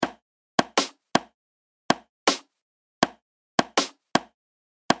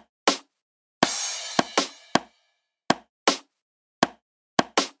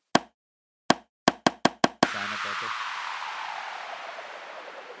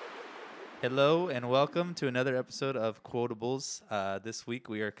Hello and welcome to another episode of Quotables. This week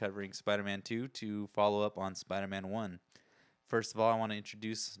we are covering Spider-Man 2 to follow up on Spider-Man 1. First of all, I want to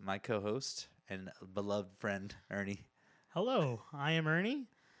introduce my co-host and beloved friend, Ernie. Hello, I am Ernie,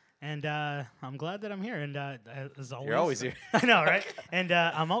 and I'm glad that I'm here. And as always, You're always here. I know, right? And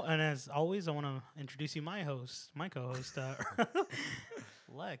and as always, I want to introduce you my co-host,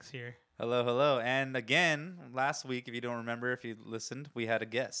 Lex here. Hello. And again, last week, if you don't remember, if you listened, we had a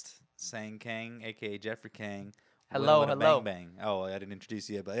guest, Sang Kang, a.k.a. Jeffrey Kang. Hello. Bang Bang. Oh, I didn't introduce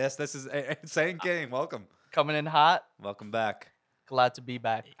you yet, but yes, this is Sang Kang. Welcome. Coming in hot. Welcome back. Glad to be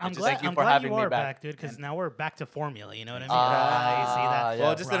back. Thank you for having me back, dude. Because now we're back to formula. You know what I mean? You see that? Yeah.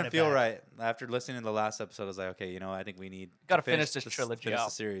 Well, it just didn't feel back. right. After listening to the last episode, I was like, okay, I think we need Gotta finish this trilogy finish out.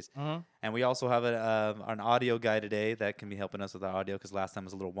 the series. Mm-hmm. And we also have an audio guy today that can be helping us with our audio because last time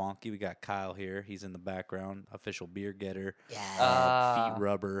was a little wonky. We got Kyle here. He's in the background, official beer getter, feet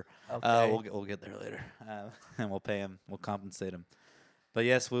rubber. Okay. We'll get there later, and we'll pay him. We'll compensate him. But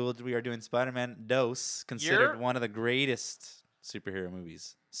yes, we are doing Spider-Man Dos, considered one of the greatest superhero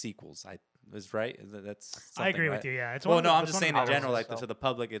movies sequels. That's I agree right? with you. Yeah, it's Well, one no, of the, I'm it's just one saying of in the general, best. like to the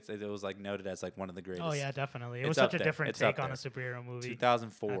public, it was like noted as like one of the greatest. Oh yeah, definitely. It It's was up such a there. different It's up take on there. a superhero movie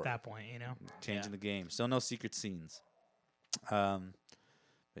 2004. at that point. Changing the game. Still no secret scenes. But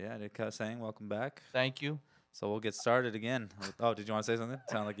yeah, Nick saying welcome back. Thank you. So we'll get started again. Oh, did you want to say something?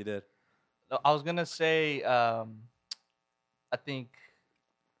 Sound like you did. I was gonna say, I think.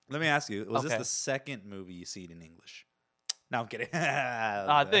 Let me ask you: was this Okay. the second movie you seen in English? No, I'm kidding.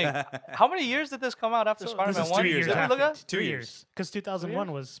 I think. How many years did this come out after So Spider-Man this is 1? 2 years Did we after. look at? 2 years. Because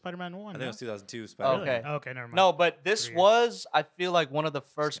 2001 was Spider-Man 1. I think it was 2002. Really? Spider-Man. Okay. Okay, never mind. No, but this 3 years. was, I feel like, one of the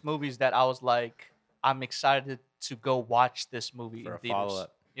first movies that I was like, I'm excited to go watch this movie For in a theaters.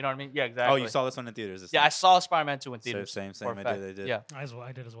 follow-up. You know what I mean? Yeah, Oh, exactly. you saw this one in theaters? Yeah, I saw Spider-Man 2 in So theaters. same. for a I fact. did. Yeah,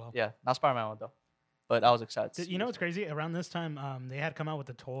 I did as well. yeah. Not Spider-Man 1, though. But I was excited. to You see know this what's crazy? Around this time, they had come out with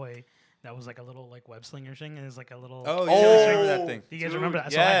a toy that was like a little like web slinger thing, and it's like a little. Oh, yeah, Oh, I remember that thing. Do you guys dude, remember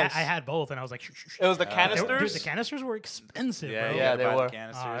that? yes. So I had both, and I was like, It was the Yeah. canisters. Dude, the canisters were expensive, Yeah, bro. you Yeah, gotta they buy the were.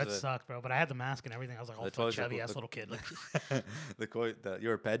 canisters, Oh, that the- sucked, bro. But I had the mask and everything. I was like, The oh, toys are chubby cool. ass little kid.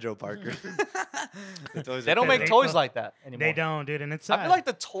 You're Pedro Parker. The toys They are don't cool. make toys like that anymore. They don't, dude, and it's I sad. feel like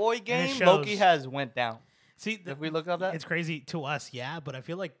the toy game shows. Loki has went down. See, If we look up that, it's crazy to us, yeah, but I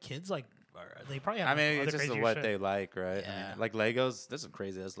feel like kids they probably have. I mean, other it's just crazier what shit. they like, right? I Yeah. mean, like Legos. There's some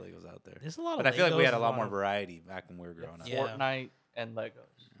crazy ass Legos out there. There's a lot But of. I feel like we Legos, had a lot more of- variety back when we were growing up. Yeah. Fortnite and Legos.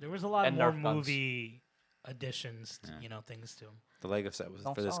 There was a lot and more Nerf guns. movie additions, things to them. The Lego set was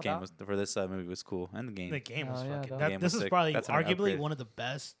Don't for this sell game that. was for this movie was cool, and the game The game was Oh, yeah, fucking. the That, game this was is sick. probably That's an arguably upgrade. one of the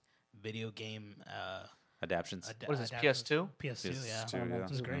best video game. adaptions. What is this, adaptations. PS2? PS2, yeah. PS2, yeah.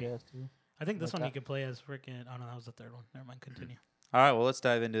 This is great. PS2. I think this Like one you that. could play as freaking. Oh no, that was the third one. Never mind. Continue. All right, well let's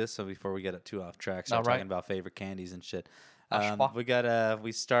dive into this. So before we get too off track, start All right. talking about favorite candies and shit. Ashwa.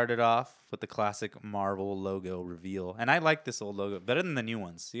 We started off with the classic Marvel logo reveal, and I like this old logo better than the new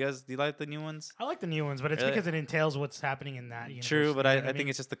ones. Do you like the new ones? I like the new ones, but it's Really? because it entails what's happening in that universe. True, but you know I what think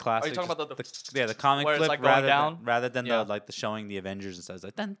it's just the classic. talking just about the comic where it's, flip like, going rather down? rather than Yeah. the showing the Avengers and stuff. It's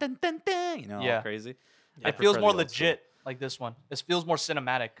like dun dun dun dun, all Yeah. crazy. Yeah. I It feels prefer more the old school. legit, like this one. It feels more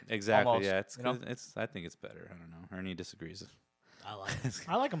cinematic. Exactly. almost, Yeah, it's you know? it's. I think it's better. I don't know. Ernie disagrees.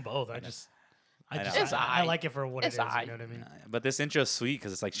 I like them both. I know. just It's I aight. like it for what It's it is. aight. You know what I mean? But this intro's sweet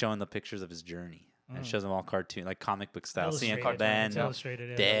because it's like showing the pictures of his journey. And it shows them all cartoon, like comic book style. Seeing Illustrated, Ben it's illustrated,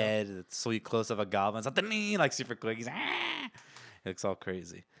 yeah. dead, it's sweet close of a goblin. It's like the knee, like super quick. He's it looks all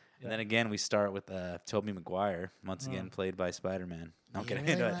crazy. And then again, we start with Tobey Maguire, once again played by Spider-Man. No, I'm You kidding.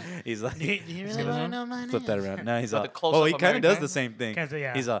 really want- He's like, Do you really want to know my flip that name? around. No, he's But all. the close-up Oh, he of kind of Mary does the Jane? same thing. Kinda,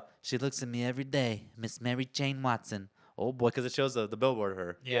 yeah. He's all. She looks at me every day, Miss Mary Jane Watson. Oh boy, because it shows the billboard of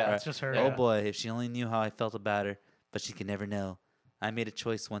her. Yeah, right? it's just her. Oh yeah. boy, if she only knew how I felt about her, but she could never know. I made a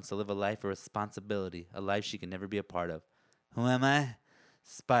choice once to live a life of responsibility, a life she could never be a part of. Who am I?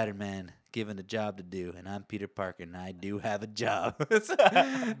 Spider-Man, given a job to do, and I'm Peter Parker, and I do have a job.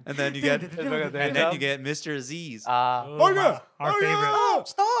 and then you get, Mr. Aziz. Oh, Parker! our Parker! favorite.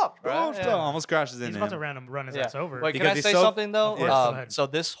 Stop! Oh, Right? stop. Yeah. Almost crashes in He's him. about to run his ass over. Wait, can Because I he's say so- something though? Of course, go ahead. So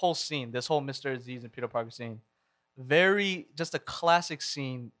this whole scene, this whole Mr. Aziz and Peter Parker scene, just a classic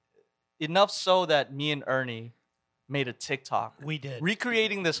scene. Enough so that me and Ernie made a TikTok We did.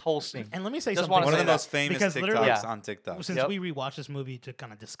 recreating this whole scene. And let me say Just something. wanna One of say the that. most famous Because literally- TikToks Yeah. on TikTok. Since Yep. we rewatched this movie to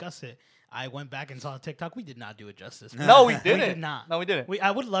kind of discuss it, I went back and saw a TikTok. We did not do it justice. No, we We didn't. did not. No, we didn't. I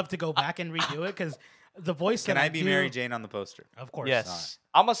would love to go back and redo it because the voice. Can that I be do- Mary Jane on the poster? Of course. Yes.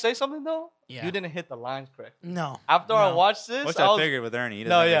 I'm gonna say something though. Yeah. You didn't hit the lines correct. No. After I No. watched this, Which I I was, figured with Ernie, he no,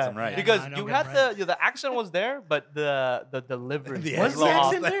 doesn't get yeah, them right. Yeah. because no, I don't you get had it the accent was there, but the delivery The Was a the little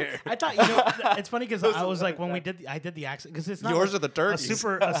off. accent there? I thought it's funny because I was like when we did I did the accent because it's not Yours like are the turkeys.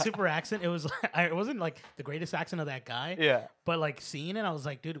 a super accent. It was it wasn't like the greatest accent of that guy. Yeah, But like seeing it, I was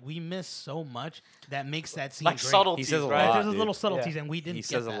like, dude, we miss so much that makes that scene like great. subtleties, He says a Right? right? lot. There's a dude. little subtleties, Yeah. and we didn't. He get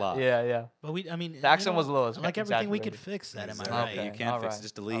says a that. lot. Yeah, yeah. But we, I mean, The accent was a little like everything we could exaggerated. fix that. Am I Exactly. right? You can't fix Alright. it.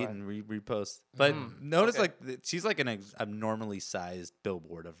 Just delete Alright. and repost. But notice Okay. like she's like an abnormally sized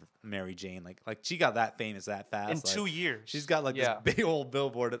billboard of Mary Jane. Like she got that famous that fast. In like, 2 years. She's got like Yeah. this big old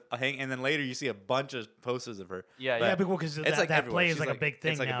billboard hang, and then later you see a bunch of posters of her. Yeah, But Yeah, because it's that, like that everywhere. play is She's like a big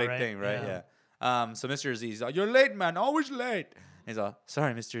thing It's like now, a big right? thing, right? Yeah. So Mr. Aziz, you're late, man. Always late. He's all,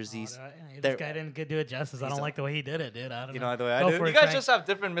 sorry, Mr. Aziz. This There- guy didn't do it justice. I don't like the way he did it, dude. I don't You know. know the way I Go do for it? You it, guys Frank. just have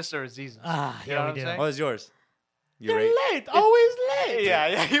different Mr. Azizes. Ah, You yeah, know we what I'm do. saying? What is yours? You're ra- late. Always late.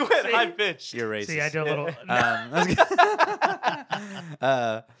 Yeah, you went See? high pitch. You're racist. See, I do a little.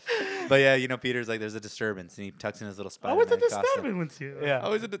 But yeah, you know, Peter's like, there's a disturbance, and he tucks in his little What was Spider-Man the costume. disturbance with you? Yeah.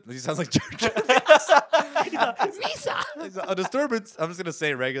 Oh, is it? He sounds like George. Misa. He's a disturbance. I'm just gonna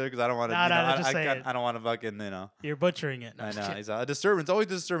say it regular because I don't want to. Nah, nah, I, just I, say can't- it. I don't want to fucking, you know. You're butchering it. No, I just know. kidding. He's a disturbance. Always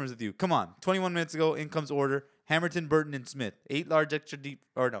a disturbance with you. Come on. 21 minutes ago, in comes order. Hamilton, Burton, and Smith. 8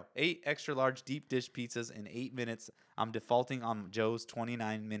 extra large deep dish pizzas in 8 minutes. I'm defaulting on Joe's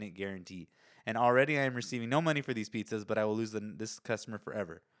 29-minute guarantee. And already I am receiving no money for these pizzas, but I will lose this customer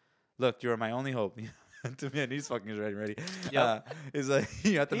forever. Look, you are my only hope. To me, he's fucking ready. Yep. He's like,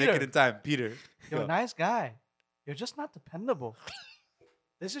 you have to make it Peter. in time. Peter. You're go. a nice guy. You're just not dependable.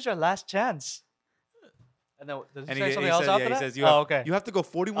 This is your last chance. And then does he And say he something else says, after he that? says, Oh, okay. you have to go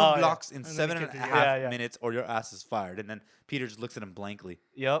 41 Oh, yeah. blocks in And then seven he and a gets half it. Yeah. minutes, or your ass is fired. And then Peter just looks at him blankly.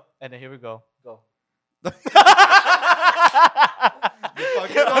 Yep. And then here we go. Go. Fucking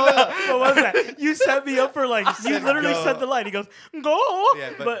What was that? You set me up for like you said literally go. said the line. He goes go.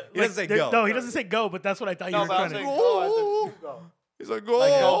 Yeah, but he doesn't say there- go. No, he doesn't say go. But that's what I thought you No, were but I'm trying saying to. go. I said you go. He's like, go, Like,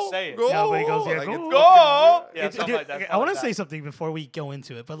 go say it. go. Yeah, but he goes, yeah, Like, go. it's Go. fucking- Yeah, something Dude, like that. okay, I something want to like say that. something before we go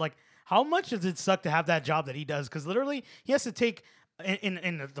into it, but like, how much does it suck to have that job that he does? Because literally, he has to take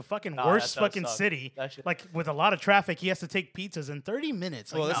in the fucking Nah, worst that does fucking suck. city, That shit- like with a lot of traffic, he has to take pizzas in 30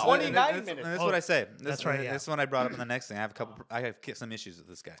 minutes. Like, Well, no. that's, 29 that's, minutes. That's Oh, what I say. that's right, yeah. That's what I brought up in the next thing. I have some issues with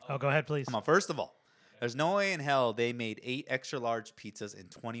this guy. Oh, go ahead, please. Come on. First of all, there's no way in hell they made 8 extra large pizzas in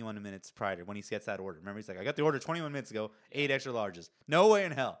 21 minutes prior to when he gets that order. Remember, he's like, I got the order 21 minutes ago, 8 extra larges. No way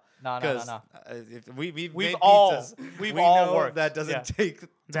in hell. No. Because if we've We've made all- pizzas, we've we all know worked. that doesn't Yeah. take 20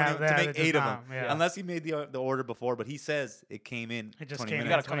 That to make it does 8 of them. not, yeah. Unless he made the order before, but he says it came in It just 20 came in. You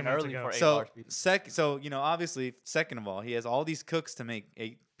minutes. gotta come in 20 minutes early ago. for 8 So large pizza. so obviously, second of all, he has all these cooks to make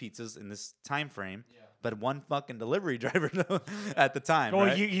 8 pizzas in this time frame, but one fucking delivery driver at the time. Well,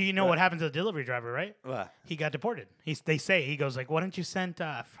 right? you know what happened to the delivery driver, right? What? He got deported. They say he goes like, "Why didn't you send?"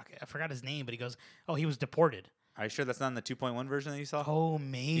 I forgot his name, but he goes, "Oh, he was deported." Are you sure that's not in the 2.1 version that you saw? Oh,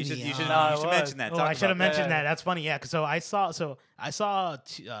 maybe. you should No, it mention was. that. Oh, Talk I should have about that. mentioned Yeah, that. That's funny. Yeah. 'Cause I saw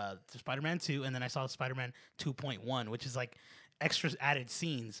Spider-Man 2, and then I saw Spider-Man 2.1, which is like extra added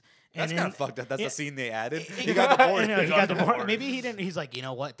scenes. That's And kind in- of fucked up. That's yeah. the scene they added. He He got deported. He got deported. Maybe he didn't. He's like, you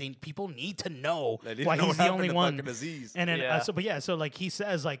know what? People need to know They didn't why know he's what the happened only to one. fucking Aziz. And then Yeah. so like he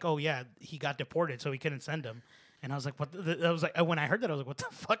says like, oh yeah, he got deported, so he couldn't send him. And I was like, what? I was like, when I heard that, I was like, what the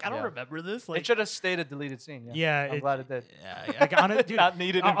fuck? I don't Yeah. remember this. It Like, should have stayed a deleted scene. yeah, I'm glad it did. Yeah, like, dude, Not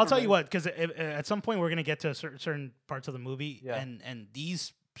needed I'll tell you information. what, because at some point we're gonna get to certain parts of the movie, Yeah. and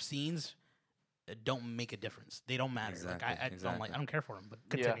these scenes don't make a difference. They don't matter. Like I don't Exactly. like. I don't care for them. But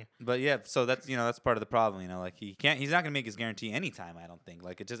Yeah. continue. But yeah, so that's part of the problem. Like he's not gonna make his guarantee anytime. I don't think.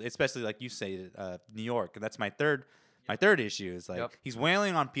 Like it just, especially like you say, New York. And that's my third issue is like Yep. he's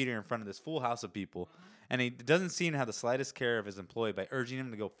wailing on Peter in front of this full house of people, and he doesn't seem to have the slightest care of his employee by urging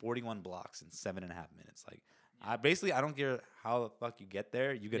him to go 41 blocks in 7.5 minutes. Like I don't care how the fuck you get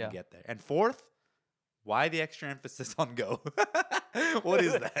there, you're gonna Yeah. get there. And fourth, why the extra emphasis on go? What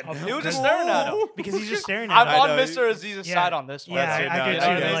is that? You were just staring at him. Because he's just staring I'm at I him. on know, Mr. Aziz's Yeah. side on this one. Yeah, That's it, I no, get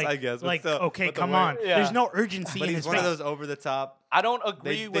I you. guess- Like, I guess, but like still, okay, but the come way- on. Yeah. There's no urgency But in he's his one of face. those over the top. I don't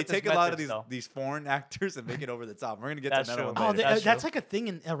agree They with take his a lot of methods, though. these foreign actors and make it over the top. We're gonna get That's to another true. one Oh, later. that's true. like a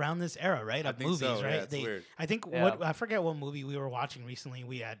thing around this era, right? Of think movies, so, yeah, right? it's weird. I think Yeah. I forget what movie we were watching recently.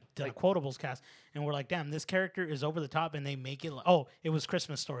 We had done a Quotables cast, and we're like, damn, this character is over the top, and they make it. It was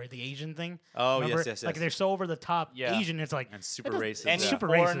Christmas Story, the Asian thing. Oh, Remember? yes. Like they're so over the top Yeah. Asian. It's like And super it doesn't- racist. Any yeah. super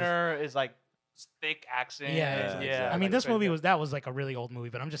racist. foreigner is like thick accent. Yeah, exactly. I mean, like this movie crazy. was like a really old movie,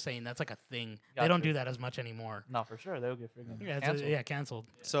 but I'm just saying that's like a thing. They Gotcha. don't do that as much anymore. No, for sure. They'll get freaking Yeah, canceled. canceled.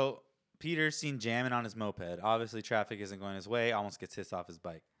 So Peter's seen jamming on his moped. Obviously, traffic isn't going his way. Almost gets hit off his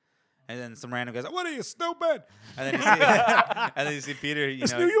bike. And then some random guy's like, "What are you, stupid?" And then you see, and then you see Peter.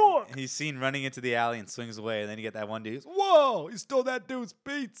 It's New York. He's seen running into the alley and swings away. And then you get that one dude. Who's, "Whoa! He stole that dude's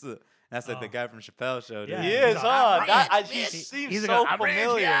pizza." And that's like the guy from Chappelle's show. Dude. Yeah. He He's is, like, huh? "I'm rich, He bitch." seems He's so like, "I'm rich,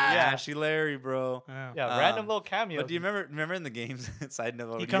 familiar. yeah." Yeah, Ashy Larry, bro. Yeah. random little cameo. But do you remember in the games? Side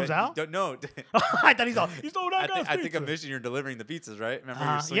note. He comes out? No. I thought he stole that guy's I think pizza. a mission you're delivering the pizzas, right? Remember?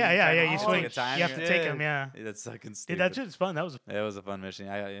 You're swinging, Yeah. trying to You take swing. a time. You have to take him. Yeah. That's fucking Dude, stupid. that shit's fun. That was. It was a fun mission.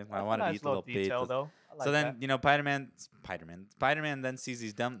 I That's wanted a to nice eat the little detail pizzas. though. I like So then, that. Spider-Man then sees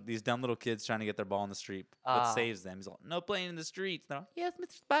these dumb little kids trying to get their ball in the street, but saves them. He's like, "No playing in the streets." They're like, "Yes,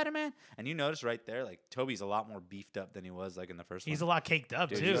 Mr. Spider-Man." And you notice right there, like Toby's a lot more beefed up than he was like in the first one. He's a lot caked up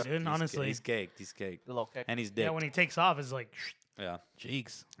too, dude. Honestly. he's caked. the little kick. And he's dick. Yeah, when he takes off, it's like, Yeah.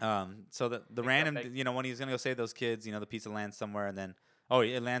 cheeks. So the Big random, up, big. when he's gonna go save those kids, the pizza lands somewhere, and then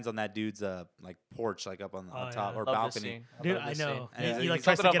it lands on that dude's like porch, like up on top yeah. or Love this balcony. scene. Dude, love I this know. scene. Yeah. He like Something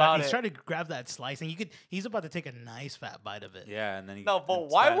tries to get about out. He's it. trying to grab that slice, and he's about to take a nice fat bite of it. Yeah, and then he. No, but and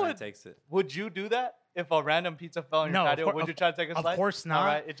why Spider-Man would- takes it? Would you do that if a random pizza fell on your No, of patio? cour- Would you of- try to take a Of slice? course not. All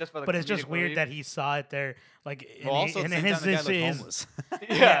right, it's just for the But it's just comedic weird relief. that he saw it there. Like, Well, also at and the same his time, the guy this looked is homeless.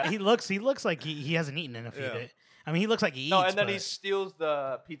 Yeah. he looks like he hasn't eaten in a few Yeah. days. I mean, he looks like he eats. No, and then he but- steals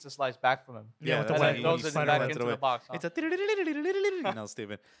the pizza slice back from him. Yeah, with the and web. then throws it Spider back web. into the box. Huh? It's a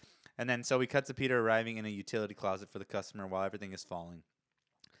stupid. And then so we cut to Peter arriving in a utility closet for the customer while everything is falling.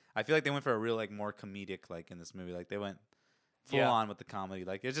 I feel like they went for a real more comedic in this movie. Like they went full Yeah. on with the comedy.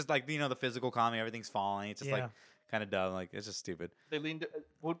 Like it's just the physical comedy, everything's falling. It's just Yeah. kind of dumb. Like it's just stupid. They leaned.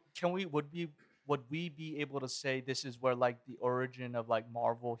 Would we be able to say this is where the origin of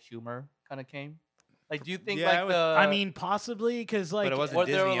Marvel humor kind of came? Like, do you think Yeah, I would- I mean, possibly because But it wasn't or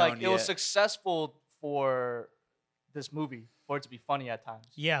they were Disney-owned it was yet. successful for this movie for it to be funny at times.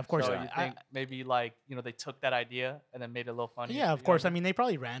 yeah, of course. So I- you think maybe they took that idea and then made it a little funny? yeah, of you know course. what I mean, they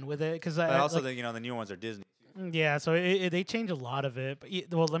probably ran with it because But also the new ones are Disney. yeah, so they change a lot of it. But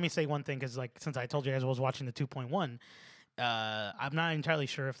well, let me say one thing because since I told you guys I was watching the 2.1, I'm not entirely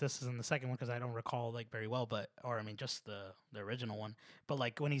sure if this is in the second one because I don't recall very well. Or I mean, just the original one.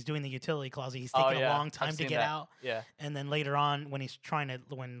 But when he's doing the utility closet, he's taking a long time to get out. Yeah. And then later on, when he's trying to,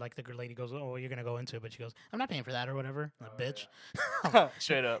 the good lady goes, "Oh, you're gonna go into it," but she goes, "I'm not paying for that or whatever," bitch.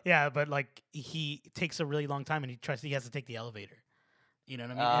 Straight up. Yeah, but he takes a really long time and he has to take the elevator. You know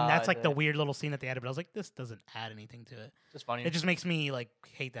what I mean? And that's the yeah. weird little scene that they added. But I was like, this doesn't add anything to it. Just funny. It just makes me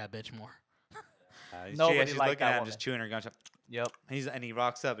hate that bitch more. Nobody she's liked looking that at him, woman. just chewing her gum. Yep. And he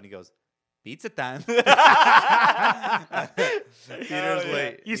rocks up and he goes, "Pizza time." Oh, Peter's yeah.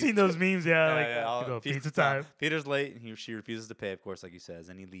 late. You seen those memes? Yeah, I'll- you go, pizza time. Peter's late, and she refuses to pay, of course, like he says,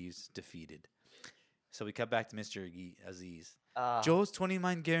 and he leaves defeated. So we cut back to Mr. Aziz. Joe's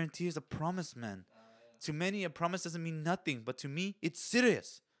 20-mine guarantee is a promise, man. To many, a promise doesn't mean nothing, but to me, it's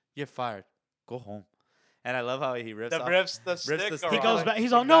serious. You're fired. Go home. And I love how he rips off. rips the rips the stick. stick He off. goes back.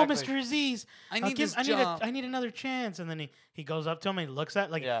 He's all, "No, Mr. Aziz, I need this job. I need another chance." And then he goes up to him and he looks at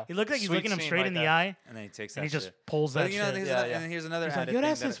Yeah. he looks like he's Sweet looking him scene straight like in the that. eye, And then he takes and that he just shit. pulls But that shit. and here's another He's like, added "Your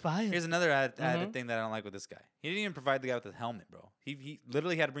thing. ass is fired." Here's another added thing that I don't like with this guy. He didn't even provide the guy with a helmet, bro. He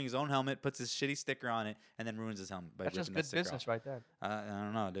literally had to bring his own helmet, puts his shitty sticker on it, and then ruins his helmet by That's just ripping good the sticker business off. right there. I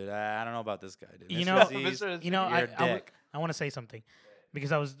don't know, dude. I don't know about this guy, dude. You Mr. know- Aziz, Mr. You know, You're a dick. I want to say something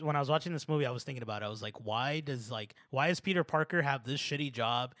because when I was watching this movie, I was thinking about it. I was like, why does Peter Parker have this shitty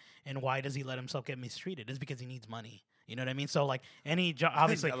job, and why does he let himself get mistreated? It's because he needs money. You know what I mean? So any job,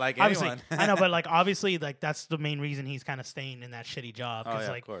 obviously, Like obviously, anyone. I know, but obviously, that's the main reason he's kind of staying in that shitty job Oh because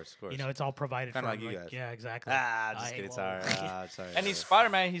yeah, of course. it's all provided Kinda for like him. you guys. Yeah, exactly. Just I- kidding. well, Sorry. yeah. Sorry. And he's sorry.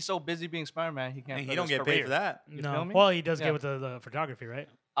 Spider-Man. He's so busy being Spider-Man, he can't. And he further don't his get paid career. for that. You No, feel me? well, he does Yeah. get with the photography, right?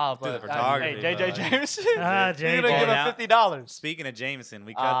 Oh, Do the but photography, hey, but JJ Jameson. Ah, You're JJ. gonna give Now- him $50. Speaking of Jameson,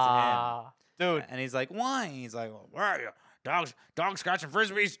 we cut to him. Dude. And he's like, "Why?" He's like, "Where are you? Dogs scratching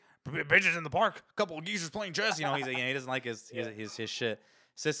frisbees, bitches in the park, a couple of geezers playing chess." He doesn't like his shit.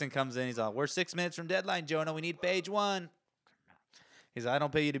 Assistant comes in. He's like, "We're 6 minutes from deadline, Jonah. We need page 1." He's like, "I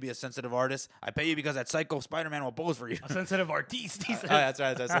don't pay you to be a sensitive artist. I pay you because that psycho Spider-Man will pose for you." A sensitive artiste. He Oh, says. that's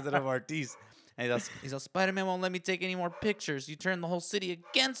right. That's sensitive artiste. And he's like, "Spider-Man won't let me take any more pictures. You turned the whole city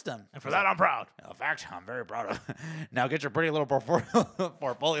against him." And for that, I'm proud. In fact, I'm very proud of. Now get your pretty little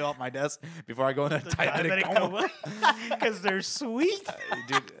portfolio off my desk before I go into diabetic coma. Because they're sweet.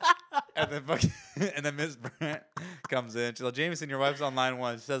 Dude. And then Miss Brent comes in. She's like, "Jameson, your wife's on line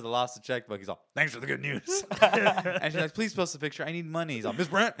 1. She says they lost the checkbook." He's all, "Thanks for the good news." And she's like, "Please post a picture. I need money." He's like, "Miss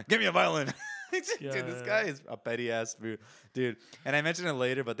Brent, give me a violin." Dude, this guy is a petty ass dude. And I mentioned it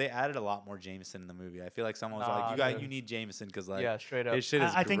later, but they added a lot more Jameson in the movie. I feel like someone was like, dude. "You need Jameson because Yeah, straight up. his shit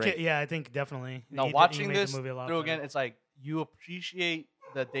is I think, great." I think definitely. Now He watching made the this movie a lot through better. again, it's like you appreciate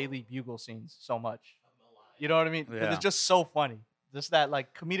the Daily Bugle scenes so much. You know what I mean? 'Cause Yeah. it's just so funny. Just that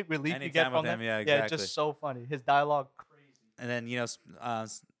like comedic relief you get Anytime with from him, them. yeah, it's exactly. just so funny. His dialogue crazy. And then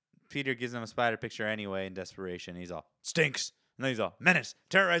Peter gives him a spider picture anyway in desperation. He's all stinks. And then he's all menace,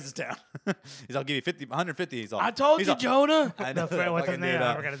 terrorizes town. He's all give you 50, 150. He's all I told he's you, all, Jonah. I know The that what's his fucking name? dude,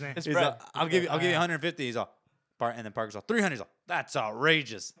 I forgot his name. His He's friend. all, I'll give you 150. He's all and then Parker's all 300. He's all that's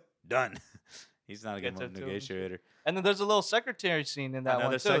outrageous. Done. He's not a good Gets it to him. negotiator. And then there's a little secretary scene in that Another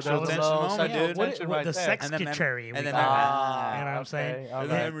one too. sexual There's a tension little moment, sexual dude. tension right the there. sex And then secretary. and then we that- call it. Ah, You know what I'm saying? okay, And okay.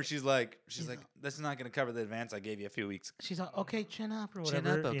 then remember she's like, this is not gonna cover the advance I gave you a few weeks. She's like, okay, chin up or Chin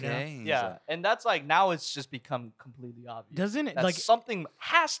whatever. up, you know? okay? And he's Yeah, like, and that's like now it's just become completely obvious. Doesn't it that like? something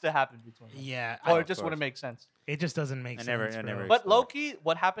has to happen between them, Yeah, or of it just course. wouldn't make sense. it just doesn't make I sense. never bro. But Explore. Loki,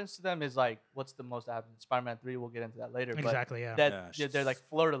 what happens to them is like, what's the most that happens? Spider-Man 3, we'll get into that later. Exactly, yeah. But that Yeah, they're like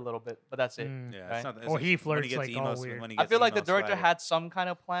flirt a little bit, but that's it. Mm. Yeah, right? it's not, it's Or he when flirts, gets like, all emo- weird. when he I gets feel like the emo director Spider. had some kind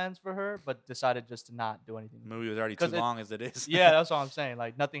of plans for her, but decided just to not do anything. The movie was already too 'Cause it- long as it is. Yeah, that's what I'm saying.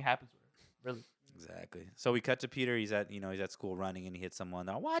 Like nothing happens with her, really. Exactly. So we cut to Peter. He's at school running and he hits someone.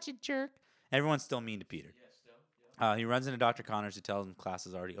 They're watch it, jerk. Everyone's still mean to Peter. He runs into Dr. Connors who tells him class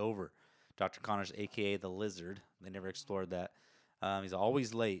is already over. Dr. Connors, aka the Lizard. They never explored that. He's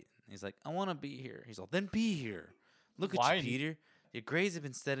always late. He's like, I want to be here. He's all, then be here. Look at Why? you, Peter. Your grades have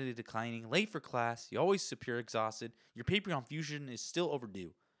been steadily declining. Late for class. You always appear exhausted. Your paper on fusion is still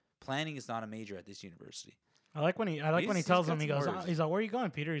overdue. Planning is not a major at this university. I like when he He's tells got him, he some goes, words. he's like, where are you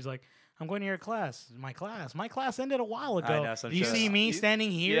going, Peter? He's like, I'm going to your class. My class ended a while ago. know, some you shit. see me You- standing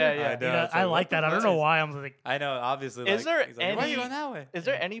here? Yeah, yeah. I know, You know, it's I like, like what that. the I don't fuck? know why. I'm like, I know, obviously. Is there he's like, why are you any- going that way? Is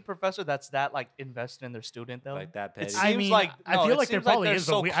there any professor that's that like invested in their student though? Like that petty. It I seems mean, like- I no, feel it like there seems like probably they're is,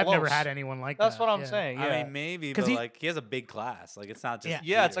 so but I've never close. had anyone like That's that. what I'm Yeah. saying. Yeah. I mean, maybe, 'Cause but he- like he has a big class. Like it's not just. Yeah.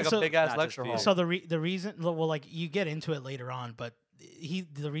 Yeah, it's like Peter. a big ass Not just lecture Peter. hall. So the reason, well, like you get into it later on, but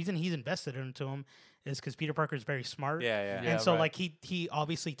the reason he's invested into him is because Peter Parker is very smart. Yeah, yeah. Yeah, And so right. like he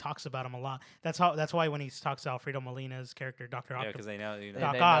obviously talks about him a lot. That's why when he talks to Alfredo Molina's character, Doctor Yeah, Octopus, because they know. You know.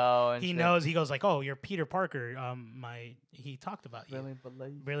 Doc they Ock, know and he shit. knows. He goes like, "Oh, you're Peter Parker. He talked about you, Brilliant, but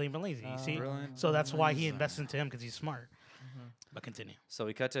lazy. brilliant but lazy. You see, Brilliant, so that's why he lazy. invests into him because he's smart. But continue. So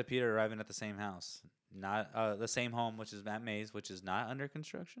we cut to Peter arriving at the same house, not the same home, which is Matt Mays, which is not under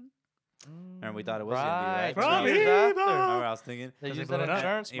construction. Remember, we thought it was gonna be, right? From 2 years Eva. after. Remember, I was thinking. They Because use they that blew it up.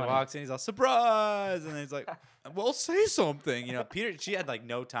 insurance He money. walks in, he's all surprise, and then he's like, "Well, say something." You know, Peter. She had like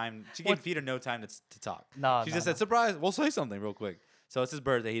no time. She gave What? Peter no time to talk. No, She no, just no. said, "Surprise! We'll say something real quick." So it's his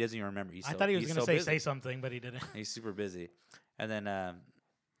birthday. He doesn't even remember. I thought he was he's gonna so say busy. something, but he didn't. He's super busy. And then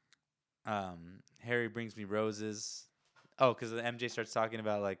Harry brings me roses. Oh, because MJ starts talking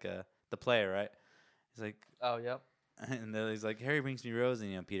about like the player, right? He's like, Oh, yep. and then he's like, Harry brings me roses,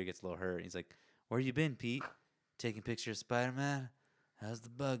 and Peter gets a little hurt. He's like, where you been, Pete? Taking pictures of Spider-Man? How's the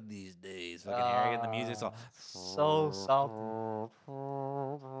bug these days? Fucking Harry and the music's all So salty.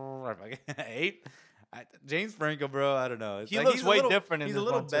 I fucking hate. James Franco, bro. I don't know. It's He like, looks he's a way little- different in He's this a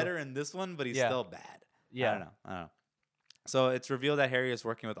little one, too. better in this one, but he's Yeah. still bad. Yeah. I don't know. So it's revealed that Harry is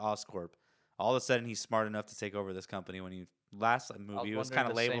working with Oscorp. All of a sudden, he's smart enough to take over this company. When he last movie, he was wondering kind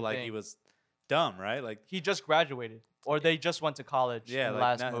of the labeled same like he thing. was dumb, right? Like, He just graduated, or they just went to college. yeah, in the like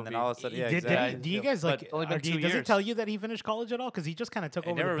last and movie. then all of a sudden, yeah, Did exactly. he, do you guys But like? it's only been does 2 it years. tell you that he finished college at all? Because he just kind of took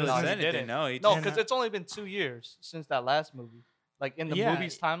It over. never the really business. said he anything. didn't. No, he No, just, because it's only been 2 years since that last movie. Like in the Yeah,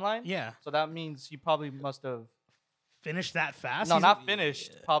 movie's timeline. Yeah, So that means he probably must have. finished that fast. No, He's- not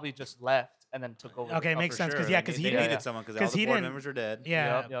finished. Probably just left and then took over. Okay, oh, makes for sense, 'cause, sure. yeah, Like, 'cause he they didn't- needed someone because all 'cause the he board didn't- members are dead.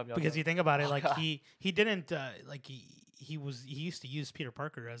 Yeah, Yep. because you think about it, like God. he didn't like he used to use Peter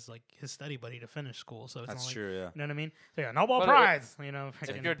Parker as like his study buddy to finish school. So it's That's not like, true. Yeah. You know what I mean? So yeah, Nobel But Prize. You know, If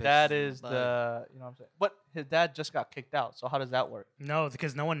freaking- your pictures dad of is blood. the, you know what I'm saying. But his dad just got kicked out. So how does that work? no,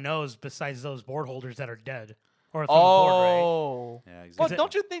 because no one knows besides those board holders that are dead or from the board, right? Oh. Yeah, Well, exactly.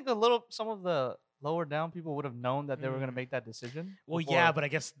 don't you think some of the lower down people would have known that they were going to make that decision? Well, before- yeah, but I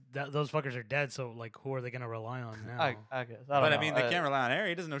guess those fuckers are dead. So like, who are they gonna rely on now? I guess. I But don't I know. mean, they can't rely on Harry.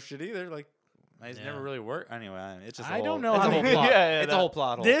 He doesn't know shit either. Like, he's Yeah. never really worked. Anyway, it's just. I a whole, don't know It's how a whole they- plot. Yeah, It's that- a whole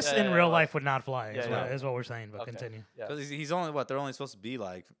plot hole. This Yeah, in yeah, real yeah. life would not fly. Yeah, is, yeah. What, is what we're saying. But Okay. continue. Yeah. Because he's only what they're only supposed to be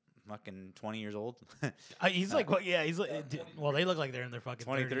like fucking 20 years old. He's like, well, yeah, he's like, well, they look like they're in their fucking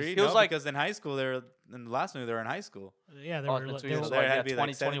 23. 30s. He was like- because in high school they were in the last movie they were in high school. Yeah, they Oh, were. it's been 2 They years. were So Like, they had yeah, to be like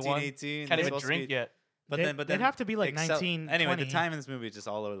 20, 17, 21. 18. Can't they're even supposed to drink be- yet. But They- then, but they'd then have to be like excel- 19, Anyway, 20. the time in this movie is just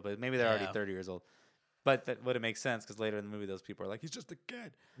all over the place. Maybe they're already Yeah. 30 years old. But that would it make sense because later in the movie those people are like, he's just a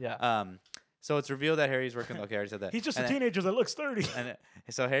kid. Yeah. So it's revealed that Harry's working. Okay, I already said that. He's just And a then- teenager that looks 30. And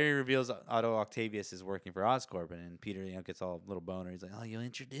so Harry reveals Otto Octavius is working for Oscorp, and Peter, gets all little boner. He's like, "Oh, you'll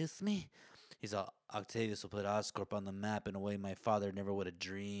introduce me? He's all, Octavius will put Oscorp on the map in a way my father never would have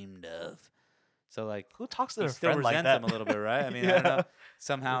dreamed of. So like, Who talks to he their still friend like resents that? him a little bit, right? I mean, I don't know.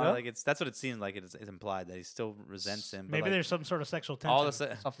 Somehow, You know? like that's what it seems like. It's implied that he still resents him. But Maybe like, there's some sort of sexual tension. all of a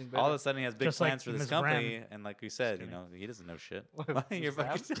sudden, Something all of better. a sudden, he has big Just like plans for this Ms. company, and like we said, kidding. he doesn't know shit. What, You're Ms.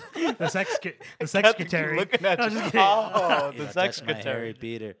 fucking. the sex Kathy secretary. looking at No, you. just kidding. Oh, You the don't sex touch my Harry secretary.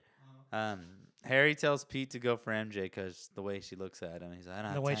 Peter. Harry tells Pete to go for MJ because the way she looks at him. He's like, I don't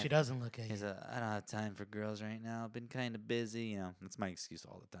have The way time. she doesn't look at you. He's like, I don't have time for girls right now. I've been kind of busy. That's my excuse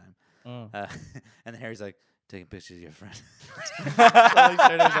all the time. And then Harry's like, taking pictures of your friend. So like,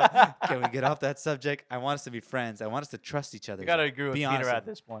 Shredder's like, can we get off that subject? I want us to be friends. I want us to trust each other. You He's gotta like, agree with be Peter honest at with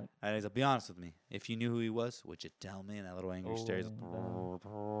me. this point. And he's like, be honest with me. If you knew who he was, would you tell me? And that little angry stare. He's like,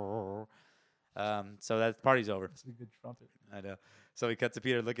 so that party's over. That's a good trumpet. I know. So we cut to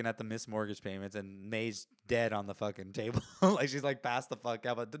Peter looking at the missed mortgage payments, and May's dead on the fucking table. Like she's like passed the fuck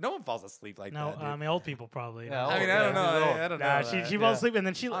out, but no one falls asleep like No, that. Dude. I mean old people probably. Yeah, I mean, oh, I don't yeah, know. he's old. I don't Nah, know. she falls asleep and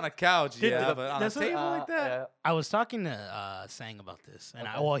then she. On a couch, Dude, yeah, but on a that's what- table like that. Yeah. I was talking to Sang about this, and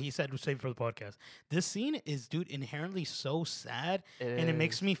Okay. he said save it for the podcast. This scene is, dude, inherently so sad, It and it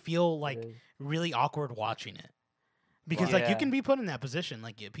makes is. me feel like is. really awkward watching it. Because Wow. like you Yeah. can be put in that position,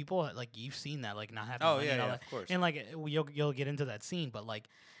 like people like you've seen that, like not having Oh money yeah, and all yeah, that. of course. And like you'll get into that scene, but like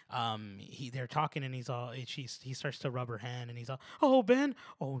they're talking and he starts to rub her hand and he's all, oh Ben,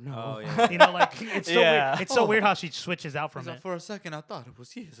 oh no, Oh, yeah. like it's so Yeah. weird. It's so Oh. weird how she switches out from He's like, it. for a second, I thought it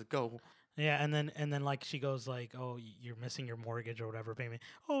was years ago. Yeah, and then like she goes like, "Oh, you're missing your mortgage or whatever payment."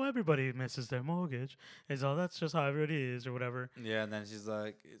 Oh, everybody misses their mortgage. It's all that's just how everybody is or whatever. Yeah, and then she's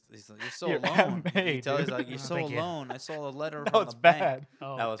like, he's like, you're so You're alone. MA, You tell he's dude. like, you're Oh, so thank you. alone. I saw a letter No, from it's the bank. bad.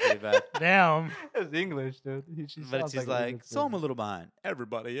 Oh, That was pretty bad. damn. It's English, dude. She But sounds she's an like, English so I'm a person. little behind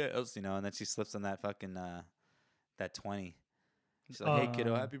everybody else, and then she slips on that fucking that 20. She's like, hey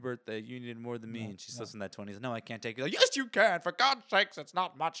kiddo, happy birthday. You needed more than me. Yeah, And she slips on that 20. She's like, no, I can't take it. Like, yes, you can. For God's sakes, it's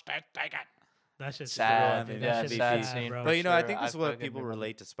not much. Take it. That shit's Sad, dude. dude. That Yeah, shit's sad sad, scene, bro. But I sure. think this is I what fucking people remember.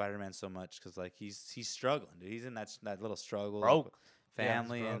 relate to Spider-Man so much because like he's struggling, dude. He's in that little struggle, Broke. with Yeah, he's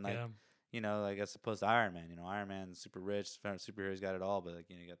family, and broke, like yeah. like as opposed to Iron Man. Iron Man's super rich, superheroes got it all, but like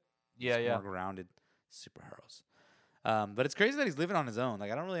you got Yeah, these yeah. more grounded superheroes. But it's crazy that he's living on his own.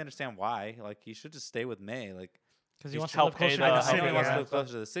 Like I don't really understand why. Like he should just stay with May. Like Because he Just wants to help live closer pay to the- the I know city. he wants to Yeah. live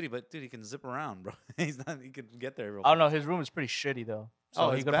closer to the city, but dude, he can zip around, bro. He can get there real I don't know. fast. His room is pretty shitty though, so Oh,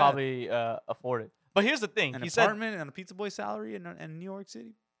 he it's could bad. probably afford it. But here's the thing. An He said apartment and a pizza boy salary in New York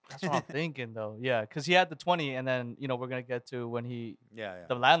City. that's what I'm thinking though. Yeah, because he had the 20, and then we're gonna get to when Yeah,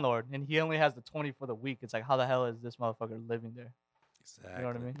 the landlord, and he only has the 20 for the week. It's like, how the hell is this motherfucker living there? Exactly. You know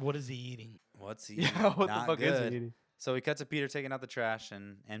what I mean? What is he eating? What's he? Yeah, what Not the fuck is good. he eating? So we cut to Peter taking out the trash,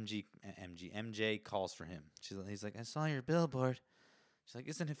 and MJ calls for him. He's like, I saw your billboard. She's like,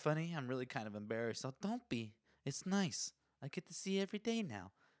 isn't it funny? I'm really kind of embarrassed. So don't be. It's nice. I get to see you every day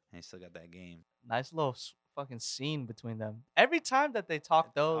now. And he still got that game. Nice little fucking scene between them. Every time that they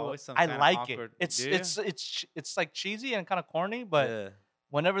talk though, always some I kinda like awkward- it. Do ya? It's like cheesy and kind of corny, but Yeah.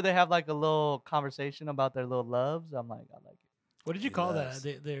 whenever they have like a little conversation about their little loves, I'm like, I like it. What did you He call does.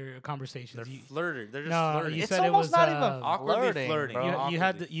 that? Their conversations. They're You- flirting. They're just No, flirting. you It's said it almost was, not even awkwardly flirting. bro. You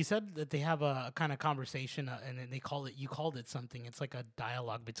had Awkwardly. you said that they have a kind of conversation, and then you called it something. It's like a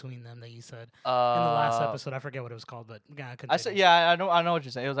dialogue between them that you said in the last episode. I forget what it was called, but yeah, I said, yeah, I know what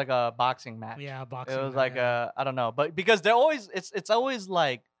you're saying. It was like a boxing match. yeah, boxing. It was like I don't know, but because they're always it's always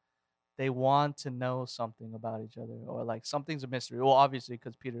like they want to know something about each other, or like something's a mystery. Well, obviously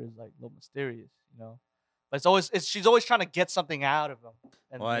because Peter is like a little mysterious, But she's always trying to get something out of him.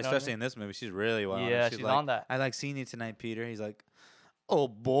 And, Well, you know what I especially mean? in this movie, she's really well. Yeah, she's she's like, on that. I like seeing you tonight, Peter. He's like, oh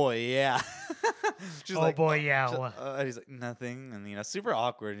boy, yeah. She's oh like, boy, yeah. she's- what? and he's like, nothing, and super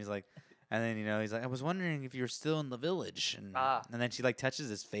awkward. And he's like, and then he's like, I was wondering if you were still in the village, and then she like touches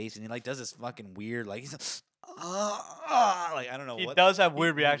his face, and he like does this fucking weird like he's like I don't know He what does have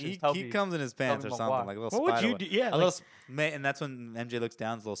weird reactions. He Toby. comes in his pants or Toby something Maguire. like a little What would spider you web. do? Yeah, A like, little, and that's when MJ looks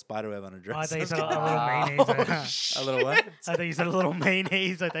down, there's a little spider web on her dress. I thought you I'm said kidding. a little mayonnaise. A little what? I thought you said a little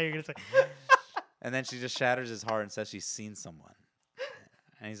mayonnaise. I thought you were gonna say. And then she just shatters his heart and says she's seen someone.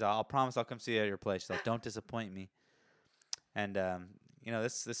 And he's like, I'll promise I'll come see you at your place. She's like, don't disappoint me. And,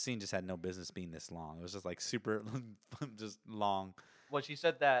 this scene just had no business being this long. It was just like super, just long. Well, she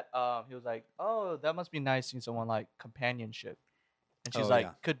said that he was like, "Oh, that must be nice seeing someone like companionship," and she's Oh, like,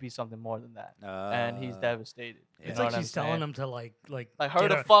 yeah. "Could be something more than that." And he's devastated. yeah. You It's know like what I'm she's telling saying? him to like Like, hurry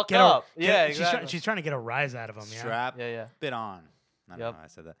get the fuck get a- up. get- Yeah, she's exactly. she's trying to get a rise out of him. Yeah. Strap, Yeah. bit on. I don't Yep. know how I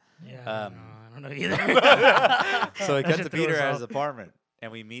said that. Yeah. Um, I don't know either. So we That cut shit to threw Peter us at off. his apartment,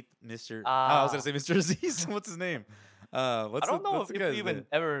 and we meet Mr. I was Ah. going to say Mr. Aziz. What's his name? What's I don't know what's if the we guy's even name?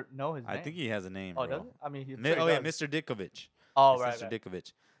 ever know his I name. think he has a name, Oh, bro. does it? I mean, Oh yeah, Mr. Dickovich. Oh, It's right. Mr. right.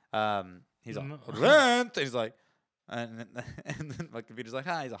 Dickovich. He's like, No. rent. And he's like, and then my computer's like,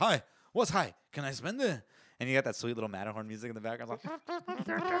 hi. He's like, hi. What's hi? Can I spend it? And you got that sweet little Matterhorn music in the background.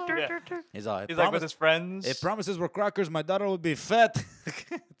 Yeah. He's like, He's like with his friends. if promises were crackers, my daughter would be fat.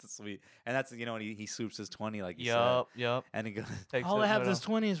 It's sweet. And that's, when he swoops his 20, like you said. Yup. And he goes, Takes All it, I have you is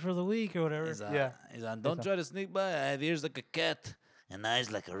 20s for the week or whatever. he's like, Yeah. he's like, don't try to sneak by. I have ears like a cat and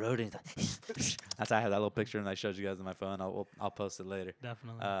eyes like a rodent. That's how I have that little picture, and I showed you guys on my phone. I'll post it later.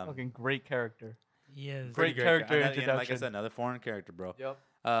 Definitely. Fucking great character. Yes. Great Pretty character And like I introduction. said, another foreign character, bro. Yep.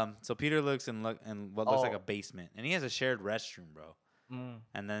 So Peter looks in what looks like Oh. a basement, and he has a shared restroom, bro. Mm.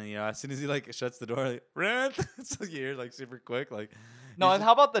 And then as soon as he like shuts the door, like rent, so you hear like super quick, like No, he's and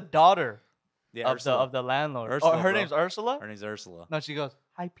how about the daughter yeah, of Ursula. the landlord? Ursula, her bro. name's Ursula. Her name's Ursula. No, she goes,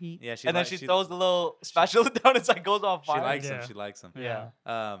 "Hi, Pete." Yeah, and then like- she she- throws the little spatula down. It's like goes on She fire. likes him. Yeah. She likes him.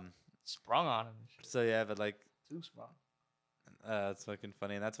 Yeah. Sprung on him. So yeah, but like Too sprung. it's fucking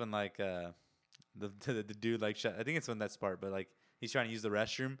funny, and that's when like the dude like I think it's when that's part, but like he's trying to use the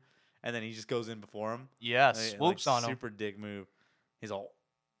restroom, and then he just goes in before him. Yeah, Like, swoops on him. Super dick move. He's all,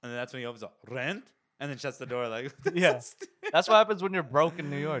 and then that's when he opens up rent, and then shuts the door like Yeah. That's what happens when you're broke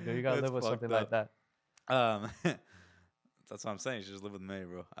in New York, dude. You gotta That's live with something fucked like that. That's what I'm saying. You should just live with me,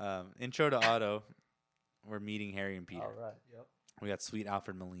 bro. Intro to Otto. We're meeting Harry and Peter. All right. Yep. We got sweet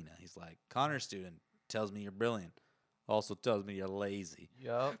Alfred Molina. He's like, Connor student tells me you're brilliant. Also tells me you're lazy.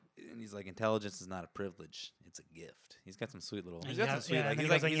 Yep. And he's like, intelligence is not a privilege. It's a gift. He's got some sweet little. And He's you got some have- sweet. yeah, Like, and then he's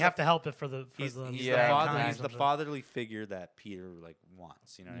he like, goes, he's you have to help it for the He's, the he's, Yeah, the father, times he's the or fatherly figure that Peter like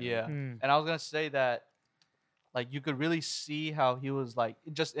wants. You know what I mean? Yeah. Mm. And I was gonna say that, like, you could really see how he was like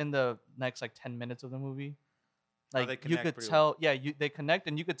just in the next like 10 minutes of the movie. How Like they you connect could pretty tell, yeah, they connect,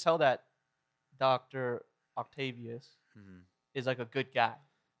 and you could tell that Dr. Octavius Mhm. is like a good guy.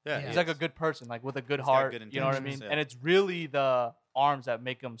 Yeah, Yeah. He's like a good person, like with a good He's got heart. good You know what I intentions, mean? yeah. And it's really the arms that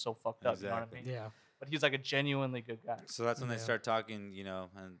make him so fucked up. You know what I Exactly. mean? Yeah. But he's like a genuinely good guy. So that's when they Yeah. start talking,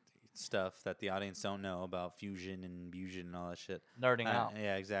 and stuff that the audience don't know about fusion and fusion and all that shit. Nerding out.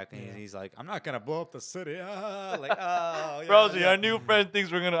 Yeah, exactly. Yeah. He's like, I'm not gonna blow up the city. Like, oh, yeah, Rosie, yeah. our new friend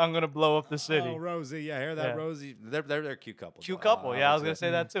thinks I'm gonna blow up the city. Oh, Rosie, yeah, hear that, Yeah. Rosie? They're a cute couple. Cute though. couple. Yeah, I was would gonna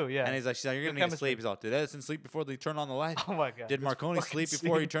say that too. Yeah. And he's like, she's like, you're Good gonna need to chemistry. sleep. He's like, did Edison sleep before they turned on the light? Oh my god. Did this Marconi fucking sleep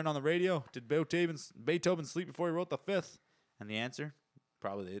before he scene. turned on the radio? Did Beethoven sleep before he wrote the Fifth? And the answer,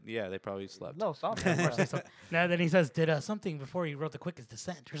 probably, yeah, they probably slept. No, something. Of course they still- Now then he says, did something before he wrote the quickest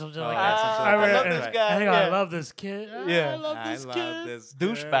descent or something like yeah, that. something I like that. love That's this right. guy. I think yeah. I love this kid. Yeah. I love this kid. this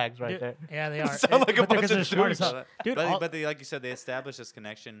Douchebags right Dude, there. Yeah, they are. Sound like a But they're- bunch 'cause of they're smart as douches. hell. Dude, but they, like you said, they established this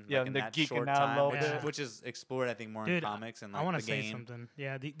connection Yeah, like, in and they're that geeking short out a time, little bit. which is explored, I think, more Dude, in comics and like I want the to say game. something.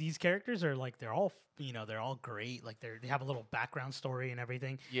 Yeah, these characters are like they're all they're all great. Like they have a little background story and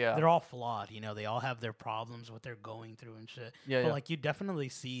everything. Yeah. They're all flawed. They all have their problems, what they're going through and shit. Yeah, But yeah. like you definitely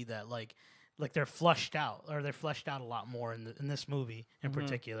see that like they're fleshed out, or they're fleshed out a lot more in this movie in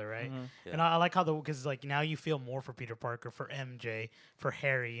particular, right? Mhm. Yeah. And I like how because like now you feel more for Peter Parker, for MJ, for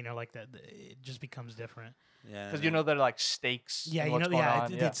Harry. Like that, it just becomes different. Yeah, Because you know they're like stakes. Yeah, in what's going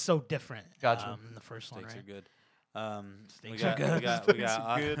on. it's so different. Gotcha. In the first one, Stakes right? are good. We Stakes are got, good. we got, we Stakes got,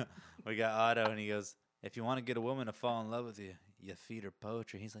 are good. we got Otto, and he goes, "If you want to get a woman to fall in love with you, you feed her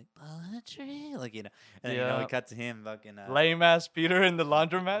poetry." He's like, "Poetry," like and then Yeah. we cut to him fucking Lame ass Peter in the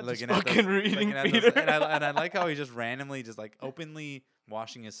laundromat, just looking at fucking those- reading looking at Peter. those- and I like how he just randomly, just like openly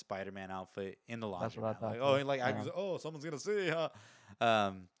washing his Spider-Man outfit in the laundry. That's what I thought, Like, too. Yeah. someone's gonna see, huh?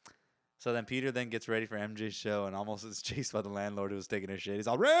 So then Peter then gets ready for MJ's show and almost is chased by the landlord who was taking his shit. He's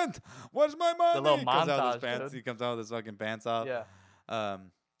all, "Rent! Where's my money?" little He comes out with montage, his pants. dude. He comes out with his fucking pants off. yeah.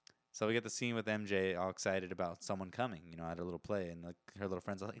 So we get the scene with MJ all excited about someone coming, at her little play, and like her little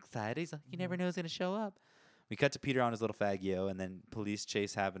friends are like, excited. He's like, "You never know who's gonna show up." We cut to Peter on his little fagio, and then police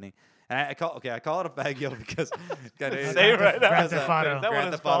chase happening. And I call it a fagio because Say it right now. Grand Theft Auto. Is that what Grand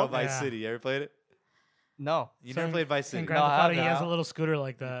it's Theft Auto called? Vice Yeah. City. You ever played it? No. You So never in- played Vice In City. Grand No, Theft I Auto, he haven't. has a little scooter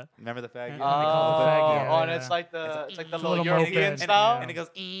like that. Remember the fagio? Yeah. they call it the fag, Oh, and yeah. it's like the It's little little European moped. style. And it goes,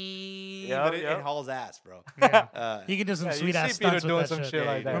 Yep, but it yep. hauls ass, bro. Yeah. He can do some Yeah, you sweet ass see Peter stunts doing with that some shit. shit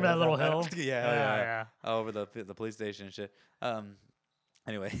like that. Remember that little hill? Yeah. Over the police station and shit.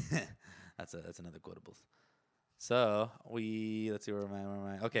 Anyway, that's another quotables. So let's see where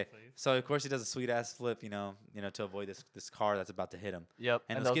am I? Okay, so of course he does a sweet ass flip, to avoid this car that's about to hit him. Yep.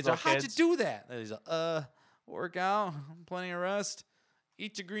 And those those kids are, little "How'd kids. you do that?" And he's like, work out, plenty of rest,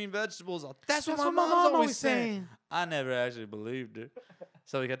 eat your green vegetables. That's what my mom's always saying. I never actually believed her.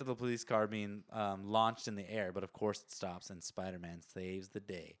 So we get to the police car being launched in the air, but of course it stops, and Spider-Man saves the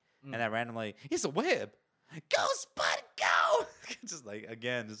day. And that randomly, it's a web. Go, Spud, go! Just like,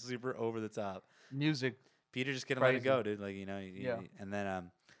 again, just super over the top. Music. Peter just couldn't let it Crazy. go, dude. Like, Yeah. and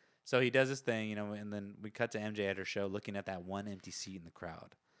then, so he does this thing, and then we cut to MJ at her show looking at that one empty seat in the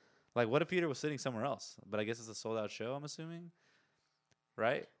crowd. Like, what if Peter was sitting somewhere else? But I guess it's a sold out show, I'm assuming.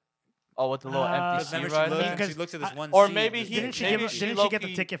 Right? Oh, with the little empty Because remember, seat right she looks, there? and she looks at this one or seat. maybe and he- just- Didn't maybe she she get the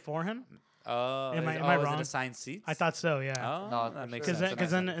low-key- ticket for him? Am I Is wrong? it assigned seats? I thought so. Yeah. Oh, No, for that makes sure. sense.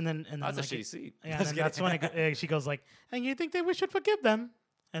 Because then and then That's like a shitty seat. Yeah, Just and then that's when she goes like, "And you think that we should forgive them?"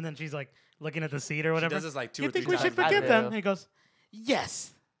 And then she's like looking at the seat or She whatever. does this like two You or three think we should times. forgive I them? do. And he goes,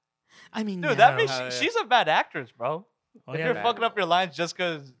 "Yes." I mean, Dude, no. that means Oh, yeah. she's a bad actress, bro. Oh, If yeah, you're that- fucking up your lines just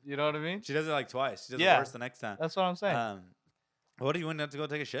because, you know what I mean? She does it like twice. She does Yeah. it worse the next time. That's what I'm saying. What do you want to go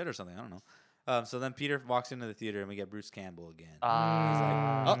take a shit or something? I don't know. So then Peter walks into the theater and we get Bruce Campbell again. He's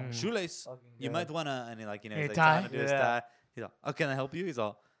like, "Oh, shoelace. Fucking You good. might wanna," and he like, Hey, he's like tie? trying to do his Yeah. tie. He's like, "Oh, can I help you?" He's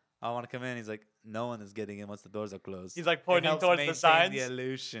all, "I want to come in." He's like, "No one is getting in once the doors are closed." He's like It pointing helps towards the maintain signs. The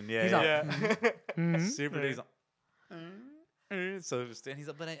illusion, yeah, He's yeah. all, yeah. Mhm. Super. Yeah. He's like, so just and he's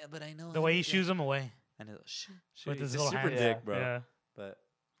like, but I know The way he yeah." shoos him away And he's like, shh, with he's his a little super hands. dick, bro. Yeah.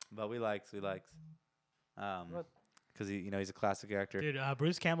 But we likes. What? Because he's a classic actor. Dude,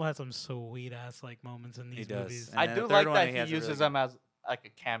 Bruce Campbell has some sweet ass like moments in these He does. movies. And I then do the third like one, that he he has a uses really them as like a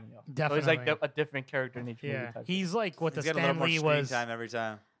cameo. So he's Definitely. like a different character in each movie. Yeah, type he's like what He's the got a little Stan more Lee screen was. time every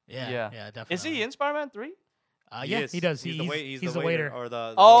time. Yeah, Yeah. definitely. Is he in Spider-Man 3? Yeah, is. he does. He's He's the the waiter. or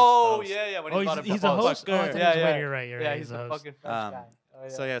the Oh, host. yeah. When Oh, he's, about to he's a propose. host. Oh, I thought he was Yeah, a yeah. waiter. You're right. You're Yeah, right. he's a the host. fucking French guy.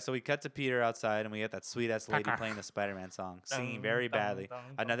 Oh, yeah. So we cut to Peter outside and we get that sweet ass lady playing the Spider-Man song, singing Dun, very dun, badly. dun,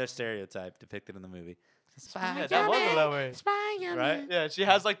 dun, Another dun. stereotype depicted in the movie. Yeah, that was a little weird. Right? Yeah, she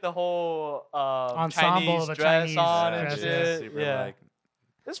has like the whole Ensemble, Chinese the dress Chinese on dress, and yeah. shit. Super Yeah, like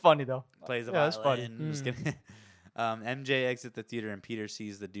it's funny though. plays a Yeah, that's funny. violin. Just kidding. MJ exits the theater and Peter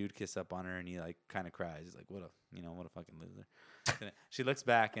sees the dude kiss up on her and he like kind of cries. He's like, what a fucking loser. And she looks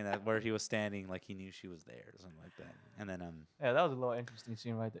back and where he was standing, like he knew she was there or something like that. And then Yeah, that was a little interesting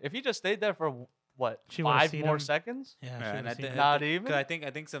scene right there. If he just stayed there for what, She would've 5 seen more him. seconds? Yeah, yeah, she and would've seen thi- it. Not thi- even? 'cause I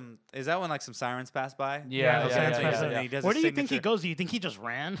think some is that when like some sirens pass by? Yeah, Okay, yeah, that's yeah, right. yeah, And yeah. he does Where his do you think he signature- goes? Do you think he just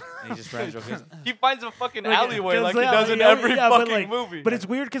ran? And he just runs real fast. He finds a fucking Like, alleyway 'cause, like he yeah, does in yeah, every yeah, but, fucking like- movie. But it's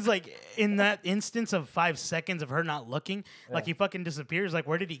weird because like in that instance of 5 seconds of her not looking, like he fucking disappears. Like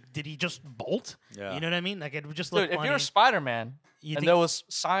where did he just bolt? Yeah. You know what I mean? Like it would just look Dude, if funny. you're Spider-Man You and think- there was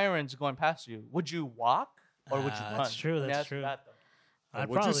sirens going past you, would you walk or would you run? That's true, Let me that's ask you true. that, though. I'd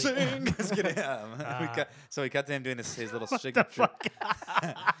What'd you probably. sing? Just kidding. So we cut to him doing his little the signature. fuck?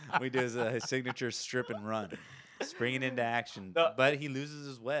 We do his signature strip and run, springing into action. The- But he loses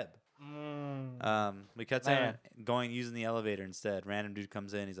his web. We cut to him Man. going using the elevator instead. Random dude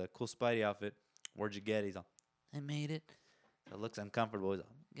comes in. He's like, "Cool Spidey outfit. Where'd you get it?" He's like, "I made it." It looks uncomfortable. He's like,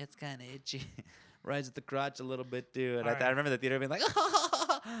 "Gets kind of itchy." Rides at the crotch a little bit too. And All I right. remember the theater being like,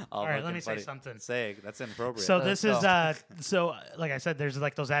 All right, let me say something. Say that's inappropriate. So Let's this is go. so like I said, there's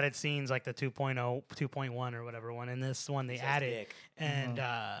like those added scenes like the 2.0, 2.1 or whatever one. In this one they Says added dick. and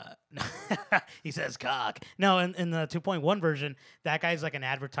he says cock. No, in the 2.1 version, that guy's like an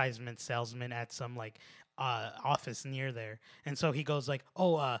advertisement salesman at some like office near there. And so he goes like,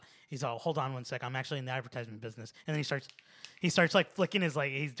 he's all, hold on one sec, I'm actually in the advertisement business. And then he starts like flicking his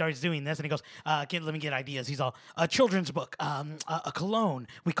like he starts doing this and he goes, let me get ideas. He's all a children's book, a cologne,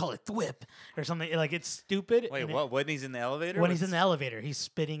 we call it Thwip or something. Like it's stupid. Wait, and what? When he's in the elevator? when he's in the elevator, he's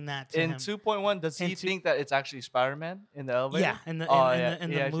spitting that to In him. 2.1, does he In two- think that it's actually Spider-Man in the elevator? Yeah, in the Oh, in, yeah, the, in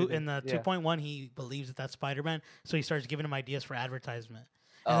he the, actually in the did, yeah. 2.1, he believes that that's Spider-Man, so he starts giving him ideas for advertisement.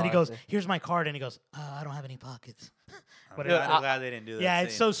 And Oh, then he I goes, see. "Here's my card," and he goes, "I don't have any pockets." I'm Whatever. glad they didn't do that. Yeah,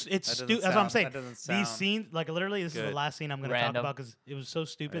 it's scene. so it's That doesn't stupid. That's what I'm sound- saying. that doesn't These sound scenes, like literally, this is the good. last scene I'm going to talk Random. about because it was so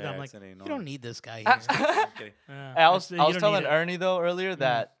stupid. Yeah, I'm like, it's annoying. you don't need this guy Ah, here. I'm kidding. Yeah, I was you telling don't need it. Ernie though earlier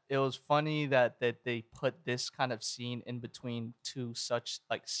that it was funny that they put this kind of scene in between two such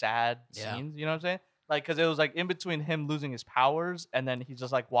like sad Yeah. scenes. You know what I'm saying? Like, cause it was like in between him losing his powers and then he's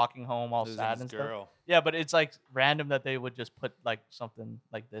just like walking home all Losing sad his and stuff. girl. Yeah, but it's like random that they would just put like something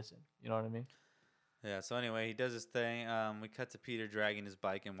like this in. You know what I mean? Yeah, so anyway, he does his thing. We cut to Peter dragging his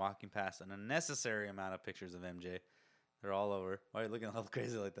bike and walking past an unnecessary amount of pictures of MJ. They're all over. Why are you looking all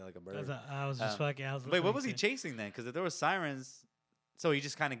crazy like that, like a bird? I was just fucking. I was Wait, what listening was he to- chasing then? Because if there was sirens, so he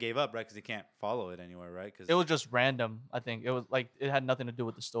just kind of gave up, right? Because he can't follow it anywhere, right? Because It was just random. I think it was like it had nothing to do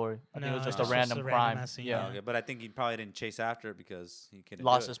with the story. I think it No, was just it's a random a crime. ass scene, yeah, okay, but I think he probably didn't chase after it because he couldn't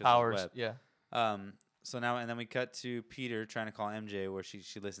lost do it his 'cause of powers. web. Yeah. So now and then we cut to Peter trying to call MJ where she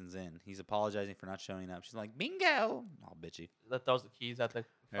listens in. He's apologizing for not showing up. She's like, "Bingo!" All bitchy. That throws the keys at the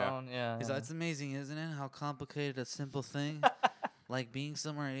Yeah. phone. Yeah. He's like, "It's amazing, isn't it? How complicated a simple thing like being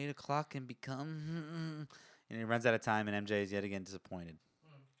somewhere at 8 o'clock can become. And he runs out of time, and MJ is yet again disappointed.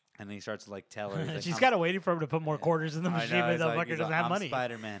 And then he starts to like tell her. Like, She's kind of waiting for him to put more quarters in the machine, but the fucker doesn't have money.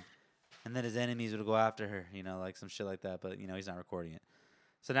 Spider-Man. And then his enemies would go after her, like some shit like that. But, he's not recording it.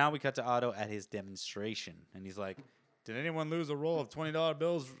 So now we cut to Otto at his demonstration. And he's like, did anyone lose a roll of $20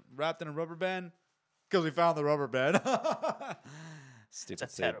 bills wrapped in a rubber band? Because we found the rubber band. Stupid.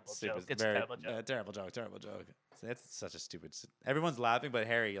 It's a terrible joke. It's a terrible joke. Terrible joke. That's such a stupid. Everyone's laughing, but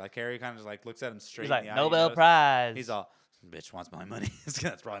Harry kind of just like looks at him straight. He's in like, the eye, Nobel Prize. He's all, bitch wants my money.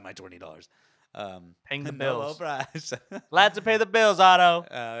 That's probably my $20. Paying the Nobel bills. Prize. Glad to pay the bills, Otto.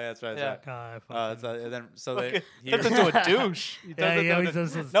 Yeah, that's right. Yeah. That's right. So they turns into a douche. He turns he into always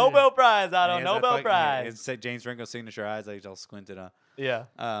does Nobel Prize, Otto. Nobel Prize. It's James Franco's signature eyes, like all squinted on. Yeah.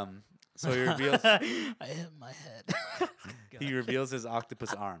 So he reveals. I hit my head. He reveals his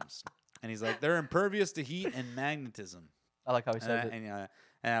octopus arms, and he's like, they're impervious to heat and magnetism. I like how he says it.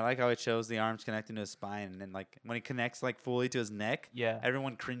 And I like how it shows the arms connecting to his spine, and then like when he connects like fully to his neck,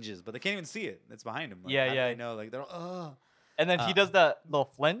 everyone cringes, but they can't even see it. It's behind him. Like, I know, like they're And then he does that little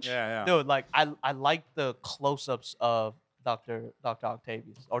flinch. Yeah. Dude, like I like the close-ups of Dr.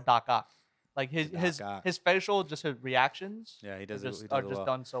 Octavius or Doc Ock. Like his facial, just his reactions. Yeah, he does. Are just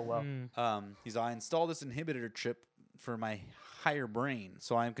done so well. He's I installed this inhibitor chip for my higher brain,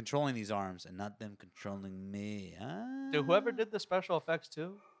 so I am controlling these arms and not them controlling me. Dude, whoever did the special effects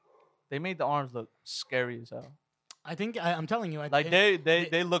too, they made the arms look scary as hell. I think I'm telling you,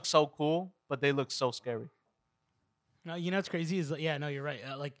 they look so cool, but they look so scary. No, what's crazy is you're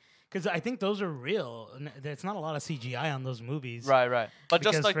right. Because I think those are real. There's not a lot of CGI on those movies. Right. But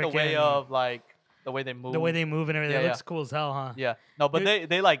just like the way of like the way they move, and everything, it looks cool as hell, huh? Yeah. No, but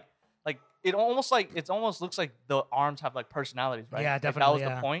they like it almost looks like the arms have like personalities, right? Yeah, definitely. That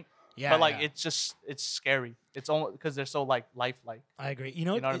was the point. Yeah. But like it's scary. It's almost because they're so like lifelike. I agree. You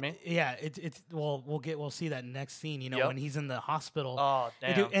know what I mean? Yeah. We'll see that next scene. When he's in the hospital. Oh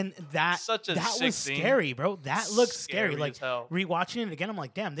damn! And that was scary, bro. That looks scary. Like rewatching it again, I'm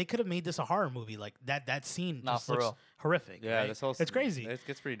like, damn, they could have made this a horror movie. Like that scene just looks horrific. Yeah, right? this whole it's crazy. It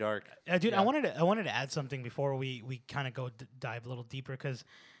gets pretty dark. Dude, I wanted to add something before we kind of go dive a little deeper because.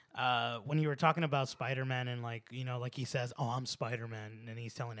 When you were talking about Spider-Man and like he says, "Oh, I'm Spider-Man," and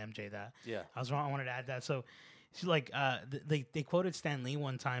he's telling MJ that. Yeah, I was wrong. I wanted to add that. So, like, they quoted Stan Lee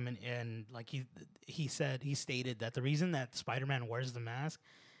one time, and like he stated that the reason that Spider-Man wears the mask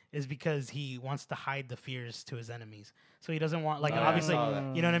is because he wants to hide the fears to his enemies. So he doesn't want obviously,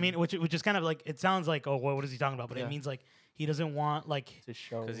 you know what I mean? Which is kind of like it sounds like what is he talking about? But it means like. He doesn't want to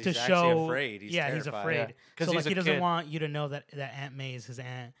show because he's actually afraid. He's he's afraid. Because he doesn't want you to know that Aunt May is his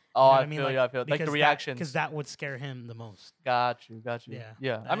aunt. Oh, I feel like the reactions because that would scare him the most. Got you.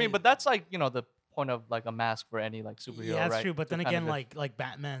 Yeah. I mean, but that's like the point of like a mask for any like superhero. Yeah, that's right? true. But then again, like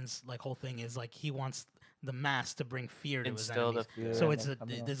Batman's like whole thing is like he wants the mask to bring fear to his enemies. So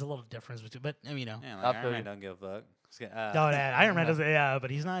there's a little difference between. But Yeah, like Iron Man don't give a fuck. Iron Man doesn't.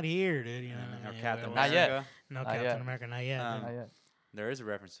 But he's not here, dude. Or Captain Not America. yet. No, Captain America, not yet. Not yet. There is a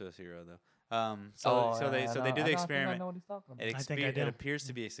reference to this hero though. So they do the experiment. I know what he's talking about. It appears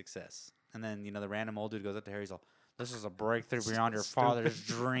to be a success. And then the random old dude goes up to Harry. He's all, "This is a breakthrough beyond your father's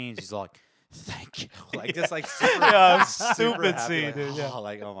dreams." He's like, "Thank you." Like just like super, stupid happy, scene, like, dude. Yeah.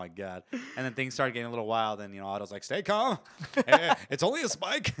 Like oh my god. And then things start getting a little wild. And Otto's like, "Stay calm. It's only a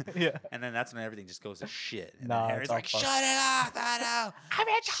spike." Yeah. And then that's when everything just goes to shit. And Nah, then Harry's like, fucked. "Shut it off, Otto. I'm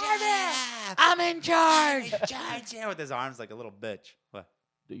in charge. I'm in charge." Yeah, with his arms like a little bitch. What?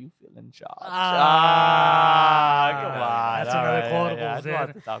 Do you feel in charge? Come That's on. another All right, quotable, yeah, I just wanted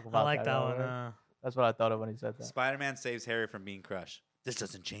dude. to talk I about like that one. That's what I thought of when he said that. Spider-Man saves Harry from being crushed. This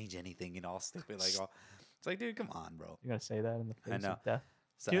doesn't change anything, all stupid. Like, it's like, dude, come on, bro. You're gonna say that in the face know. of death?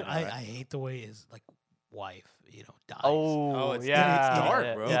 So, Dude, right? I hate the way his like wife, dies. Oh, it's yeah,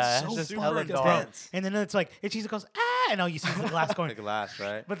 dark, bro. Yeah, It's so just fucking hella dark. dark. And then it's like, and she goes, and you see the glass going. The glass,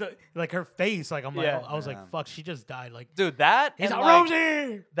 right? But her face, like Yeah. I was like, fuck, she just died. Like, Dude, that he's and like, like,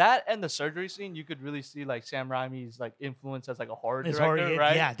 Rosie. that and the surgery scene, you could really see like Sam Raimi's like influence as like a horror His director, horror,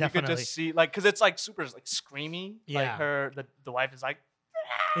 right? yeah, You definitely. could just see like because it's like super like screamy. Yeah. Like the wife is like.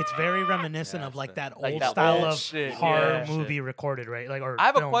 It's very reminiscent Yeah, of like that like old that style old of shit, horror yeah. movie recorded, right? Like, or I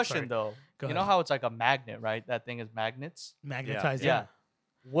have a film, question sorry. though. Go You know ahead. how it's like a magnet, right? That thing is magnets. Magnetized, Yeah.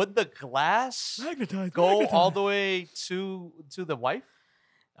 Would the glass Magnetized. go all the way to the wife?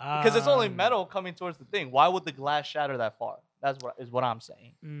 Because it's only metal coming towards the thing. Why would the glass shatter that far? That's what I'm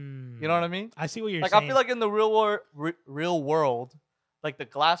saying. You know what I mean? I see what you're Like saying. I feel like in the real world, like the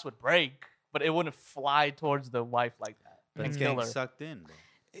glass would break, but it wouldn't fly towards the wife like that. But it's and kill getting her. sucked in, bro.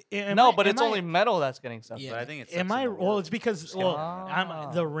 No, but it's only metal that's getting sucked. But I think it's Am I? Well, it's because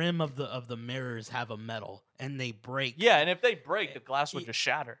Ah. the rim of the mirrors have a metal and they break. Yeah, and if they break, the glass would just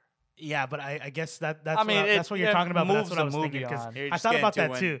shatter. Yeah, but I guess that's I mean, that's what you're it talking about. But that's moves what I the was thinking movie because on. You're I just thought getting about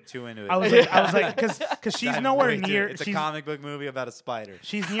that too. Too into it. I was like, because she's Diving nowhere way too- near. It's a she's, comic book movie about a spider.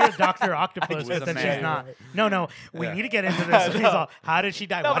 she's near Doctor Octopus, was but a then man. she's not. No, we Yeah. need to get into this. She's all, how did she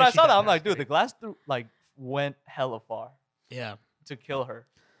die? No, Why but did I she saw die? that. I'm No, like, just dude, the glass went hella far yeah. to kill her.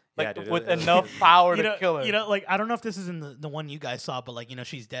 Yeah, Like dude, with it was- enough power You to know, kill her. like I don't know if this is in the one you guys saw, but like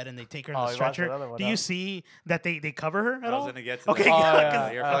she's dead and they take her in Oh, the you watched stretcher. another one, Do huh? you see that they cover her at I was all? gonna get to Okay, that. good,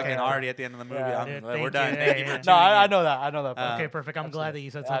 'cause- You're okay. fucking already at the end of the movie. Yeah. I'm- Dude, we're thank done. you. Thank you Yeah, for yeah. No, tuning I in. know that. I know that. Okay, perfect. I'm glad that you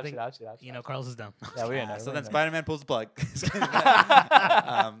said something. I've seen it. Carlos is dumb. Yeah, we ain't know. So we then ain't know. Spider-Man pulls the plug.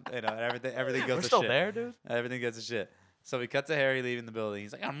 Everything goes We're to still shit. there, dude. Everything goes to shit. So we cut to Harry leaving the building.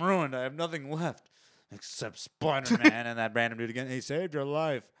 He's like, I'm ruined. I have nothing left except Spider-Man. And that random dude again, he saved your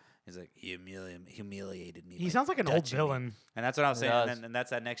life. He's like, he humiliated me. He by sounds like an old touching me." villain. And that's what I was He saying. does. And that's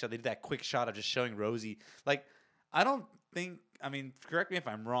that next shot. They did that quick shot of just showing Rosie. Like, I don't think, I mean, correct me if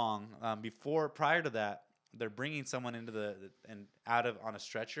I'm wrong. Prior to that, they're bringing someone into and out of on a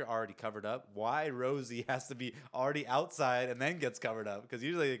stretcher already covered up. Why Rosie has to be already outside and then gets covered up? Because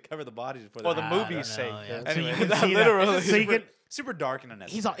usually they cover the bodies before. For they the I do it. movie's don't sake. know, yeah. dude. So you Anyway, can that's see that. literally. So you super, can. super dark and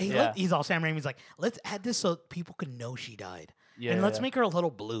unnecessary. He's all Sam Raimi's like, let's add this so people can know she died, Yeah, and let's yeah. make her a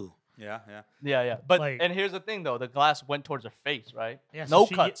little blue. Yeah. Yeah. But Like- and here's the thing though, the glass went towards her face, right? Yeah, no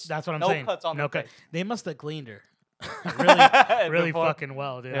so cuts. That's what I'm no saying. cuts on no the cut. face. They must have cleaned her. really Before- fucking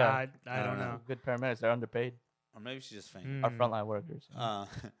well, dude. Yeah. I don't know. Good paramedics, they're underpaid. Or maybe she just fainted. Our Mm. frontline workers.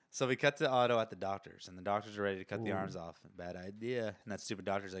 So we cut to Otto at the doctor's, and the doctors are ready to cut the Ooh. arms off. Bad idea. And that stupid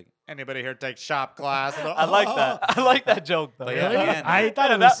doctor's like, anybody here take shop class? I like that. I like that joke though. But yeah, Really? again, I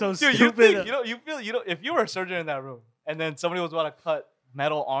thought it That- was so dude, stupid. You feel if you were a surgeon in that room and then somebody was about to cut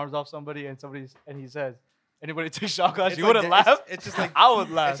metal arms off somebody and he says, anybody take shot glass, It's you like wouldn't that- laugh. It's just like I would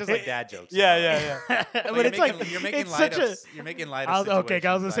laugh. It's just like dad jokes. Yeah, you know, yeah, like- yeah. but Like, it's like you're making it's light such a. you're making light of Okay,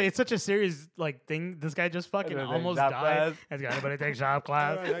 I was gonna situations, say like- it's such a serious like thing. This guy just fucking Anybody almost take shop died. class? Has got anybody take shop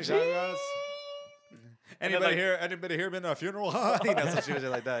class? Anybody like- here? Anybody here been to a funeral? You know, some shit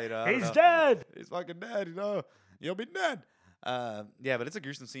like that. You know, I don't He's know. dead. He's fucking dead. You know, you'll be dead. Yeah, but it's a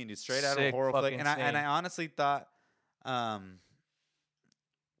gruesome scene, dude. Straight out of a Sick horror flick. fucking And I scene. honestly thought,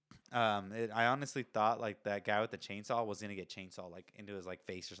 I honestly thought like that guy with the chainsaw was gonna get chainsaw like into his like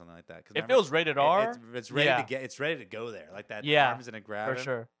face or something like that. 'Cause If remember, it was rated R, it's ready yeah. to get. It's ready to go there. Like that. Yeah, arm's gonna grab for him.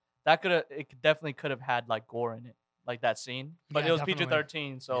 sure. Definitely could have had like gore in it, like that scene. But Yeah, it was definitely.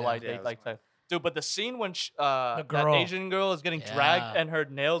 PG-13, so Yeah. like Yeah, they it was like fine. dude. But the scene when girl. that Asian girl is getting dragged Yeah. and her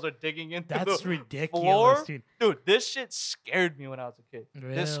nails are digging into That's the ridiculous, floor, dude. dude. This shit scared me when I was a kid.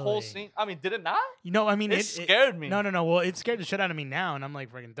 This whole Really? scene. I mean, did it not? You know, I mean, It scared me. No. Well, it scared the shit out of me now, and I'm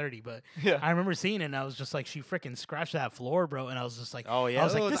like freaking 30. But Yeah. I remember seeing it, and I was just like, she freaking scratched that floor, bro. And I was just like, Oh yeah. I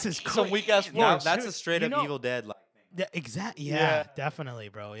was like, Oh, this is some weak-ass crazy. floor. Now, that's a Dude, straight you up know- Evil Dead like thing. Yeah, exactly. Yeah, Yeah. definitely,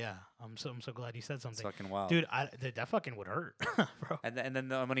 bro. Yeah, I'm so glad you said It's something, fucking wild. dude. That fucking would hurt, bro. And then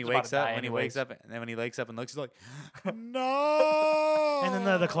when he He's about wakes to up, die anyways. and then when he wakes up and looks, he's like, no. And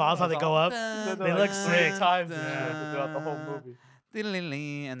then the claws, how they go up, they look sick. 3 times and shit throughout the whole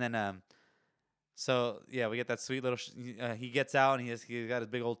movie. And then so yeah, we get that sweet little. He gets out and he's got his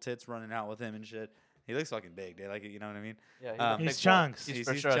big old tits running out with him and shit. He looks fucking big, dude. Like, you know what I mean? Yeah, Um, a He's thick boy. chunks. He's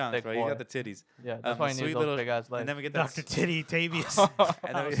for sure a chunks, thick bro. boy. You got the titties. Yeah, that's why he sweet needs those big ass legs. And then we get that. Dr. Titty Tavius.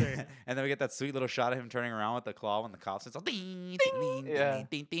 And then, Oh, we, sorry. and then we get that sweet little shot of him turning around with the claw when the cops. It's all ding, ding, Yeah. ding,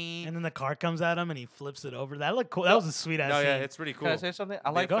 ding, ding. And then the car comes at him and he flips it over. That looked cool. That was a sweet ass No, yeah, scene. it's pretty cool. Can I say something? I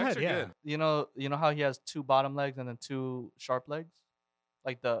The like. Go effects ahead, are yeah. good. You know how he has 2 bottom legs and then 2 sharp legs,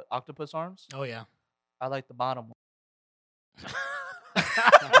 like the octopus arms. Oh yeah. I like the bottom one.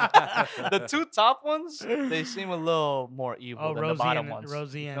 The 2 top ones, they seem a little more evil Oh, than Rosie the bottom and ones.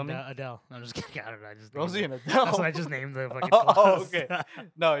 Rosie You feel and me? Adele. No, I'm just kidding. I don't know. I just Rosie named and it. Adele. That's what I just named the fucking Oh, claws. okay.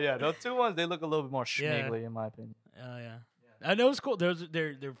 No, yeah, those 2 ones they look a little bit more Yeah. schmiggly in my opinion. Oh yeah. I know it's cool. They're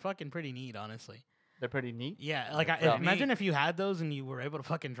fucking pretty neat, honestly. They're pretty neat. Yeah, like Yeah. imagine if you had those and you were able to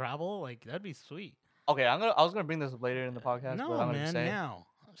fucking travel, like that'd be sweet. Okay, I was gonna bring this up later in the podcast. No, but I'm gonna man, say, now.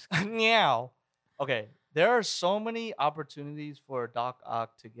 Meow. Okay, there are so many opportunities for Doc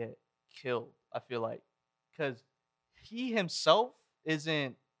Ock to get killed. I feel like, because he himself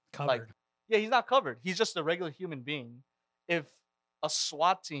isn't Covered. like, yeah, he's not covered. He's just a regular human being. If a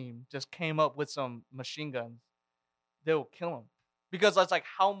SWAT team just came up with some machine guns, they will kill him, because that's like,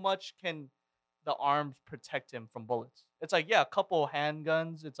 how much can the arms protect him from bullets? It's like, yeah, a couple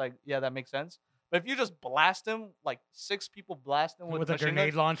handguns. It's like, yeah, that makes sense. But if you just blast him, like 6 people blast him with With a machine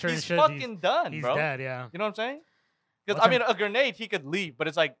grenade guns, launcher and he's shit, fucking done, He's bro. dead, yeah. You know what I'm saying? Because What's I mean, a grenade he could leave, but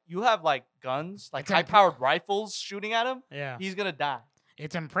it's like you have like guns, like It's high-powered rifles shooting at him. Yeah. He's gonna die.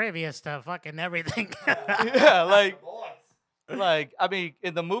 It's impervious to fucking everything. Yeah, like I mean,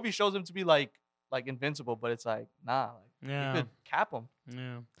 in the movie shows him to be like invincible, but it's like nah, like Yeah. you could cap him.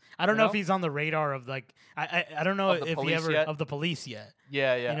 Yeah. I don't You know know? if he's on the radar of like I don't know Of the if he police ever yet? of the police yet.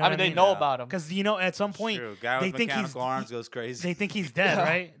 Yeah, yeah. You know I what mean, I they mean? know Yeah. about him. Because at some point True. Guy they with think he's mechanical arms goes crazy. they think he's dead, Yeah.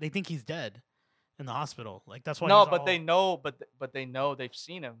 right? They think he's dead in the hospital. Like that's why. No, he's but all, they know, but they know they've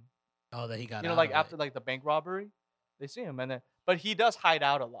seen him. Oh, that he got. You know, out like of it. after like the bank robbery, they see him, and then but he does hide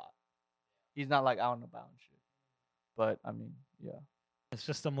out a lot. He's not like out and about and shit. But I mean, yeah. It's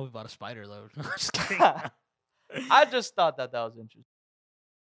just a movie about a spider, though. Just kidding. I just thought that was interesting.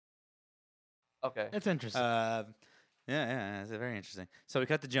 Okay. It's interesting. Yeah, it's very interesting. So we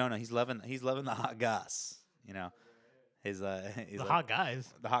cut to Jonah. He's loving the hot goss. You know, he's the like, hot guys.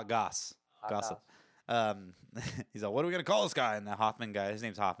 the hot goss, Hot gossip. goss. He's like, what are we gonna call this guy? And the Hoffman guy, his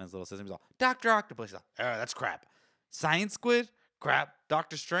name's Hoffman, his little sister. He's all, Doctor Octopus. He's like, oh, that's crap. Science Squid, crap.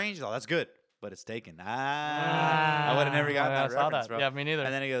 Doctor Strange. He's all, that's good, but it's taken. I would have never gotten Yeah, I that saw reference, that. bro. Yeah, me neither.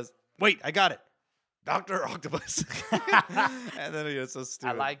 And then he goes, wait, I got it. Dr. Octopus. And then he goes so I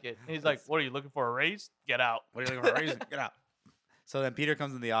stupid. like it. He's like, "What are you looking for? A raise? Get out." What are you looking for a reason? Get out. So then Peter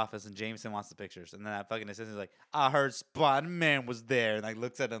comes in the office and Jameson wants the pictures. And then that fucking assistant's like, I heard Spider-Man was there. And like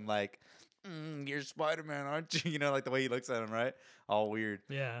looks at him like, you're Spider-Man, aren't you? You know, like the way he looks at him, right? All weird.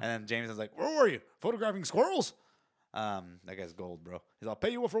 Yeah. And then Jameson's like, where were you? Photographing squirrels? That guy's gold, bro. He's all,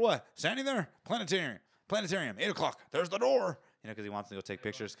 pay you for what? Standing there? Planetarium. 8 o'clock. There's the door. You know, because he wants to go take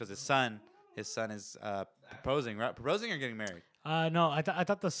pictures because his son is proposing, right? Proposing or getting married? No, I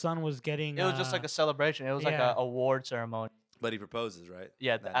thought the son was getting. It was just like a celebration. It was like yeah. a award ceremony. But he proposes, right?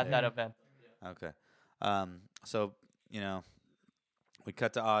 Yeah, at day. that event. Okay. So, you know, we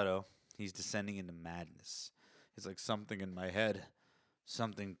cut to Otto. He's descending into madness. He's like, something in my head,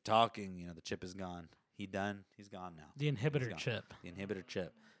 something talking. You know, the chip is gone. He done. He's gone now. the He's inhibitor gone. chip. The inhibitor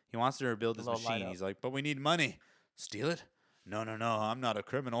chip. He wants to rebuild his A little light machine. up. He's like, but we need money. Steal it? No. I'm not a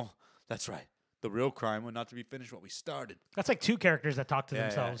criminal. That's right. The real crime would not to be finished what we started. That's like two characters that talk to Yeah,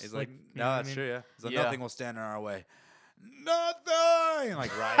 themselves. He's like, you no, know what I that's mean? true, yeah. He's like, Yeah. nothing will stand in our way. Nothing!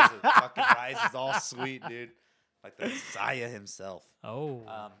 Like, fucking rises all sweet, dude. Like the Messiah himself. Oh.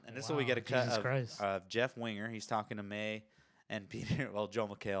 And this is what we get a cut Jesus Christ. of Jeff Winger. He's talking to May and Peter. Well, Joe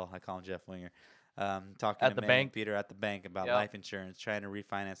McHale. I call him Jeff Winger. Talking At to the May bank? and Peter at the bank about Yep. life insurance, trying to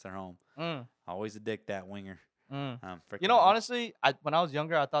refinance their home. Mm, Always a dick, that Winger. mm. Frickin' You know, honestly, when I was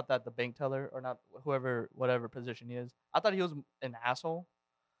younger, I thought that the bank teller or not whatever position he is, I thought he was an asshole.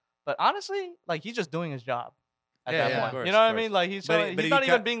 But honestly, like he's just doing his job at Yeah, that yeah, of point. course, you know what of I mean? course. Like he's But showing, he he's not co-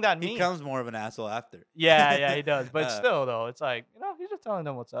 even being that He mean. becomes more of an asshole after. Yeah, he does. But Uh, still, though, it's like he's just telling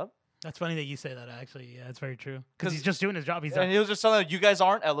them what's up. That's funny that you say that. Actually, yeah, it's very true. 'Cause- Because he's just doing his job. He's And he was just telling them, you guys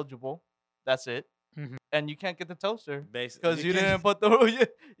aren't eligible. That's it. Mhm. And you can't get the toaster Basically, because you didn't put the.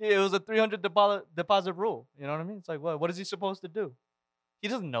 It was a $300 deposit rule. You know what I mean? It's like, what is he supposed to do? He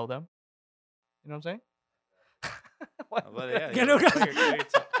doesn't know them. You know what I'm saying? What? But yeah, You know, you're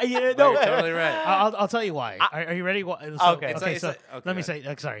yeah, no, totally right. I'll tell you why. Are you ready? Okay. Okay. It's So like- okay. let me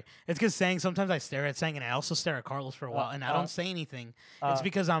say. Sorry. It's because Sang. Sometimes I stare at Sang, and I also stare at Carlos for a while, and I uh, don't say anything. uh, It's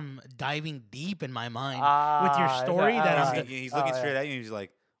because I'm diving deep in my mind with your Ah, story. is That that- is. He's looking Oh, straight yeah. at you. And he's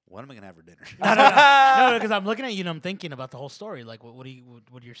like, "What am I gonna have for dinner?" No, because I'm looking at you and I'm thinking about the whole story. Like, what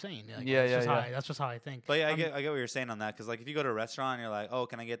you're saying? Like, Yeah, that's yeah, just how yeah. that's just how I think. But yeah, I get what you're saying on that because like if you go to a restaurant and you're like, "Oh,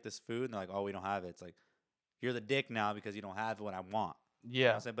 can I get this food?" and they're like, "Oh, we don't have it." It's like you're the dick now because you don't have what I want. You know what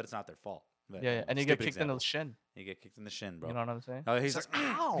Yeah. I'm saying? But it's not their fault. But, Yeah. And you get stupid kicked in the example. shin. You get kicked in the shin, bro. You know what I'm saying? Oh, he's It's like,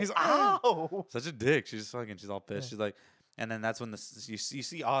 ow, he's like, ow. such a dick. She's all pissed. Yeah. She's like, and then that's when you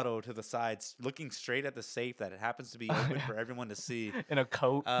see Otto to the sides looking straight at the safe that it happens to be open for everyone to see. In a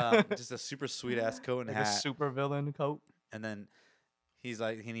coat. Just a super sweet ass coat and like hat. a super villain coat. And then he's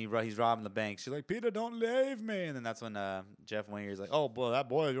like, he's robbing the bank. She's like, Peter, don't leave me. And then that's when Jeff Winger's like, oh boy, that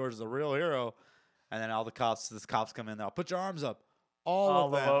boy of yours is a real hero. And then all the cops come in. They'll put your arms up. All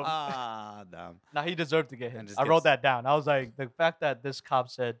of them. 'em. Ah, dumb. Now he deserved to get hit. And just I wrote gets- that down. I was like, the fact that this cop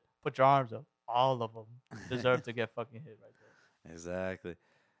said, "Put your arms up," all of them deserve to get fucking hit right there. Exactly.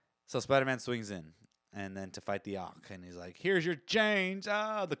 So Spider-Man swings in, and then to fight the Ock, and he's like, "Here's your change."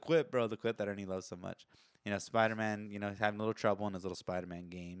 Ah, the quip, bro, the quip that Ernie loves so much. You know, Spider-Man. You know, he's having a little trouble in his little Spider-Man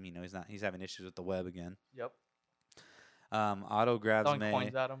game. You know, he's having issues with the web again. Yep. Otto grabs Throwing May.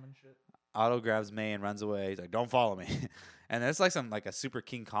 coins at him and shit. Otto grabs May and runs away. He's like, "Don't follow me." And it's like a super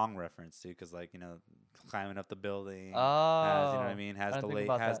King Kong reference too, because like climbing up the building. Oh. Has, you know what I mean? Has I the didn't think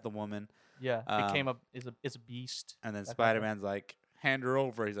about has that. the woman. Yeah. Became is a beast. And then That kind of Spider-Man's like, hand her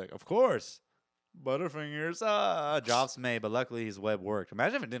over. He's like, of course. Butterfingers, drops May, but luckily his web worked.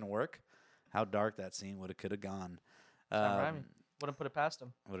 Imagine if it didn't work. How dark that scene could have gone. Sam Raimi. Wouldn't put it past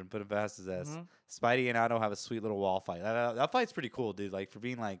him. Wouldn't put it past his ass. Mhm. Spidey and Otto have a sweet little wall fight. That fight's pretty cool, dude. Like for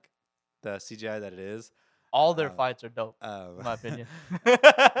being like the CGI that it is. All their fights are dope, In in my opinion.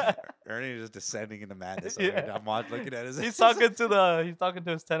 Ernie is just descending into madness. Yeah. I'm looking at his. He's talking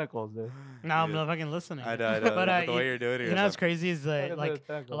to his tentacles, dude. No, I'm Yeah. not fucking listening. I know. But the way you're doing it. you know what's crazy is that Talking to like his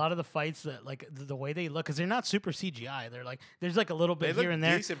tentacles. a lot of the fights that like the way they look, because they're not super CGI. They're like there's like a little They bit look here and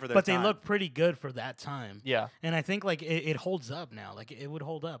there, decent for their but time. they look pretty good for that time. Yeah. And I think like it holds up now. Like it would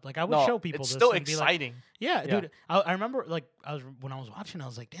hold up. Like I would No, show people it's this still and be like, exciting. yeah, Yeah. dude. I remember like when I was watching, I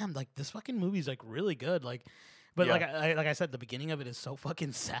was like, damn, like this fucking movie's like really good. Like, but Yeah. like I said, the beginning of it is so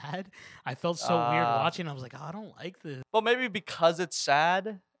fucking sad. I felt so weird watching. I was like, oh, I don't like this. But maybe because it's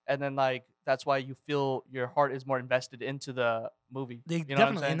sad, and then like that's why you feel your heart is more invested into the movie. They You know what I'm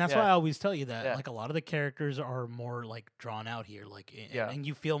definitely, saying? and that's Yeah. why I always tell you that Yeah. like a lot of the characters are more like drawn out here, like Yeah. and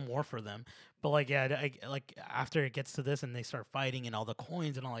you feel more for them. But like like after it gets to this and they start fighting and all the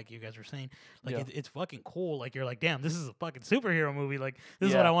coins and all, like you guys were saying, like Yeah. it's fucking cool. Like you're like, damn, this is a fucking superhero movie. Like this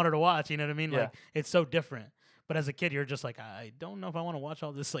is what Yeah. I wanted to watch. You know what I mean? Yeah. Like it's so different. But as a kid, you're just like, I don't know if I want to watch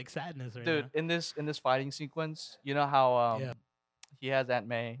all this like sadness right Dude, in this fighting sequence, you know how Yeah. he has Aunt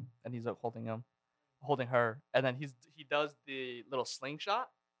May and he's like holding her, and then he does the little slingshot.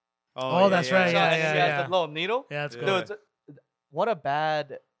 Oh, that's right, Slingshot, yeah, and yeah, he has yeah. the little needle. Yeah, that's Yeah. cool. Dude, what a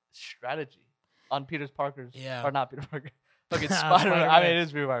bad strategy on Peter Parker's. Yeah. Or not Peter Parker. Fucking Spider-Man. Spider-Man. I mean, it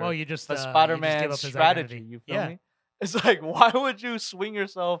is Peter Parker. Well, you just but you just give Spider-Man's up his strategy. identity. You feel Yeah. me? It's like, why would you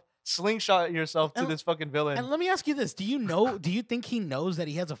slingshot yourself to And- this fucking villain? And let me ask you this: do you think he knows that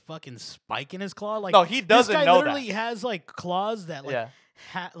he has a fucking spike in his claw? Like, No, he doesn't this guy know literally that. has like claws that like Yeah.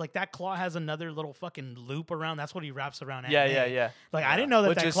 like that claw has another little fucking loop around. That's what he wraps around. Aunt Yeah, May. yeah. Like Yeah. I didn't know that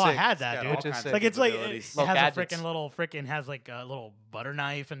Which that is claw sick. had It's that, got dude. all Which is kinds sick. of Like it's like it capabilities. Little has gadgets. a freaking has like a little butter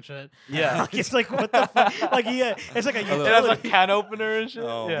knife and shit. Yeah. Like, it's like what the fuck? Like it's like a It has a utility. can opener and shit.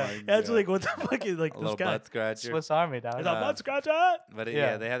 Oh yeah. my That's God. like what the fuck is like a this little guy? butt scratcher. Swiss Army, dog. Is that Uh, butt scratcher? But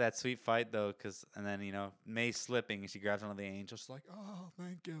Yeah. they have that sweet fight though, and then May's slipping and she grabs one of the angels, she's like, "Oh,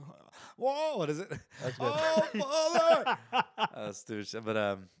 thank you." Whoa, what is it? That's good. Oh, father! Stupid shit. But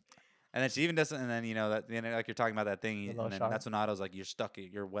and then she even does, and then like you're talking about that thing, little and then shark. that's when Otto's like, "You're stuck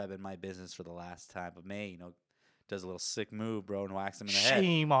at your web in my business for the last time." But May, does a little sick move, bro, and whacks him in the head.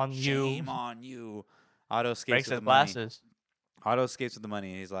 Shame on you. Shame on you. Otto escapes Breaks with his the money. glasses. Otto escapes with the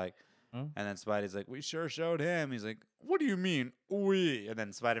money. He's like, Hmm? and then Spidey's like, "We sure showed him." He's like, "What do you mean, we?" And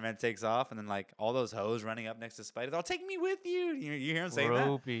then Spider-Man takes off, and then like all those hoes running up next to Spidey, "I'll take me with you." You hear him saying that?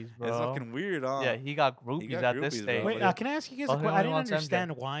 Groupies, bro. It's fucking weird, huh? Yeah, he got groupies got at this groupies, bro. stage. Wait, Yeah. can I ask you guys Oh, a he question? I only didn't wants MJ.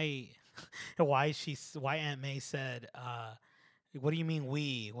 understand why Aunt May said, "What do you mean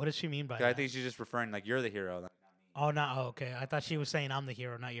we?" What does she mean by 'Cause I that? think she's just referring like you're the hero. Oh, no. Oh, okay. I thought she was saying I'm the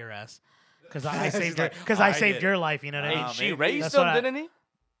hero, not your ass. Because I She's saved like, because I "I saved did your life. You know what I Hey, mean? she maybe. raised That's him, what I- didn't he?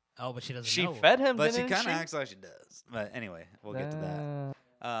 Oh, but she doesn't She know. fed him, But she didn't kind of acts like she does. But anyway, we'll get to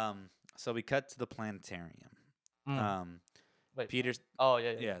that. So we cut to the planetarium. Wait. Peter's Oh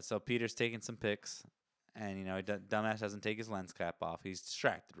yeah. yeah. So Peter's taking some pics, and dumbass doesn't take his lens cap off. He's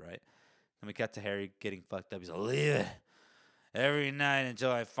distracted, right? And we cut to Harry getting fucked up. He's like, "Leave it every night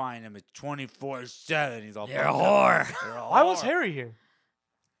until I find him. It's 24/7." He's all You're a fucked whore. up. You're a Why was whore. Harry here?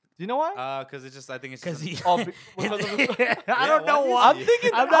 Do you know why? Because it's just I think it's Because just he. Oh, because of his- I don't know why why. is I'm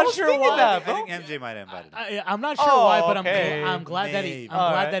thinking. I'm I not was sure thinking why. that, I bro. think MJ might have invited him. I'm not sure Oh, why, but okay. I'm glad that Maybe.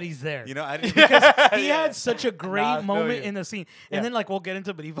 Alright. he's there. I didn't Because he Yeah. had such a great Nah, I feel moment you. in the scene, Yeah. and then like we'll get into,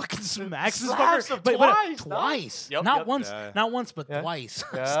 it, but he fucking smacks this Slaps fucker, him but twice, dog. twice, Yep, not yep. once, Yeah. not once, but Yeah. twice.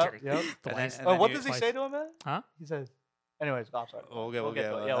 Yep, Just kidding. yep. Twice. And then What you- does he Twice. say to him, man? Huh? He says. Anyways, go. I'm sorry. We'll get to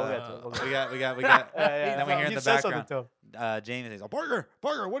it. Yeah, we'll get to it. We'll get to it. we got. Yeah, Then we hear in you the said something background. to him. James says, Parker,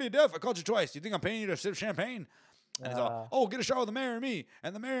 what are you deaf? I called you twice. Do you think I'm paying you to sip champagne?" And he's all, "Oh, get a shot with the mayor and me.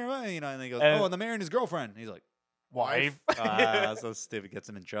 And the mayor, and he goes, And- "Oh, and the mayor and his girlfriend." He's like, Wife. so stupid. Gets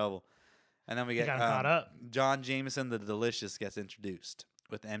him in trouble. And then we He get got him caught up. John Jameson, the Delicious, gets introduced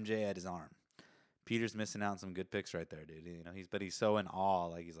with MJ at his arm. Peter's missing out on some good picks right there, dude. He's so in awe.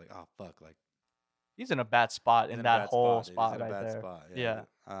 Like, he's like, "Oh, fuck." Like, He's in a bad spot he's in a that bad whole dude. He's spot in a right bad there. spot. Yeah.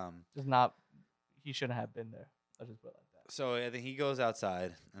 Just not. He shouldn't have been there. Let's just put it like that. So I think he goes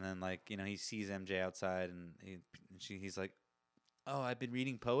outside, and then he sees MJ outside, and he's like, "Oh, I've been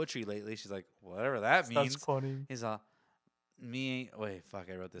reading poetry lately." She's like, "Whatever that Starts means." quoting. He's wait, fuck,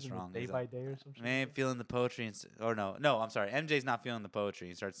 I wrote this wrong. Day He's by like, day or something. "Man, ain't feeling the poetry." No, I'm sorry. MJ's not feeling the poetry.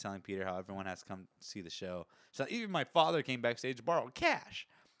 He starts telling Peter how everyone has to come see the show. So even my father came backstage to borrow cash.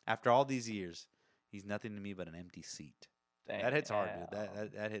 After all these years, he's nothing to me but an empty seat. That hits hard,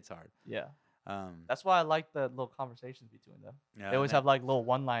 dude. That hits hard. Yeah. That's why I like the little conversations between them. Yeah, They always have like little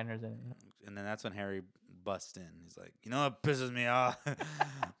one-liners in it. and then that's when Harry busts in. He's like, you know what pisses me off?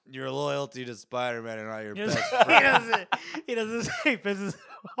 Your loyalty to Spider-Man and not your He best doesn't, friend. he doesn't say pisses him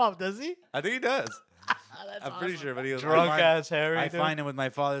off, does he? I think he does. That's I'm pretty awesome. sure, but he goes, Drunk ass Harry. I dude. find him with my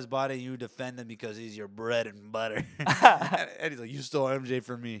father's body. You defend him because he's your bread and butter. And he's like, you stole MJ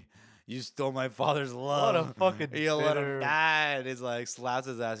from me. You stole my father's love. What a fucking You let him bitter- die. And he's like, slaps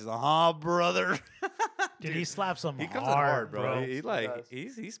his ass. He's like, huh, brother. Dude, he slaps him He comes hard, in hard, bro. bro. He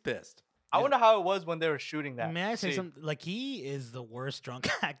does. he's pissed. I wonder how it was when they were shooting that. May I say scene. something? Like, he is the worst drunk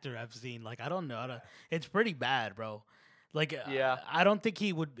actor I've seen. Like, I don't know how to. It's pretty bad, bro. Like, Yeah. I don't think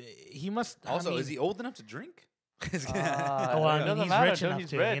he would. He must. Also, I mean, is he old enough to drink? Well, I it mean, doesn't he's matter, rich dude. enough He's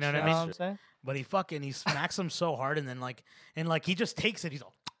to, rich, you know what I know mean? what I'm saying? But he smacks him so hard, and then like he just takes it. He's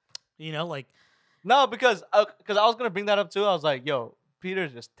all, like. No, because I was gonna bring that up too. I was like, yo,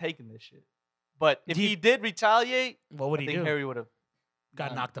 Peter's just taking this shit. But if he did retaliate, What would I he think do? Harry would have.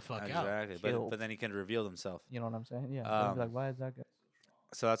 Got knocked the fuck out. Exactly. Killed. But then he can reveal himself. You know what I'm saying? Yeah. I'd be like, why is that guy?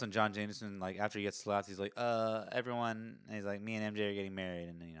 So that's when John Jameson, like, after he gets slapped, he's like, everyone, and he's like, me and MJ are getting married,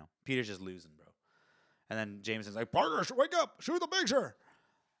 and, you know, Peter's just losing, bro. And then Jameson's like, Parker, wake up, shoot the picture.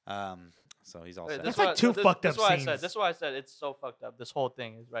 So he's all set. That's like two fucked up scenes. This is why I said it's so fucked up. This whole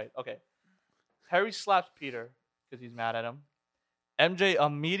thing is right. Okay. Harry slaps Peter because he's mad at him. MJ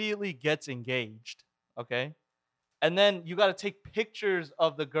immediately gets engaged. Okay. And then you got to take pictures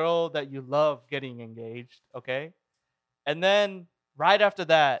of the girl that you love getting engaged. Okay. And then right after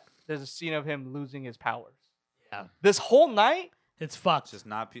that, there's a scene of him losing his powers. Yeah. This whole night, It's fucked. It's just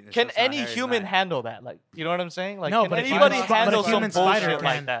not. It's can just not any Harry's human night. handle that? Like, you know what I'm saying? Like, No, can but if anybody human- but a handle some human bullshit spider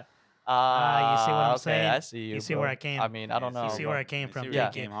like can. that? You see what I'm okay, saying? I see you. You see bro. where I came- I mean, I don't know. You see bro. where I came You from? see where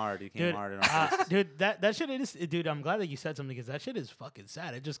Thank he you. came hard. He came Dude, hard in our faces. dude, that shit is, dude. I'm glad that you said something because that shit is fucking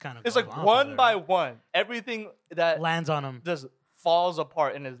sad. It just kind of It's like one by one, everything that lands on him. just falls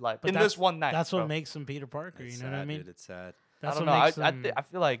apart in his life But in that's- this one night. That's bro. what makes him Peter Parker. It's You know what I sad, mean? Dude, it's sad. That's I don't what know. makes I him.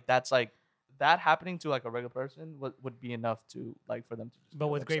 feel like that's like that happening to like a regular person would be enough to like for them to. Just But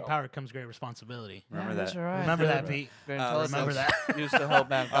kill with great themselves. power comes great responsibility. Remember that's that. right. Remember that, Great- Pete. great Remember intelligence that. used to help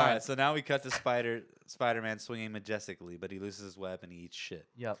mankind. All right, so now we cut to Spider-Man swinging majestically, but he loses his web and he eats shit.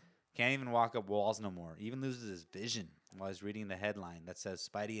 Yep. Can't even walk up walls no more. Even loses his vision while he's reading the headline that says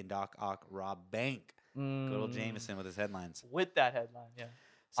Spidey and Doc Ock rob bank. Good old Jameson with his headlines. With that headline, yeah.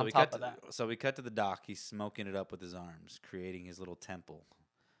 So On we top cut of that. So we cut to the Doc. He's smoking it up with his arms, creating his little temple.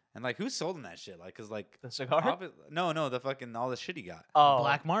 And like, who sold him that shit? Like, cause like The cigar. no, the fucking all the shit he got. Oh,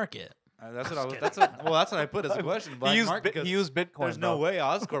 Black market. That's what I was. That's what I put as a question. Black He used, market, 'cause he used Bitcoin. there's no bro. way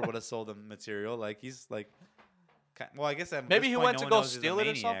Oscorp would have sold him material. Like he's like, well, I guess at Maybe this he point, went no to one go knows he's a steal it or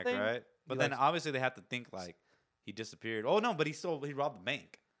maniac, something? right? But He then likes- obviously they have to think like he disappeared. Oh no, but he robbed the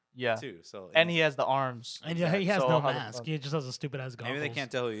bank Yeah. too. So And he has the arms. And yeah, he has So no how the mask. fuck- He just has a stupid ass goggles. maybe they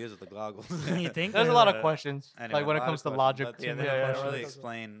can't tell who he is with the goggles. You think? There's a lot of questions, Anyway, like when a it lot comes of to questions, logic. but too. yeah, they Yeah, don't yeah, really yeah.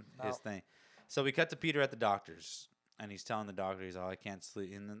 explain his No. thing. So we cut to Peter at the doctor's, and he's telling the doctor, he's all, I can't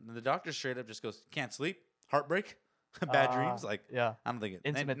sleep. And the doctor straight up just goes, can't sleep? Heartbreak? Bad dreams? Like, Yeah. I don't think it.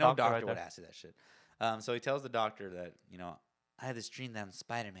 Intimate No doctor doctor right would there. ask you that shit. So he tells the doctor that, you know, I had this dream that I'm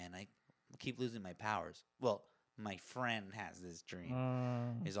Spider-Man. I keep losing my powers. Well, my friend has this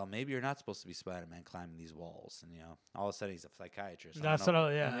dream. He's all, maybe you're not supposed to be Spider-Man climbing these walls. And, you know, all of a sudden he's a psychiatrist. I don't That's what. know.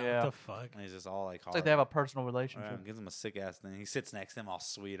 Yeah. What the fuck? And he's just all like, It's like they have a personal relationship. gives him a sick ass thing. He sits next to him all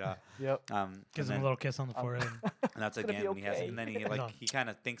sweet. Yep. Gives and him a little kiss on the forehead. and that's It's gonna again be when he has, okay. and then he He's like on. he kind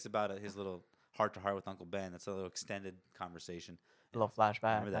of thinks about his little heart to heart with Uncle Ben. That's a little extended conversation. A little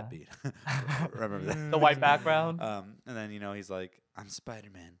flashback. Remember that beat? Remember that? The white background. And then you know he's like, "I'm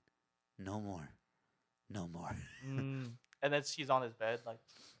Spider-Man, no more, no more." And then he's on his bed, like.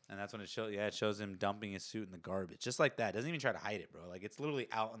 And that's when it shows. Yeah, it shows him dumping his suit in the garbage, just like that. Doesn't even try to hide it, bro. Like it's literally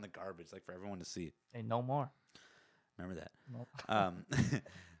out in the garbage, like for everyone to see. Hey, no more. Remember that? Nope.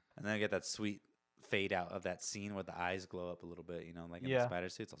 And then I get that sweet fade out of that scene where the eyes glow up a little bit, you know, like in the Yeah. spider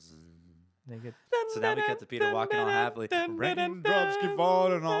suits. Naked. So now we cut to Peter walking all happily. Raindrops keep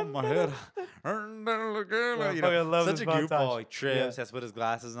falling on my head. You fucking know, love such this a goofball. montage. He trips, Yeah. has to put his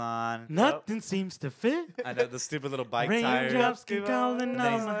glasses on. Nothing seems to fit. I know the stupid little bike tire. Raindrops keep falling And on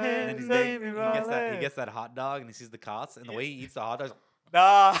then my he's- head. and he's Baby, he my gets that he leg. gets that hot dog and he sees the cops and the way he eats the hot dogs.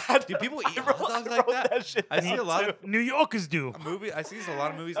 Nah. Do people eat I hot wrote- dogs I like wrote that? shit I see down a lot too. of New Yorkers do. I see this in a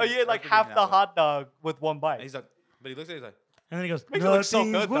lot of movies. Oh yeah, like half the hot dog with one And bite. he's like, but he looks at it, he's like, And then he goes, Makes it look so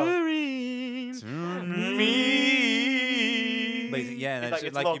 "Nothing's good, though." worrying Me. But yeah, and He's that's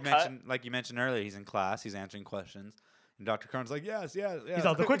it's a like little you cut. mentioned, like you mentioned earlier, he's in class, he's answering questions. And Dr. Karn's like, yes. He's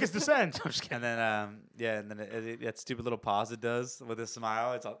all the quickest descent. I'm just kidding. And then, and then that stupid little pause it does with his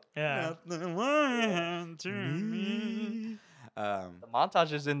smile. It's all, Yeah. nothing will to me. The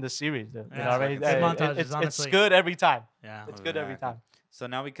montage is in the series. Though. Yeah, You know what I mean? it's good montages, It's honestly. good every time. Yeah. It's good every time. So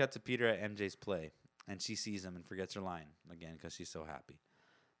now we cut to Peter at MJ's play, and she sees him and forgets her line again because she's so happy.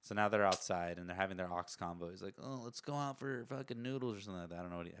 So now they're outside and they're having their ox combo. He's like, "Oh, let's go out for fucking noodles or something like that." I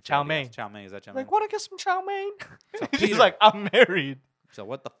don't know what Chow mein. Chow mein. Is that chow mein? Like, want to get some chow mein? So She's Peter- like, I'm married. So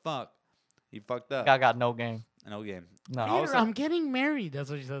what the fuck? You fucked up. Guy got no game. No game. No. All of a Peter, sudden- I'm getting married.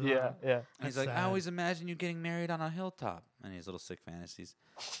 That's what she says. Yeah, yeah. And he's That's like, I sad. always imagine you getting married on a hilltop. And his little sick fantasies.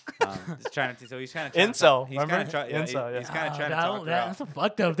 He's trying to. So he's kind of Incel, He's kind of remember? trying. Incel, yeah. He's kind of trying to talk her out. That's a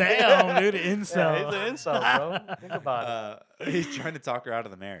fucked up damn, dude. Incel. Yeah, he's an incel, bro. Think about it. He's trying to talk her out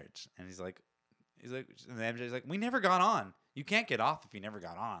of the marriage, and he's like, and the MJ's like, we never got on. You can't get off if you never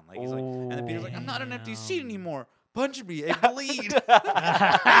got on. Like he's like, and then Peter's like, I'm not an empty seat anymore. Punch me, I bleed.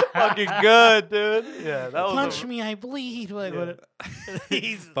 Fucking good, dude. Yeah, that was Punch me, I bleed. Like, what?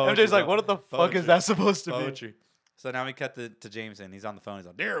 He's MJ's like, what the fuck is that supposed to be? Poetry. So now we cut to Jameson. He's on the phone. He's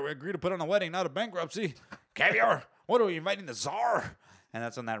like, dear, we agreed to put on a wedding, not a bankruptcy. Caviar. What are we inviting the czar? And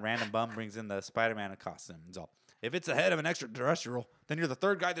that's when that random bum brings in the Spider-Man costume. He's all, if it's the head of an extraterrestrial, then you're the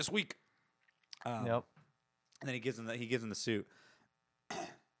third guy this week. Yep. And then he gives him the suit.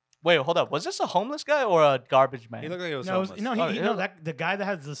 Wait, hold up. Was this a homeless guy or a garbage man? He looked like he was no, homeless. that the guy that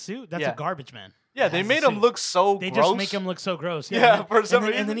has the suit. That's Yeah. a garbage man. yeah, That they has the made him suit. look so They gross. just make him look so gross. Yeah, and for some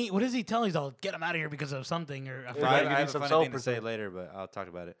and then reason. he, what does he tell? He's all, get him out of here because of something or I Yeah, forget. I you need have a some funny soap thing or to say something. later, but I'll talk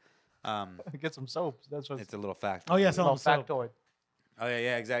about it. Get some soaps. That's what It's a little fact. Oh, yeah, a little soap. factoid. Oh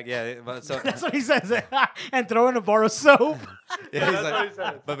yeah, exactly. Yeah, but so That's what he says. And throw in a bar of soap. yeah, he's That's like, what he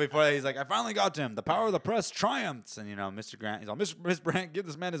said. but before that, he's like, I finally got to him. The power of the press triumphs. And Mr. Grant, he's like, Miss Brandt, give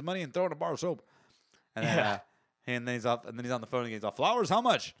this man his money and throw in a bar of soap. And then, Yeah. and then he's off. And then he's on the phone again. He's like, flowers? How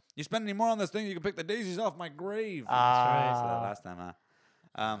much? You spend any more on this thing? You can pick the daisies off my grave. right. So that last time,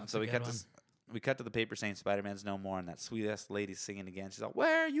 huh? So a we good cut one. we cut to the paper saying Spider-Man's no more, and that sweet ass lady singing again. She's like,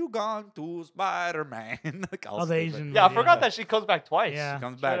 "Where you gone to, Spider-Man?" Like, all Oh, the stupid. Asian Yeah, I lady, forgot that she comes back twice. Yeah. She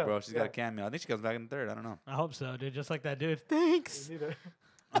comes Straight back, up, bro. She's got a yeah. cameo. I think she comes back in the third. I don't know. I hope so, dude. Just like that dude. Thanks.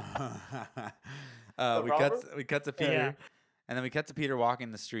 We cut to Peter, Yeah. and then we cut to Peter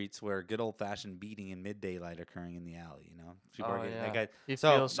walking the streets where good old fashioned beating in mid daylight occurring in the alley. People Oh, are getting yeah. like, I- He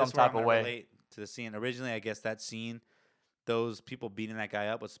so feels some this is where I'm type of gonna way. relate to the scene. Originally, I guess that scene, those people beating that guy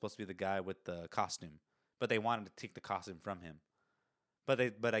up was supposed to be the guy with the costume, but they wanted to take the costume from him.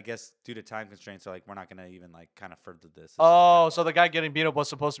 But I guess due to time constraints, they're like, we're not gonna even like kind of further this. This is Oh, kind of so the guy getting beat up was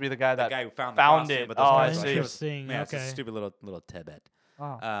supposed to be the guy the that. guy who found found the costume, it. But those Oh, guys I like, see. it was- Interesting. Yeah, it's just a Okay. stupid little tidbit. Oh,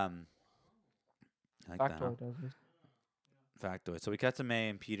 I like that, huh? factoid. Factoid. So we cut to May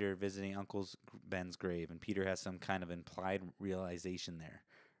and Peter visiting Uncle Ben's grave, and Peter has some kind of implied realization there.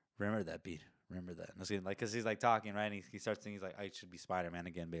 Remember that, Pete. Remember that. Because he's like talking, right? And he starts thinking, he's like, I should be Spider-Man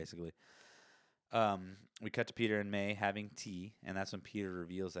again, basically. We cut to Peter and May having tea, and that's when Peter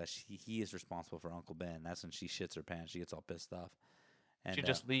reveals that he is responsible for Uncle Ben. That's when she shits her pants. She gets all pissed off. And, She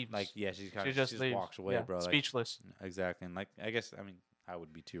just leaves. She just leaves. walks away, Yeah, bro. Like, speechless. exactly. And I guess, I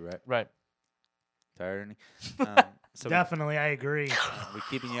would be too, right? Right. Tired, so Definitely, I agree. we're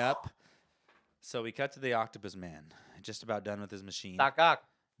keeping you up. So we cut to the Octopus Man, just about done with his machine. Doc Ock.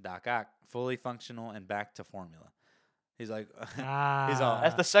 Doc Ock, fully functional and back to formula. He's like, Ah,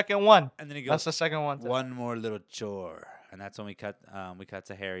 That's the second one. and then he That's goes, the second one. one more little chore, and that's when we cut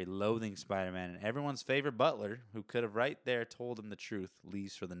to Harry loathing Spider-Man, and everyone's favorite butler, who could have right there told him the truth,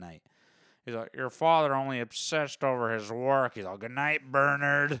 leaves for the night. He's like, your father only obsessed over his work. He's like, good night,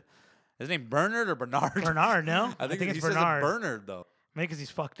 Bernard. His name Bernard or Bernard? Bernard, no? I think it's he says it Bernard. Bernard though. Maybe because he's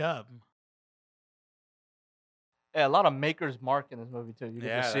fucked up. Yeah, a lot of Maker's Mark in this movie too. You can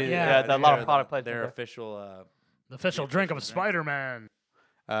just see. yeah, Yeah, a lot of product placement. Their there. official. The official Yeah, drink of official drink. Spider-Man.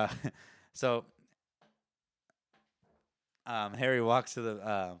 So Harry walks to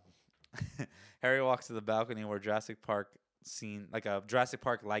the Harry walks to the balcony where Jurassic Park scene, like a Jurassic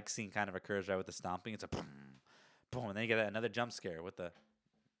Park like scene, kind of occurs right with the stomping. It's a boom, boom, and then you get another jump scare with the.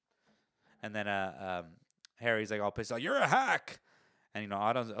 And then Harry's like all pissed off. You're a hack, and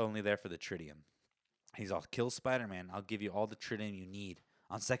Otto's only there for the tritium. He's all, kill Spider-Man. I'll give you all the tritium you need.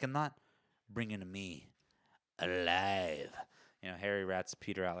 On second thought, bring him to me, alive. Harry rats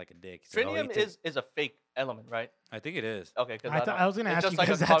Peter out like a dick. He's like, "Oh, Tritium he took-" is a fake element, right? I think it is. Okay, because I was going to it's ask you just like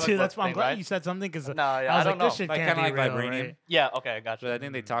a guys that comic too. book That's why I'm thing, glad right? you said something because No, yeah, I was I like, don't this know. shit Like, can't kinda be like real, vibranium. right? Yeah, okay, I got you. But I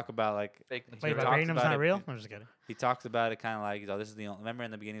think they talk about like Fake Wait, material. talks vibranium's about not it- real? I'm just kidding. he talks about it kind of like, this is the only. Remember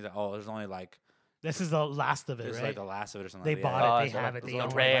in the beginning, he's like, oh, there's only like This is the last of it, It's right? like the last of it or something. They like bought it. it's They have like it. It's They like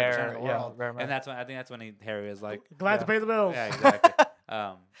own 25% it. rare, of the yeah, world. rare match. And I think that's when Harry is like, Glad to pay the bills. yeah, exactly.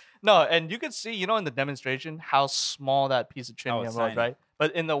 No, and you could see, in the demonstration, how small that piece of trinium it's was, tiny. right?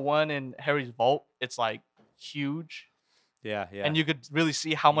 But in the one in Harry's vault, it's like huge, yeah. and you could really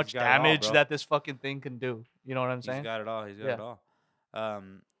see how He's much got it all, damage bro. that this fucking thing can do. You know what I'm He's saying? got it all. He's got Yeah. it all.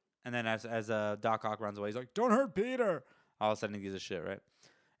 And then as Doc Ock runs away, he's like, "Don't hurt Peter." All of a sudden, he gives a shit, right?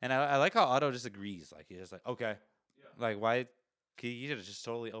 And I like how Otto just agrees. Like he's just like, "Okay." Like why? He should have just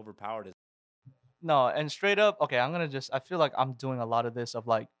totally overpowered his. No, and straight up, okay, I feel like I'm doing a lot of this of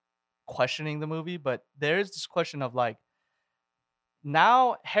like questioning the movie, but there is this question of like,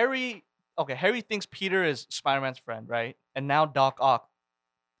 now Harry thinks Peter is Spider-Man's friend, right? And now Doc Ock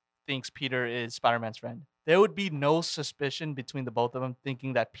thinks Peter is Spider-Man's friend. There would be no suspicion between the both of them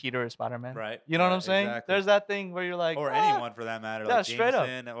thinking that Peter is Spider-Man. Right. You know what Right, I'm saying? exactly. There's that thing where you're like, Or "Ah." anyone for that matter. Yeah, Like straight up.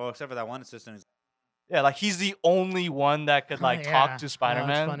 Jameson, well, except for that one assistant. Who's Yeah, like he's the only one that could like Yeah. talk No, to it's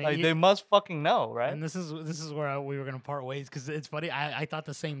Spider-Man. funny. Like You- they must fucking know, right? And this is where we were gonna part ways because it's funny. I thought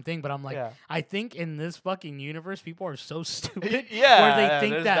the same thing, but I'm like, Yeah. I think in this fucking universe, people are so stupid. Yeah, where they yeah,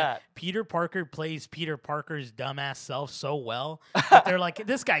 think there's that, that. Peter Parker plays Peter Parker's dumbass self so well that they're like,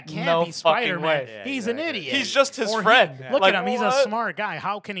 this guy can't No be fucking Spider-Man. way. Yeah, He's an exactly. idiot. He's just his Or he- friend. Yeah. Look Like, at him. He's a what? smart guy.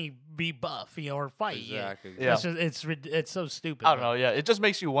 How can he be buff, or fight? exactly. Yeah. It's so stupid. I don't man. know. Yeah, it just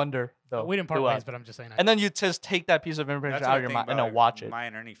makes you wonder. Though. But we didn't part Do I? ways, but I'm just saying. And then you just take that piece of information That's out what of your mind and then watch it. My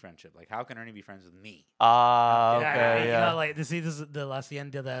and Ernie friendship. Like, how can Ernie be friends with me? Ah, Yeah, okay, You yeah. know, like this is the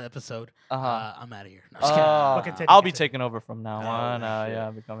end of that episode. Uh-huh. I'm out of here. No, just kidding. But continue, I'll be continue. taking over from now Oh, on. shit. Yeah,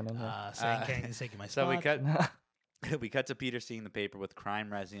 I'll be coming in here. Sang Kang is taking my So spot. we cut. We cut to Peter seeing the paper with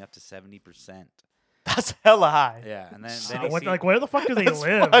crime rising up to 70%. That's hella high. Yeah, and then So he what, see- like, where the fuck do they That's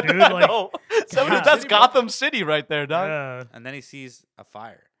live, fun, dude? I Like, know. God. That's Gotham City right there, dog. yeah. and then he sees a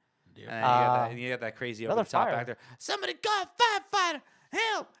fire. Dude. And then you got that crazy over another the top fire. back there. Somebody call a firefighter!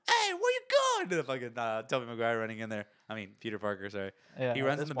 Help! Hey, where you going? And the fucking Tobey Maguire running in there. I mean, Peter Parker. Sorry. Yeah, He at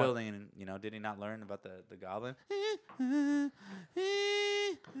runs in this the point. building, and did he not learn about the goblin?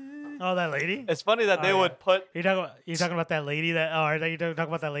 Oh, that lady. It's funny that Oh, they yeah. would put. You're talking about that lady that. Oh, are you talking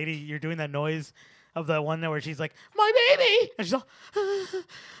about that lady? You're doing that noise of the one there where she's like, my baby, and she's all,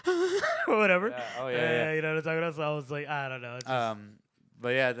 or whatever. Yeah, oh, yeah. You know what I'm talking about? So I was like, I don't know. It's just, But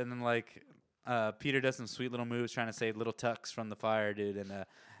yeah, then like Peter does some sweet little moves trying to save little Tux from the fire, dude, and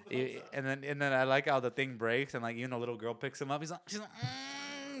then I like how the thing breaks and like even a little girl picks him up. She's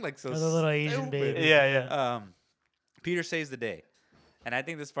like so the little Asian stupid. baby. Yeah. Peter saves the day, and I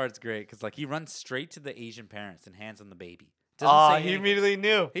think this part's great because like he runs straight to the Asian parents and hands them the baby. Doesn't Oh, say he anything. immediately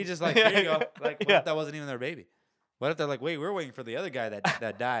knew. He just like, here you go. Like, what Yeah. if that wasn't even their baby? What if they're like, wait, we're waiting for the other guy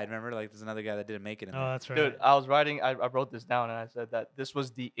that died? Remember, like, there's another guy that didn't make it. In oh, there. that's right. Dude, I was writing. I wrote this down, and I said that this was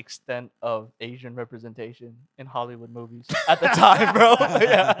the extent of Asian representation in Hollywood movies at the time, bro.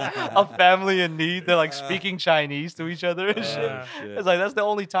 Yeah. A family in need. They're like speaking Chinese to each other and shit. shit. It's like that's the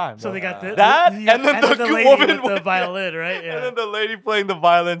only time. So bro. they got the, That, yeah, and then the lady woman with the with- violin, right? Yeah. And then the lady playing the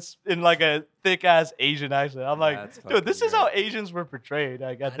violence in like a thick ass Asian accent. I'm like, That's dude, this fucking is how great. Asians were portrayed.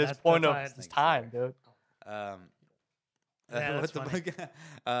 Like at Yeah, this that's point of why this it's time, dude. Um, Yeah, what that's the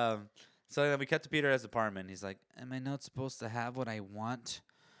fuck? So then we cut to Peter at his apartment. He's like, "Am I not supposed to have what I want,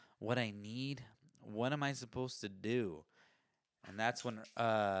 what I need? What am I supposed to do?" And that's when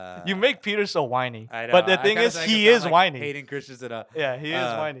You make Peter so whiny. I know, But the I thing kinda is, think he of is like whiny. Hayden Christensen. Yeah, he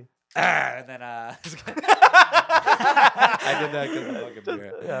is whiny. And then I did that because of fucking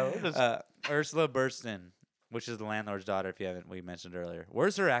beer. Yeah, we're just- Ursula bursts in, which is the landlord's daughter. If you haven't, we mentioned earlier.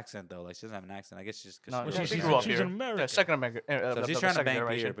 Where's her accent though? Like she doesn't have an accent. I guess she's No, because yeah, she's- she grew up she's here. an American. Yeah, second American. so she's trying to bang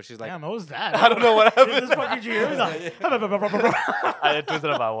Peter, but she's like, Damn, what was that? I don't know what happened. This fucking you hear? He's like, I had twisted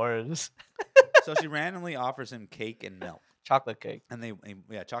about words. so she randomly offers him cake and milk, Chocolate cake. and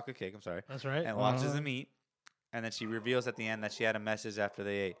chocolate cake. I'm sorry, That's right. and watches them eat, and then she reveals at the end that she had a message after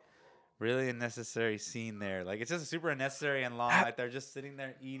they ate. Really unnecessary scene there. Like it's just super unnecessary and long. Like they're just sitting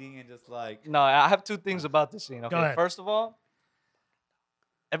there eating and just like. No, I have two things about this scene. Okay, ahead. first of all,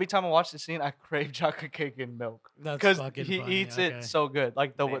 every time I watch this scene, I crave chocolate cake and milk That's because fucking he funny, eats okay. it so good.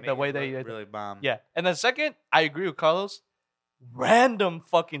 Like the make the way it they look really bomb. Yeah, and then second, I agree with Carlos. Random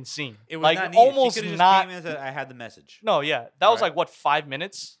fucking scene. It was like not needed. almost she could've just not. came in and said, I had the message. No, yeah, that was Right. like what 5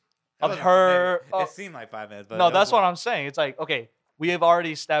 minutes That of wasn't her. maybe- it seemed like 5 minutes. But No, it was that's what long. I'm saying. It's like okay, we have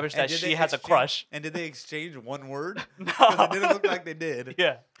already established And that did she they has a exchange- crush. And did they exchange one word? No. Because it didn't look like they did.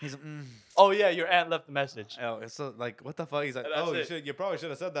 Yeah. He's like, Oh yeah, your aunt left the message. Oh, it's so like what the fuck? He's like, And that's oh, it. you probably should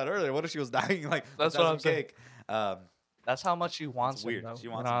have said that earlier. What if she was dying? Like That's let's what have I'm some saying. cake. That's how much she wants It's weird. him, though. She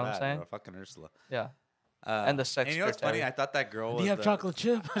You wants know him what I'm bad, saying? bro. Fucking Ursula. Yeah. And the sex And you know what's funny? secretary. I thought that girl was Do you have the, chocolate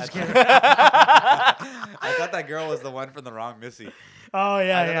chip? I'm just kidding. I thought that girl was the one from the wrong Missy. Oh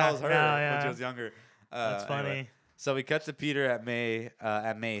yeah, I thought yeah. that was her yeah. when she was younger. That's funny. Anyway. So we cut to Peter at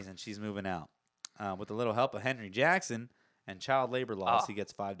Maze, and she's moving out. With a little help of Henry Jackson and child labor laws, he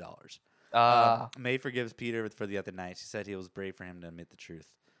gets $5. May forgives Peter for the other night. She said he was brave for him to admit the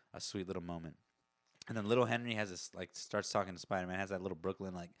truth. A sweet little moment. And then little Henry has this starts talking to Spider-Man. Has that little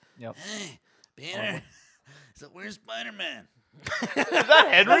Brooklyn Yep. hey Peter, so where's Spider-Man? Is that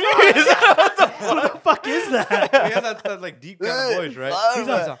Henry? Who the fuck is that? He has that deep kind of voice, right? He's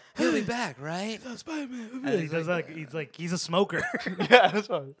like, he'll be back, right? Spider-Man. And He's a smoker. Yeah, that's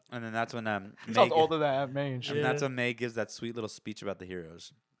right. And then that's when He sounds older than Aunt May and and shit. that's when May gives that sweet little speech about the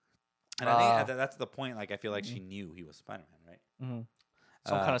heroes. And I think that's the point. Like I feel like she knew he was Spider-Man, right? Mm-hmm.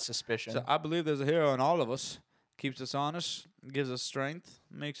 Some kind of suspicion. So I believe there's a hero in all of us. Keeps us honest, gives us strength,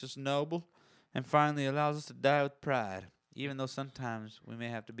 makes us noble, and finally allows us to die with pride. Even though sometimes we may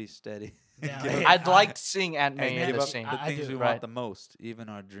have to be steady. Yeah, I'd like seeing Aunt And May in give the up scene. the things we Right. want the most, even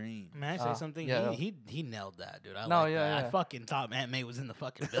our dreams. May I say something? yeah. He nailed that, dude. I No, like yeah, that. yeah. I fucking thought Aunt May was in the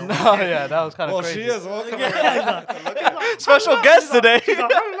fucking building. No, yeah, that was kind of crazy. Welcome. Special guest today.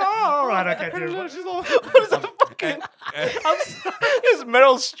 Hello. I don't get you. What is that fucking? It's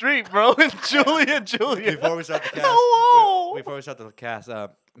Meryl Streep, bro, and Julia. Before we start the cast, Hello. before we start the cast,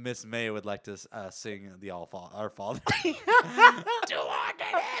 Miss May would like to sing the Our Father. To our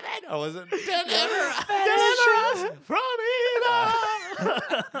heaven. Oh, was it? From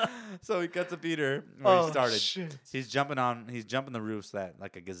So he cuts to Peter where he started. Shit. He's jumping the roofs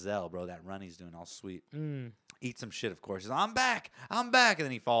like a gazelle, bro. That run he's doing all sweet. Eat some shit, of course. He's like, I'm back. And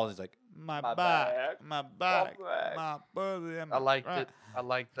then he falls. He's like, my back, my back. pussy. I liked it. I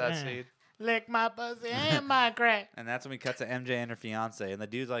liked that Yeah. scene. lick my pussy and my crack. And that's when we cut to MJ and her fiance, and the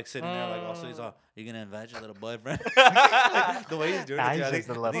dude's like sitting there, like, also he's all, "You gonna invite your little boyfriend?" Like, the way he's doing Nah, it, he's I think, just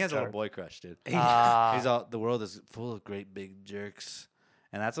a I think little he has a little jerk. boy crush, dude. He's Ah. all, the world is full of great big jerks,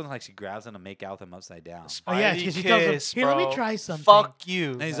 and that's when like she grabs him to make out with him upside down. Oh yeah, Spidey because she tells him, kiss, "Here, let me bro. try something." Fuck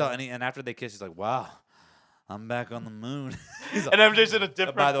you. And he's all, and after they kiss, he's like, "Wow, I'm back on the moon." He's all, And MJ's in a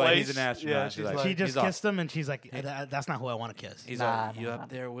different by the way, place. he's an astronaut. Yeah, She's she's like- like, She just he's all- kissed him, and she's like, "That's not who I want to kiss." He's Nah, like, "You nah, up nah.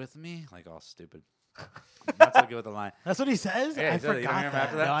 there with me?" Like all stupid. That's how good with the line. That's what he says. Yeah, I he said it. You don't forgot remember that.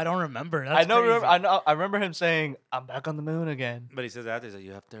 after that? No, I don't remember. I That's know. crazy. I remember him saying, "I'm back on the moon again." But he says after, he's like,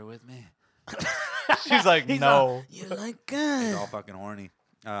 "You up there with me?" She's like, He's "No." all, "You like He's good?" all fucking horny.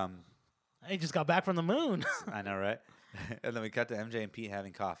 He just got back from the moon. I know, right? And then we cut to MJ and Pete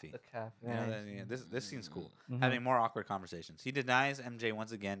having coffee. The cafe. You know, this seems cool. Mhm. Having more awkward conversations. He denies MJ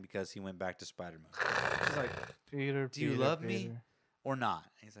once again because he went back to Spider Man. She's like, Peter, "Do you Peter, love me Peter. or not?"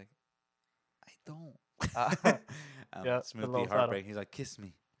 And he's like, "I don't." Yeah, Smooth the little Pete heartbreak. He's like, "Kiss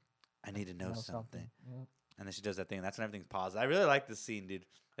me. I need to know Know something." Yeah. And then she does that thing. That's when everything's paused. I really like this scene, dude.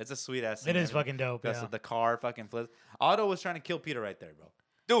 It's a sweet ass scene. It is Everything- fucking dope. Because Yeah. the car fucking flips. Otto was trying to kill Peter right there, bro.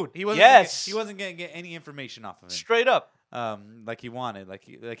 Dude, He wasn't. yes, He wasn't gonna get any information off of him. straight up. Like he wanted. Like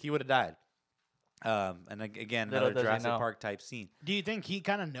he would have died. And again, Little another does he Jurassic know. Park type scene. Do you think he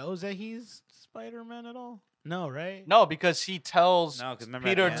kind of knows that he's Spider-Man at all? No, right? No, because he tells No, because remember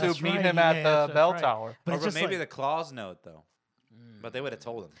Peter at the end- to That's meet right, him yeah, at yeah, the that's bell right. tower. But Or it's just maybe like, the claws know it though. But they would have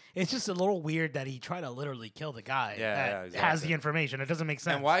told him. it's just a little weird that he tried to literally kill the guy Yeah, that yeah, has exactly. the information. It doesn't make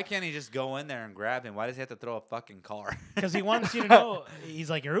sense. And why can't he just go in there and grab him? Why does he have to throw a fucking car? Because he wants you to know. He's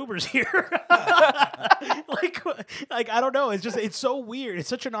like, your Uber's here. like I don't know. It's so weird. It's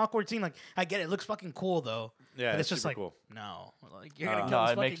such an awkward scene. Like I get it. It looks fucking cool though. Yeah, but it's just super like cool. no. Like you're gonna kill No,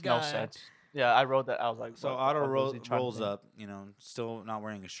 this it fucking makes guy. no sense. Yeah, I wrote that. I was like, So what the Otto fuck was he trying to rolls do? up, still not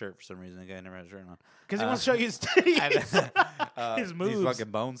wearing a shirt for some reason. The guy never has a shirt on. Because he wants to show you his titties. His He's moves.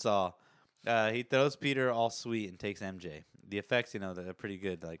 fucking bone saw. He throws Peter all sweet and takes MJ. The effects, they're pretty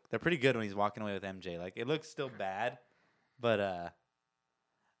good. Like they're pretty good when he's walking away with MJ. Like it looks still bad, but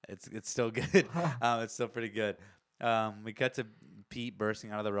it's still good. It's still pretty good. We cut to Pete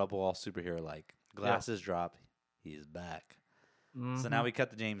bursting out of the rubble, all superhero like. Glasses drop. He's back. So now we cut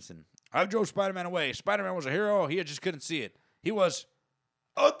to Jameson. I drove Spider-Man away. Spider-Man was a hero. He just couldn't see it. He was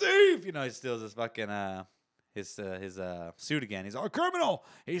a thief. He steals his fucking his suit again. He's a criminal.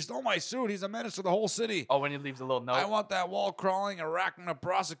 He stole my suit. He's a menace to the whole city. Oh, when he leaves a little note. I want that wall crawling arachna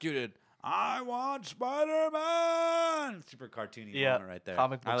prosecuted. I want Spider-Man. Super cartoony Yeah, moment right there.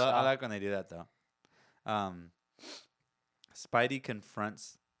 comic book I style. like when they do that though. Spidey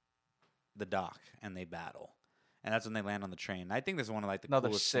confronts the Doc and they battle. And that's when they land on the train. I think this is one of like the Another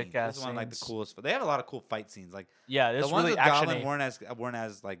coolest sick scenes. ass This is one of like the scenes. coolest. They have a lot of cool fight scenes. Like Yeah, the it's ones really with Goblin actiony. weren't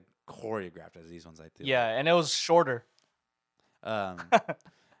as like choreographed as these ones. I feel. Yeah, and it was shorter. Um,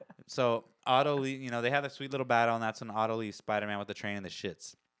 So Otto, they have a sweet little battle, and that's when Otto leaves Spider-Man with the train and the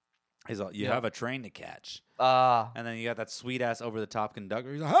shits. He's like, you have a train to catch. And then you got that sweet-ass over-the-top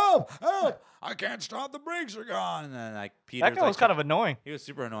conductor. He's like, help, help, I can't stop, the brakes are gone. And then, like, Peter's that guy was kind of annoying. He was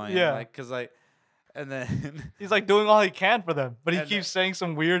super annoying. Yeah. And then... he's, like, doing all he can for them, but he And keeps saying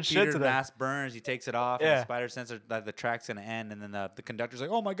some weird shit to Peter's them. mask burns, he takes it off, and the spider sensor, the track's going to end, and then the conductor's like,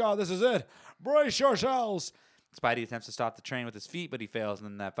 oh, my God, this is it. Brace yourselves. Spidey attempts to stop the train with his feet, but he fails,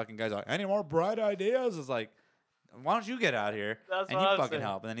 and then that fucking guy's like, any more bright ideas? It's like... why don't you get out here and you fucking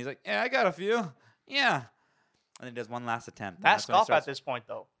help? And then he's like, yeah, I got a few. Yeah. And then he does one last attempt. Mask off at this point,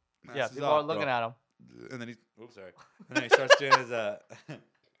 though. Yeah, people are looking at him. And then And then he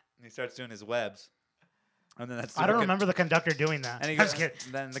starts doing his webs. And then I don't remember the conductor doing that. And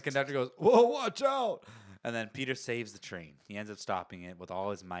then the conductor goes, whoa, watch out. And then Peter saves the train. He ends up stopping it with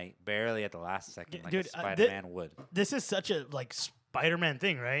all his might, barely at the last second, like a Spider-Man would. This is such a Spider-Man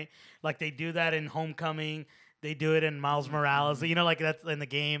thing, right? Like they do that in Homecoming. They do it in Miles Morales, like that's in the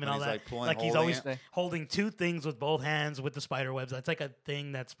game and all that. He's always holding two things with both hands with the spider webs. That's like a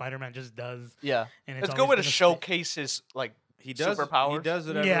thing that Spider-Man just does. Yeah, and it's a good way to showcase his superpowers. He does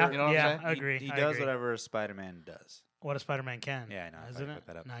whatever. Yeah, you know what I'm saying? I agree. He does whatever a Spider-Man does. What a Spider-Man can. Yeah, I know. Isn't it?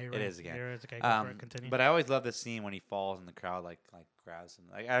 That up. No, you're it right. is again. Okay, go for it. Continue. But I always love this scene when he falls and the crowd like grabs him.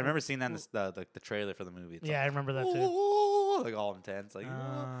 Like I remember seeing that in the trailer for the movie. It's I remember that too. Like all intense. Like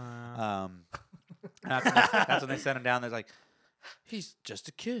that's when they send him down. They're like, he's just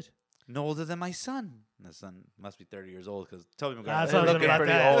a kid, no older than my son. And the son must be 30 years old because Tobey Maguire looking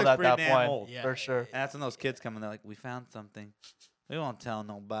pretty old at that point, old. Yeah, for sure. And that's when those kids come and they're like, we found something. We won't tell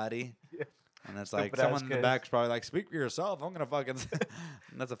nobody. Yeah. And it's like someone in the back's probably like, speak for yourself. I'm gonna fucking.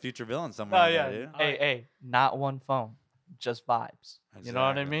 That's a future villain somewhere. Oh yeah. There, hey, not one phone, just vibes. Exactly. You know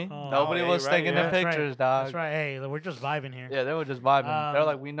what I mean? Oh, nobody was taking the pictures, dog. That's right. Hey, we're just vibing here. Yeah, they were just vibing. They're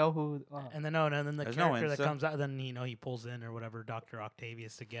like, we know who. And then the character that comes out, then he pulls in or whatever, Dr.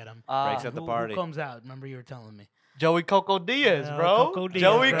 Octavius to get him. Breaks at the party. Who comes out? Remember you were telling me. Joey Coco Diaz, bro. Coco Diaz,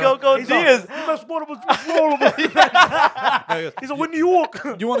 Joey Coco Diaz. He's like, when New York.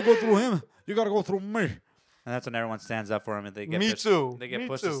 You want to go through him? You got to go through me. And that's when everyone stands up for him, and they get They get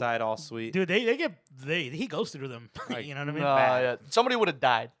pushed aside, all sweet. Dude, he goes through them. You know what I mean? Yeah. Somebody would have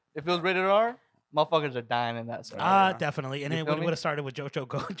died if it was rated R. Motherfuckers are dying in that story. Definitely. And it would have started with Jojo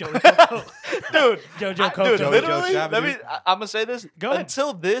Coco. Dude, Jojo Coco. Dude, literally. I'm gonna say this. Go ahead.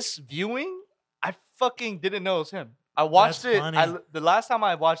 Until this viewing, I fucking didn't know it was him. I watched it. The last time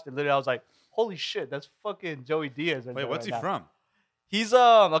I watched it, literally, I was like, "Holy shit, that's fucking Joey Diaz." Wait, what's he from? He's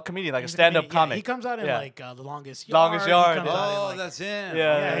a comedian, like a stand-up comic. He comes out in The Longest Yard. Longest Yard. Oh, that's him.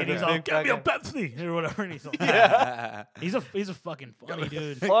 Yeah, and he's like, "Get me a Pepsi" or whatever. And he's like, yeah, he's a fucking funny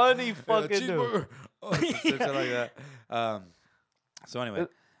dude. Funny fucking dude. Something like that. So anyway.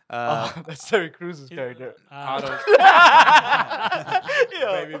 That's Terry Cruz's character.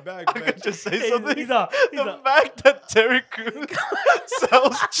 Baby back, I could just say something. The fact that Terry Crews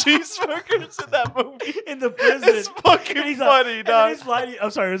sells cheeseburgers in that movie in the prison, it's fucking funny, dog.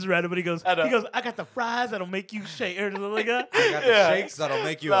 I'm sorry, it was random, but he goes, I got the fries that'll make you shake, or something like that. I got the shakes that'll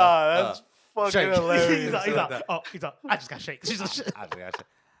make you. That's fucking shake. hilarious. he's like, I just got shakes. He's like, I just got shakes.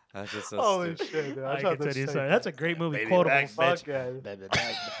 That's just so holy stupid. shit, dude. That's a great movie. Baby Quotables. Back,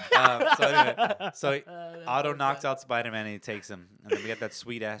 so anyway, so Otto knocks out Spider-Man and he takes him, and then we get that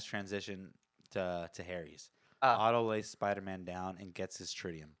sweet ass transition to Harry's. Otto lays Spider-Man down and gets his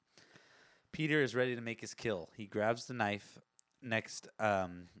tritium. Peter is ready to make his kill. He grabs the knife next to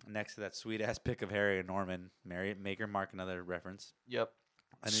that sweet ass pic of Harry and Norman. Make or mark another reference. Yep.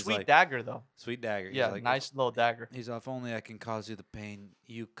 And sweet dagger, though. Sweet dagger. Yeah, like, nice little dagger. He's like, if only I can cause you the pain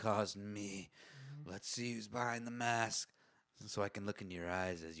you caused me. Let's see who's behind the mask so I can look in your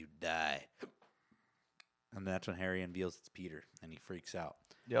eyes as you die. And that's when Harry unveils it's Peter, and he freaks out.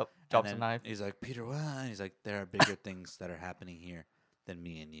 Yep, drops a knife. He's like, Peter, what? And he's like, there are bigger things that are happening here than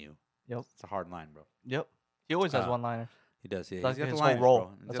me and you. Yep. It's a hard line, bro. Yep. He always has one-liner. He does, yeah. That's like his whole role.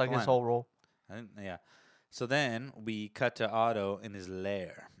 That's like his whole role. Yeah. So then we cut to Otto in his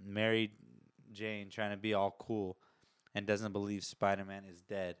lair. Mary Jane, trying to be all cool and doesn't believe Spider-Man is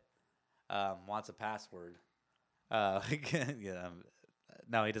dead, wants a password. No, he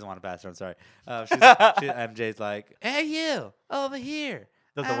doesn't want a password. I'm sorry. MJ's like, hey, you, over here.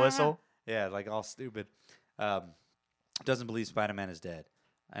 Does the whistle? Yeah, like all stupid. Doesn't believe Spider-Man is dead.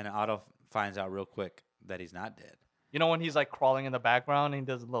 And Otto finds out real quick that he's not dead. You know when he's like crawling in the background and he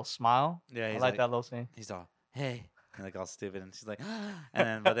does a little smile? Yeah, I like that little scene. He's all, hey, and like all stupid, and she's like,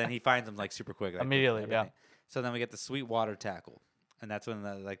 but then he finds him like super quick, like, immediately, yeah. So then we get the sweet water tackle, and that's when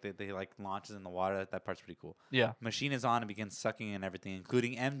they like launches in the water. That part's pretty cool. Yeah. Machine is on and begins sucking in everything,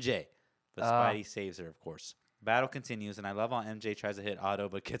 including MJ. But Ah. Spidey saves her, of course. Battle continues, and I love how MJ tries to hit Otto,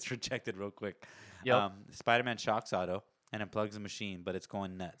 but gets rejected real quick. Yep. Spider-Man shocks Otto and unplugs the machine, but it's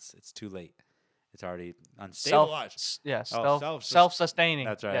going nuts. It's too late. It's already unstabilized. Self-sustaining.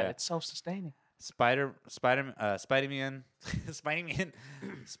 That's right, Yeah, yeah. it's self-sustaining. Spider-Man,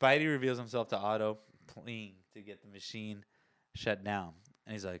 Spidey reveals himself to Otto, pleading to get the machine shut down.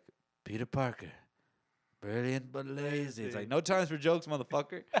 And he's like, Peter Parker, brilliant but lazy. It's like, no times for jokes,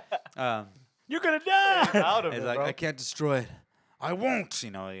 motherfucker. You're gonna die. Out of He's it, like, bro. I can't destroy it. I won't.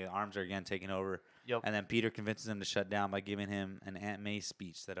 You know, the arms are again taking over. Yep. And then Peter convinces him to shut down by giving him an Aunt May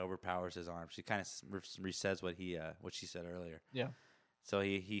speech that overpowers his arms. She kind of resays what she said earlier. Yeah. So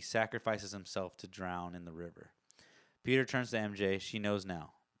he sacrifices himself to drown in the river. Peter turns to MJ. She knows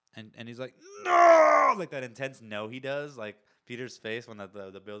now. And he's like, no! Like that intense no he does. Like Peter's face when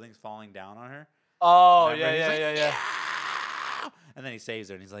the building's falling down on her. Oh, Remember? He's like, yeah. And then he saves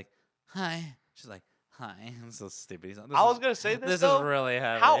her and he's like, hi. She's like, hi. I'm so stupid. He's like, I was going to say this, This though. is really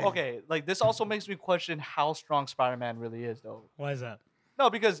heavy. How? Okay, like, this also makes me question how strong Spider-Man really is, though. Why is that? No,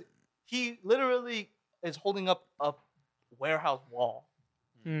 because he literally is holding up a warehouse wall.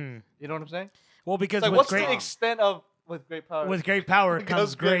 Hmm. You know what I'm saying? Well, because It's like, with what's great the extent of with great power? with great power Goes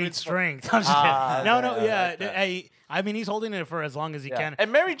comes great great response. strength. I'm just Ah, kidding. No, okay, no, I yeah. like that. I mean, he's holding it for as long as he Yeah. can.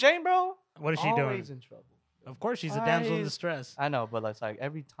 And Mary Jane, bro. What is she always doing? in trouble. Of course, she's a damsel in I- distress. I know, but it's like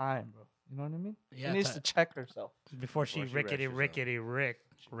every time, bro. You know what I mean? Yeah, she needs but- to check herself. Before she Before she rickety wrecks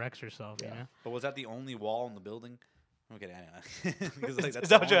wrecks herself. You Yeah. know. But was that the only wall in the building? I'm kidding. Anyway. Because, like, Is that's that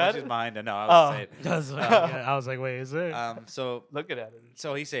the what you only one had? she's behind. No, I Oh. was saying. That's yeah, I was like, wait, is there? So Looking at it.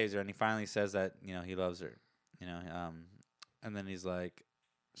 so he saves her, and he finally says that he loves her. And then she's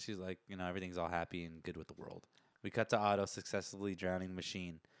like, everything's all happy and good with the world. We cut to Otto successfully drowning the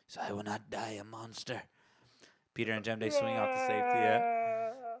machine. So I will not die a monster. Peter and MJ swing off to safety. Yeah.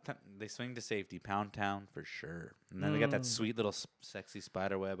 They swing to safety. Pound town for sure. And then they got that sweet little sexy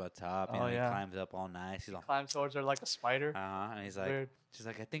spider web up top. Oh, He yeah. climbs up all nice. He's all, Climb towards her like a spider. and he's like, Weird. she's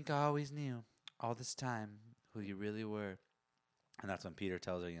like, I think I always knew all this time who you really were. And that's when Peter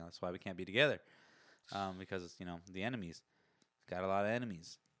tells her, that's why we can't be together. Because, the enemies. Got a lot of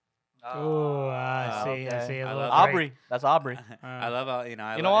enemies. Oh, I see. I okay. see. A I little love break. Aubrey. That's Aubrey. I love how, You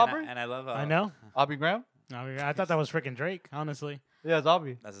know Aubrey? And I love how. I know. Aubrey Graham? I thought that was freaking Drake. Honestly. Yeah, it's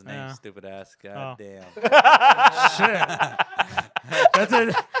Aubrey. That's his name, Yeah. stupid ass. Oh. God damn. Shit. That's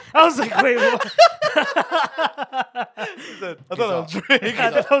it. I was like, wait, what? I thought that was Drake.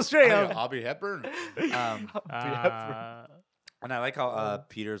 I thought that was Drake. Oh, yeah, Aubrey Hepburn. Uh, And I like how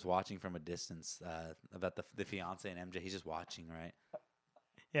Peter's watching from a distance about the fiance and MJ. He's just watching, right?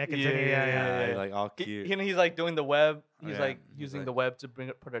 yeah, continue. Yeah. He's like all cute. He's like doing the web. He's Yeah, like he's using like- the web to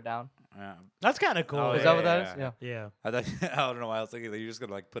put her down. Yeah. That's kind of cool. Oh, Is yeah, that what that yeah, is? yeah. Yeah. Yeah. I don't know why I was thinking that you're just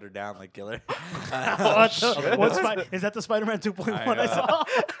gonna like put her down, like kill her. What the- what's is that the Spider-Man 2.1 I saw?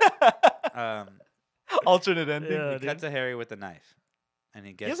 Alternate ending. Yeah, He dude. cuts to Harry with a knife, and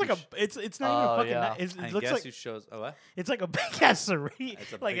he gets. It's like it's not even Oh, fucking. yeah. It And looks guess like who shows? Oh, what? it's like a big ass cerri-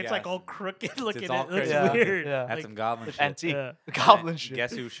 It's a like big it's like ass- all crooked looking. all It looks crazy. Yeah, weird. yeah. That's Like, some goblin shit. Antique. Yeah. The goblin And shit.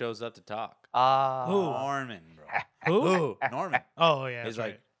 Guess who shows up to talk? Ah. Who? Norman, bro. Who? Norman. Oh yeah. He's that's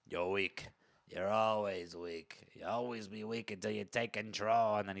like, you're weak. You're always weak. You always be weak until you take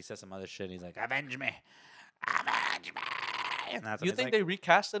control. And then he says some other shit. And he's like, avenge me. Avenge me. And that's when You he's think like, they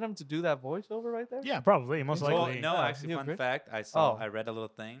recasted him to do that voiceover right there? right. Yeah, probably. Most Well, likely. no, Yeah, actually, you fun agree? fact. I Oh. read a little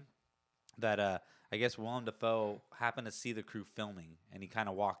thing that I guess Willem Dafoe happened to see the crew filming, and he kind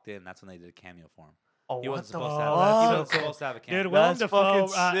of walked in. That's when they did a cameo for him. Oh, He what wasn't the supposed to fuck? have. Oh, He that's wasn't cool. supposed to have a cameo. Dude, Willem That's Dafoe.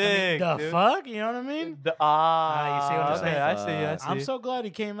 fucking I mean, sick, the dude. fuck? You know what I mean? you see what I'm okay, saying? I see. I see. I'm so glad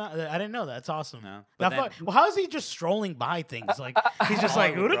he came out. I didn't know that. That's awesome. No, Now, but then- well, how is he just strolling by things? Like he's just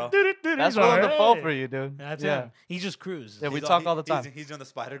like, Hollywood, bro. That's he's Willem like, Dafoe hey. for you, dude. That's yeah. him. He just cruises. Yeah, we He's talk all the time. He's doing the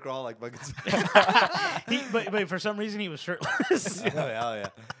spider crawl like buckets. but for some reason he was shirtless. Oh, hell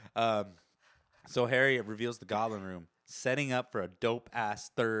yeah. So Harry reveals the Goblin Room, setting up for a dope ass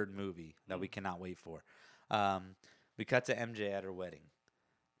third movie that we cannot wait for. We cut to MJ at her wedding,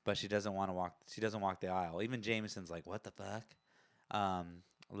 but she doesn't want to walk. She doesn't walk the aisle. Even Jameson's like, "What the fuck?" A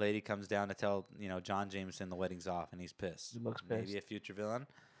lady comes down to tell John Jameson the wedding's off, and he's pissed. He looks Maybe pissed. a future villain.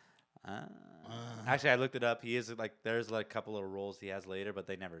 Actually, I looked it up. He is there's like a couple of roles he has later, but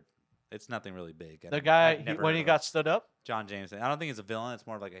they never. It's nothing really big. The guy I've never when heard he of got him. stood up. John Jameson. I don't think he's a villain. It's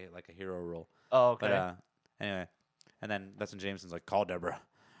more of like a hero role. Oh, okay. But anyway, and then that's when Jameson's like, "Call Deborah.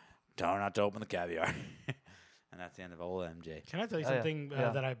 Tell her not to open the caviar." And that's the end of old MJ. Can I tell you Oh, yeah. something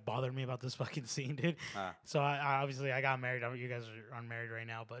Yeah. that bothered me about this fucking scene, dude? So I obviously I got married. You guys are unmarried right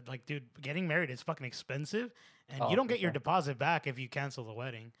now, but like, dude, getting married is fucking expensive, and you don't for get your sure. deposit back if you cancel the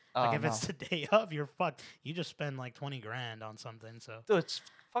wedding. Oh, Like if no. it's the day of, you're fucked. You just spend like 20 grand on something. So Dude, it's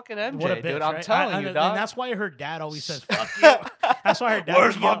fucking MJ, what a bitch, dude. I'm right? telling you, dog. And that's why her dad always says, "Fuck you." That's why her dad.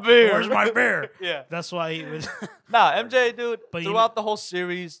 Where's would my yell, beer? Where's my beer? Yeah. That's why he was. Nah, MJ, dude, But you throughout the whole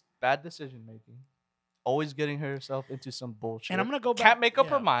series, bad decision making. Always getting herself into some bullshit. And I'm gonna go back. Can't make up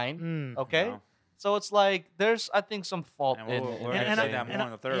yeah. her mind. Mm. Okay? No. So it's like, there's, I think, some fault And in we're it. gonna And say I'm- that more and in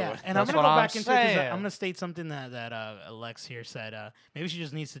the third yeah, one. and I'm That's gonna go what back I'm into it 'cause saying. I'm gonna state something that Alex here said. Maybe she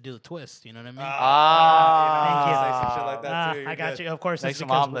just needs to do the twist. You know what I mean? Ah. Thank you. Say some shit like that too. I You're got good. you. Of course, Make it's some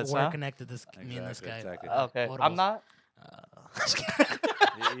because omelets, we're huh? connected. Me and this guy. Exactly. Okay, Quotables. I'm not.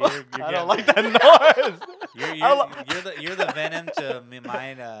 You're I don't like getting that noise. You're the venom to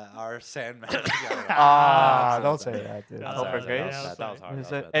mine, our Sandman. Ah, I'm don't so say that, dude. I'm Hope sorry, for sorry. grace. Yeah, That was hard. Is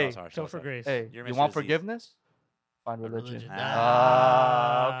That it- was hey, harsh. Show for grace. Hey, You're you Mr. want Aziz. forgiveness? Find religion. Religion.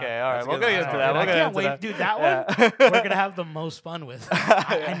 Ah, okay, all right. That's We'll good. get into That's that. good. We'll I get can't into wait, that. dude. That Yeah. one we're gonna have the most fun with.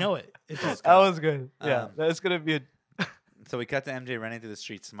 I know it. It's just That was good. Yeah, Um, that's gonna be a. So we cut to MJ running through the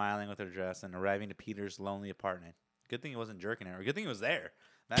streets, smiling with her dress, and arriving to Peter's lonely apartment. Good thing he wasn't jerking her. Good thing he was there.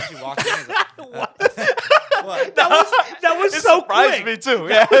 Imagine she walked in. He's like, what? that was It so surprised quick. me too.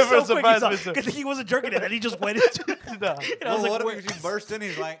 That Yeah, was so it quick. surprised me He's too. like, good thing he wasn't jerking it, and he just went into. No. And I was Well, like, what wait. if she burst in?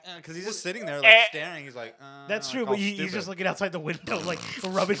 He's like, because he's just sitting there, like staring. He's like, That's like, true, all but he's stupid. just looking outside the window, like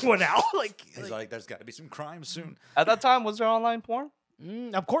rubbing one out. He's like, there's got to be some crime soon. At that time, was there online porn?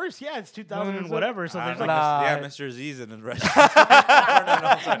 Of course, yeah, it's 2000 and whatever. So there's like, Nah. Yeah, Mr. Aziz and the rest. No,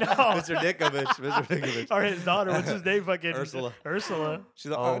 I'm sorry. No. Mr. Dickovich. Mr. Dickovich. or his daughter, what's his name? Fucking Ursula. Ursula.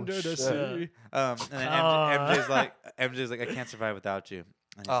 She's like, Oh, under the shit. sea. And then MJ's like, I can't survive without you.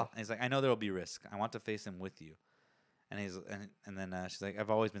 And he's like, I know there will be risk. I want to face him with you. And then she's like,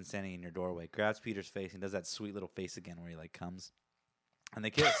 I've always been standing in your doorway. Grabs Peter's face and does that sweet little face again where he like comes. And they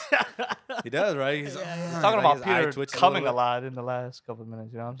kiss. He does, right? He's Talking about his eye Peter twitches coming little a lot in the last couple of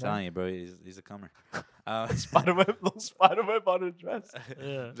minutes. You know what I'm bit. I'm telling saying? you, bro, he's a comer. Spiderweb, little Spiderweb on her dress.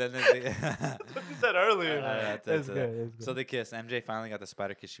 Yeah. Then What you said earlier. that's That's it. good. That's good. So they kiss. MJ finally got the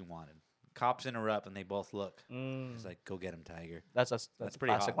spider kiss she wanted. Cops interrupt and they both look. Mm, He's like, go get him, Tiger. that's a pretty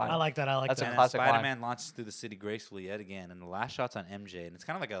pretty classic hot. I line. like that. I like That's a that. And classic line. Spider-Man launches through the city gracefully yet again, and the last shot's on MJ, and it's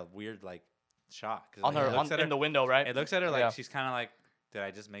kind of like a weird like shot. 'Cause, On like, her, it looks at in the window, right? It looks at her like Yeah. she's kind of like, did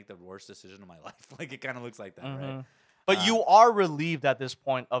I just make the worst decision of my life? Like it kind of looks like that, right? Mhm. But you are relieved at this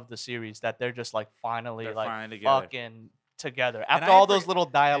point of the series that they're just like finally They're like finally together. fucking together And after I all those forg- little And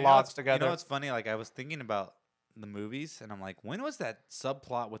you know dialogues what's- together. You know what's funny? Like I was thinking about the movies, and I'm like, when was that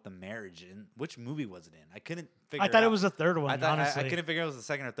subplot with the marriage? In which movie was it in? I couldn't figure. I thought out. it was the third one. I thought honestly, I couldn't figure it was the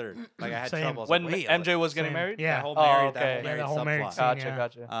second or third. Like I had Same. trouble. I was when like, wait, MJ was getting Same. married. Yeah. that whole Oh, married, okay. that Yeah, whole the whole married married subplot. scene.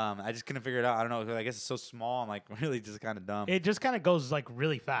 Gotcha, Yeah. gotcha. I just couldn't figure it out. I don't know. I guess it's so small. I'm like really just kind of dumb. It just kind of goes like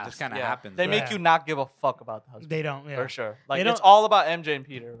really It fast. just kind of Yeah. happens. They right? make Yeah. you not give a fuck about the husband. They don't. Yeah. For sure. Like They it's don't- all about MJ and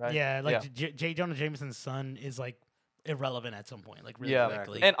Peter, right? Yeah, like J. Jonah Jameson's son is like irrelevant at some point, like really Yeah.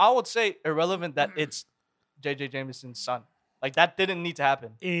 quickly. And I would say irrelevant that it's J.J. Jameson's son. Like that didn't need to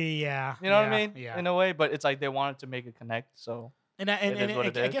happen. Yeah, You know what yeah, I mean? Yeah. In a way, but it's like they wanted to make it connect. So And It is what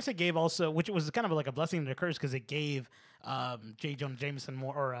it I is. guess it gave also, which was kind of like a blessing and a curse, because it gave J. Jonah Jameson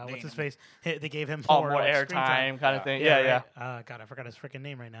more, or what's his face? They gave him more, more like, screen airtime kind of thing. Yeah, yeah. right? God, I forgot his freaking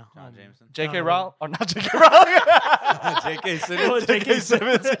name right now. John Jameson. J.K. No, Rowling or not J.K. Rowling? J.K. Oh, Simmons. J.K.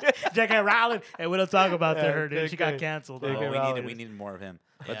 Simmons. J.K. Rowling. Hey, we don't talk about Yeah, her, dude. She got JK. canceled. JK. Oh, Rowling. we needed more of him.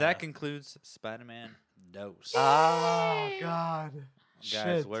 But Yeah. that concludes Spider-Man Dose. Oh God. Guys,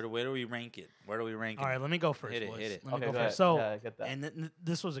 Shit. where do we rank it? Where do we rank it? All right, let me go first. Hit it, boys. hit it. Let me Okay, go go first. ahead. So, Yeah, I get that. and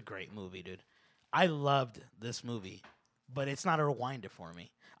this was a great movie, dude. I loved this movie, but it's not a rewinder for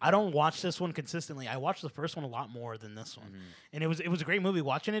me. I don't watch this one consistently. I watched the first one a lot more than this one, and it was a great movie.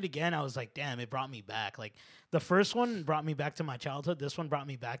 Watching it again, I was like, damn, it brought me back. Like the first one brought me back to my childhood. This one brought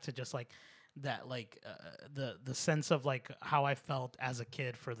me back to just like that, like the sense of like how I felt as a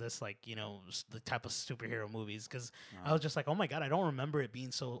kid for this, like, you know, the type of superhero movies, because I was just like, oh my god, I don't remember it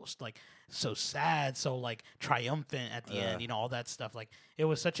being so like so sad, so like triumphant at the end, you know, all that stuff. Like it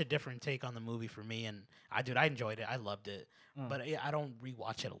was such a different take on the movie for me, and I enjoyed it, I loved it, but I don't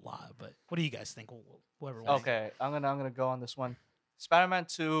rewatch it a lot. But what do you guys think? Whoever wants. Okay, I'm gonna go on this one. Spider-Man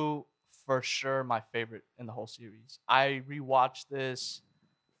 2 for sure my favorite in the whole series. I rewatch this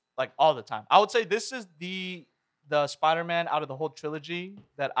like all the time. I would say this is the Spider-Man out of the whole trilogy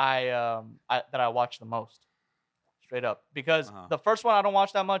that I watch the most. Straight up. Because the first one I don't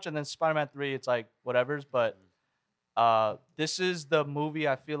watch that much, and then Spider-Man 3 it's like whatever's, but This is the movie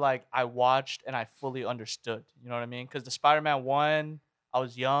I feel like I watched and I fully understood. You know what I mean? Because the Spider-Man 1, I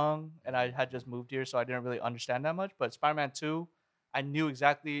was young and I had just moved here, so I didn't really understand that much. But Spider-Man 2, I knew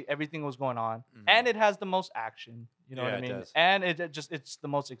exactly everything was going on, and it has the most action. You know what Yeah, I it mean? does. And it's the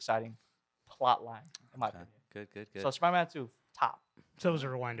most exciting plot line in my opinion. Good. So Spider-Man 2, top So it was a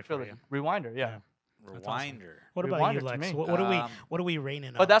rewinder for trilogy. you. Rewinder, yeah. That's awesome. Rewinder. What about Rewinder you, to Lex? me. What are we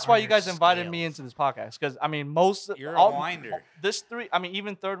rating? But that's why on you your guys invited me scales? into this podcast because I mean most You're a all winder. this three I mean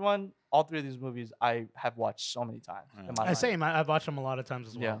even third one all three of these movies I have watched so many times in my life. Same. I've watched them a lot of times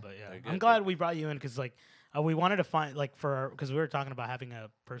as well. Yeah. But yeah, They're I'm good, glad they're we brought you in because like we wanted to find like because we were talking about having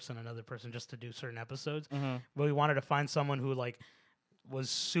another person just to do certain episodes, but we wanted to find someone who like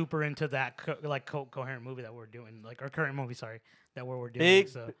was super into that coherent movie that we're doing, like our current movie, that we're doing. Big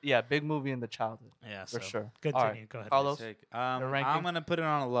So big movie in the childhood. yeah, for so sure. Continue. All right. Go ahead. Carlos? Sick. Your ranking? I'm gonna put it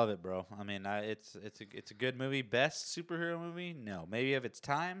on a love it, bro. I mean, it's a good movie. Best superhero movie? No. Maybe of its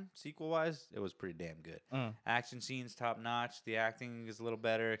time, sequel wise, it was pretty damn good. Action scenes top notch. The acting is a little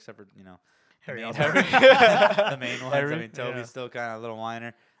better, except for the Harry main Osborn. the main ones. Harry? I mean, Toby's Yeah. still kind of a little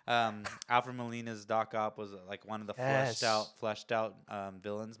whiner. Alfred Molina's Doc Ock was like one of the Yes. fleshed out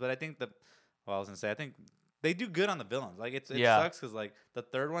villains. But I think I was gonna say I think they do good on the villains. Like it Yeah. sucks because like the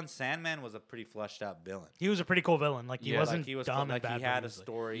third one, Sandman was a pretty fleshed out villain. He was a pretty cool villain. Like he Yeah, wasn't like he was dumb like and bad. he had a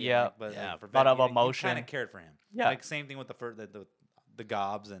story. and, Yeah. like, but Yeah. like, for Lot of you emotion. kind of cared for him. Yeah. Like same thing with the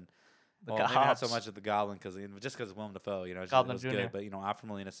Gobs and. The Well, maybe not so Gobs. much of the Goblin because of Willem Dafoe, it Goblin was Jr.. good. But Alfred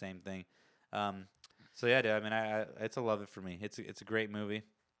Molina, same thing. So yeah, dude, I mean, it's a love it for me. It's a great movie.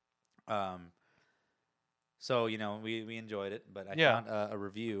 So we enjoyed it, but I Yeah. found a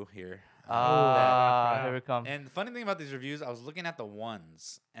review here. Here we come. And the funny thing about these reviews, I was looking at the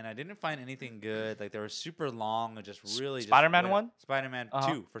ones, and I didn't find anything good. Like they were super long and just really Spider-Man just, one? Spider-Man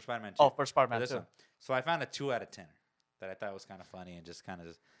Uh-huh. 2 for Spider-Man 2. Oh, for for Spider-Man this 2. one. So I found a 2 out of 10 that I thought was kind of funny and just kind of.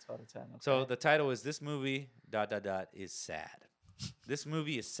 2 out of 10. Okay. So the title is "This movie ... is sad." This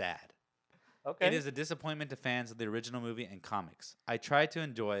movie is sad. okay. It is a disappointment to fans of the original movie and comics. I tried to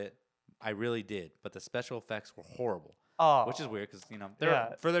enjoy it. I really did, but the special effects were horrible. Oh. Which is weird because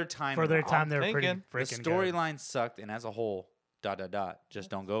Yeah. for their time. For their time, I'm they're pretty thinking the freaking good. storyline sucked, and as a whole, ... just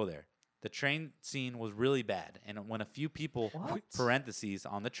don't go there. The train scene was really bad, and when a few people What? (parentheses)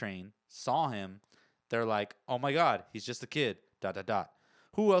 on the train saw him, they're like, "Oh my God, he's just a kid." ...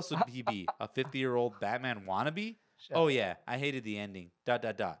 Who else would he be? A 50-year-old Batman wannabe? Shut Oh yeah, I hated the ending. ...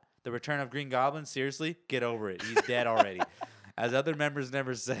 The return of Green Goblin? Seriously? Get over it. He's dead already. As other members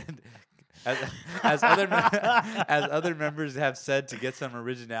never said, as other members have said to get some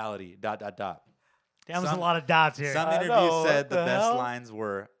originality. ... That was a Some- lot of dots here. Some I interviews know, said what the the best hell? lines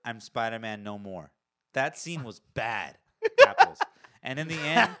were, "I'm Spider-Man no more." That scene was bad. Capitals. And in the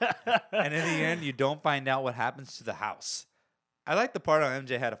end, you don't find out what happens to the house. I like the part on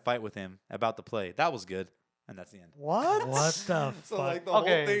MJ had a fight with him about the play. That was good. And that's the end. What? What the So fuck? like the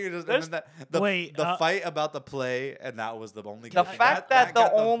Okay, whole thing is just there's- and then the Wait, fight about the play, and that was the only The good thing. fact that the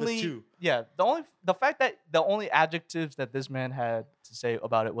got only two. the fact that the only adjectives that this man had to say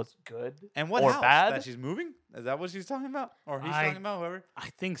about it was good And what or house? bad. That she's moving? Is that what she's talking about? Or he's I- talking about? Whoever. I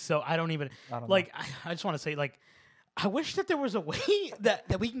think so. I don't even I don't know. like. I just want to say like. I wish that there was a way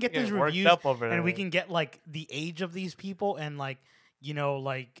that we can get Get these worked reviews up over and we it. can get like the age of these people and like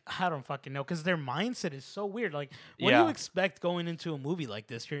like I don't fucking know because their mindset is so weird. Like, what do Yeah. you expect going into a movie like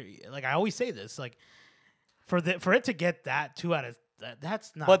this? You're, like I always say this, like for it to get that 2 out of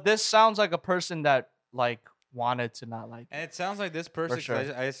that's not. But this sounds like a person that like wanted to not like. And it sounds like this person. 'cause sure.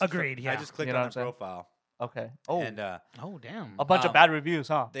 I just Agreed, I yeah. just clicked You know on what their I'm saying? profile, Okay. Oh, and oh damn. a bunch of bad reviews,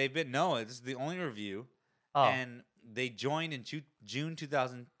 huh? they've been this is the only review, Oh. and they joined in June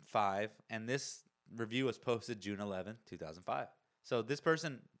 2005, and this review was posted June 11th, 2005. So this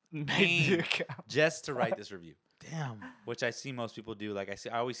person Made the came account. just to write this review, Damn. which I see most people do. Like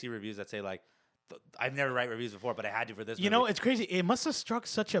I always see reviews that say like, I've never write reviews before, but I had to for this. You know, movie. it's crazy. It must have struck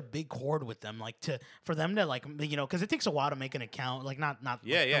such a big chord with them, like for them to like, because it takes a while to make an account, like not Yeah, like,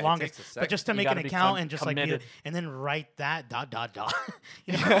 yeah, the it longest, takes a but just to You make an gotta be account and just committed. and then write that ...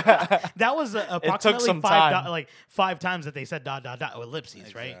 You know, that was approximately some five time. like 5 times that they said ...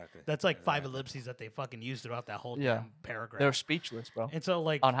 ellipses, right? Exactly. That's like 5 ellipses that they fucking used throughout that whole Yeah. damn paragraph. They're speechless, bro, and so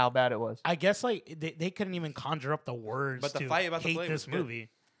like on how bad it was. I guess like they couldn't even conjure up the words But the to fight about the hate play this was good. movie.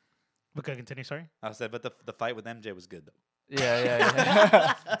 But go continue, sorry. I said, but the fight with MJ was good though.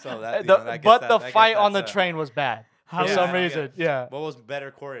 Yeah. So that, But the fight on the train was bad How for is- some I don't get reason. it. Yeah. What was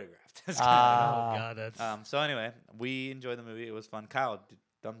better choreographed? Oh Ah. god, that's So anyway, we enjoyed the movie. It was fun. Kyle,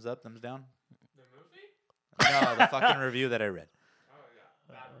 thumbs up, thumbs down. The movie? No, the fucking review that I read.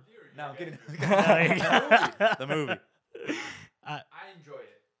 No, I'm kidding. The The movie. I enjoyed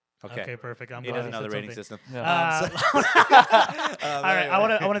it. Okay. Perfect. I'm He glad doesn't you know the said rating something. system. Yeah. All right,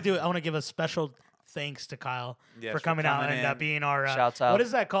 I want to give a special thanks to Kyle Yes, for coming out and in. being our Shouts out. what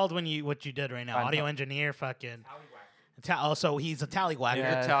is that called when what you did right now? Fine. Audio engineer, fucking. Tallywhacker. Oh, so he's a tallywhacker. He's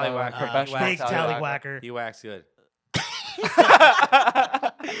Yeah, a tallywhacker. professional Big tallywhacker. He whacks good.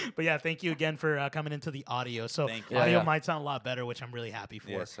 But yeah, thank you again for coming into the audio. So Thank you. audio Yeah. might sound a lot better, which I'm really happy for.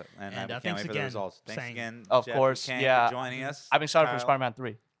 Yes, and, And, I can't thanks wait for again, the results. Thanks Sang. again, Of Jeff course, Kang, yeah. for joining us. I'm excited for Kyle. Spider-Man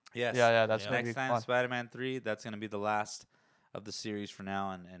 3. Yes. Yeah, that's Yeah. gonna be Next time, fun. Spider-Man 3. That's gonna be the last of the series for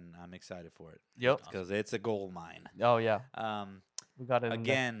now, and I'm excited for it Yep. because it's a gold mine. Oh yeah, Um, we got it.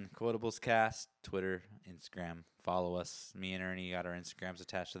 again, Quotables Cast, Twitter, Instagram. Follow us. Me and Ernie got our Instagrams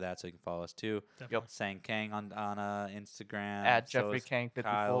attached to that, so you can follow us too. Definitely. Sang Kang on Instagram. At So Jeffrey is Kang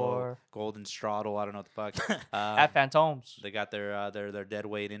Kyle, 54. Golden Straddle. I don't know what the fuck. At Phantoms. They got their Dead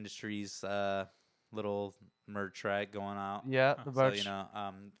Weight Industries little merch track going out. Yeah, the merch. So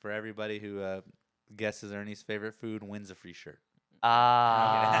for everybody who guesses Ernie's favorite food wins a free shirt.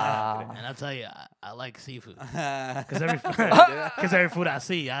 Ah. And I'll tell you, I like seafood. Because Because every food I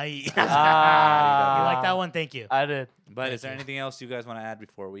see, I eat. You Ah. like that one? Thank you. I did. But Thank is there you. anything else you guys want to add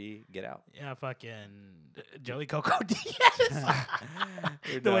before we get out? Yeah, fucking Joey Coco Diaz.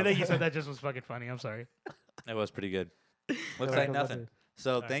 You're The way dumb. that you said that just was fucking funny. I'm sorry. It was pretty good. Looks Yeah, like I nothing. did.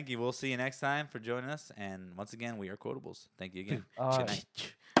 So right. thank you. We'll see you next time for joining us. And once again, we are Quotables. Thank you again. All Good right.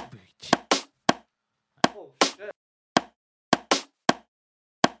 night.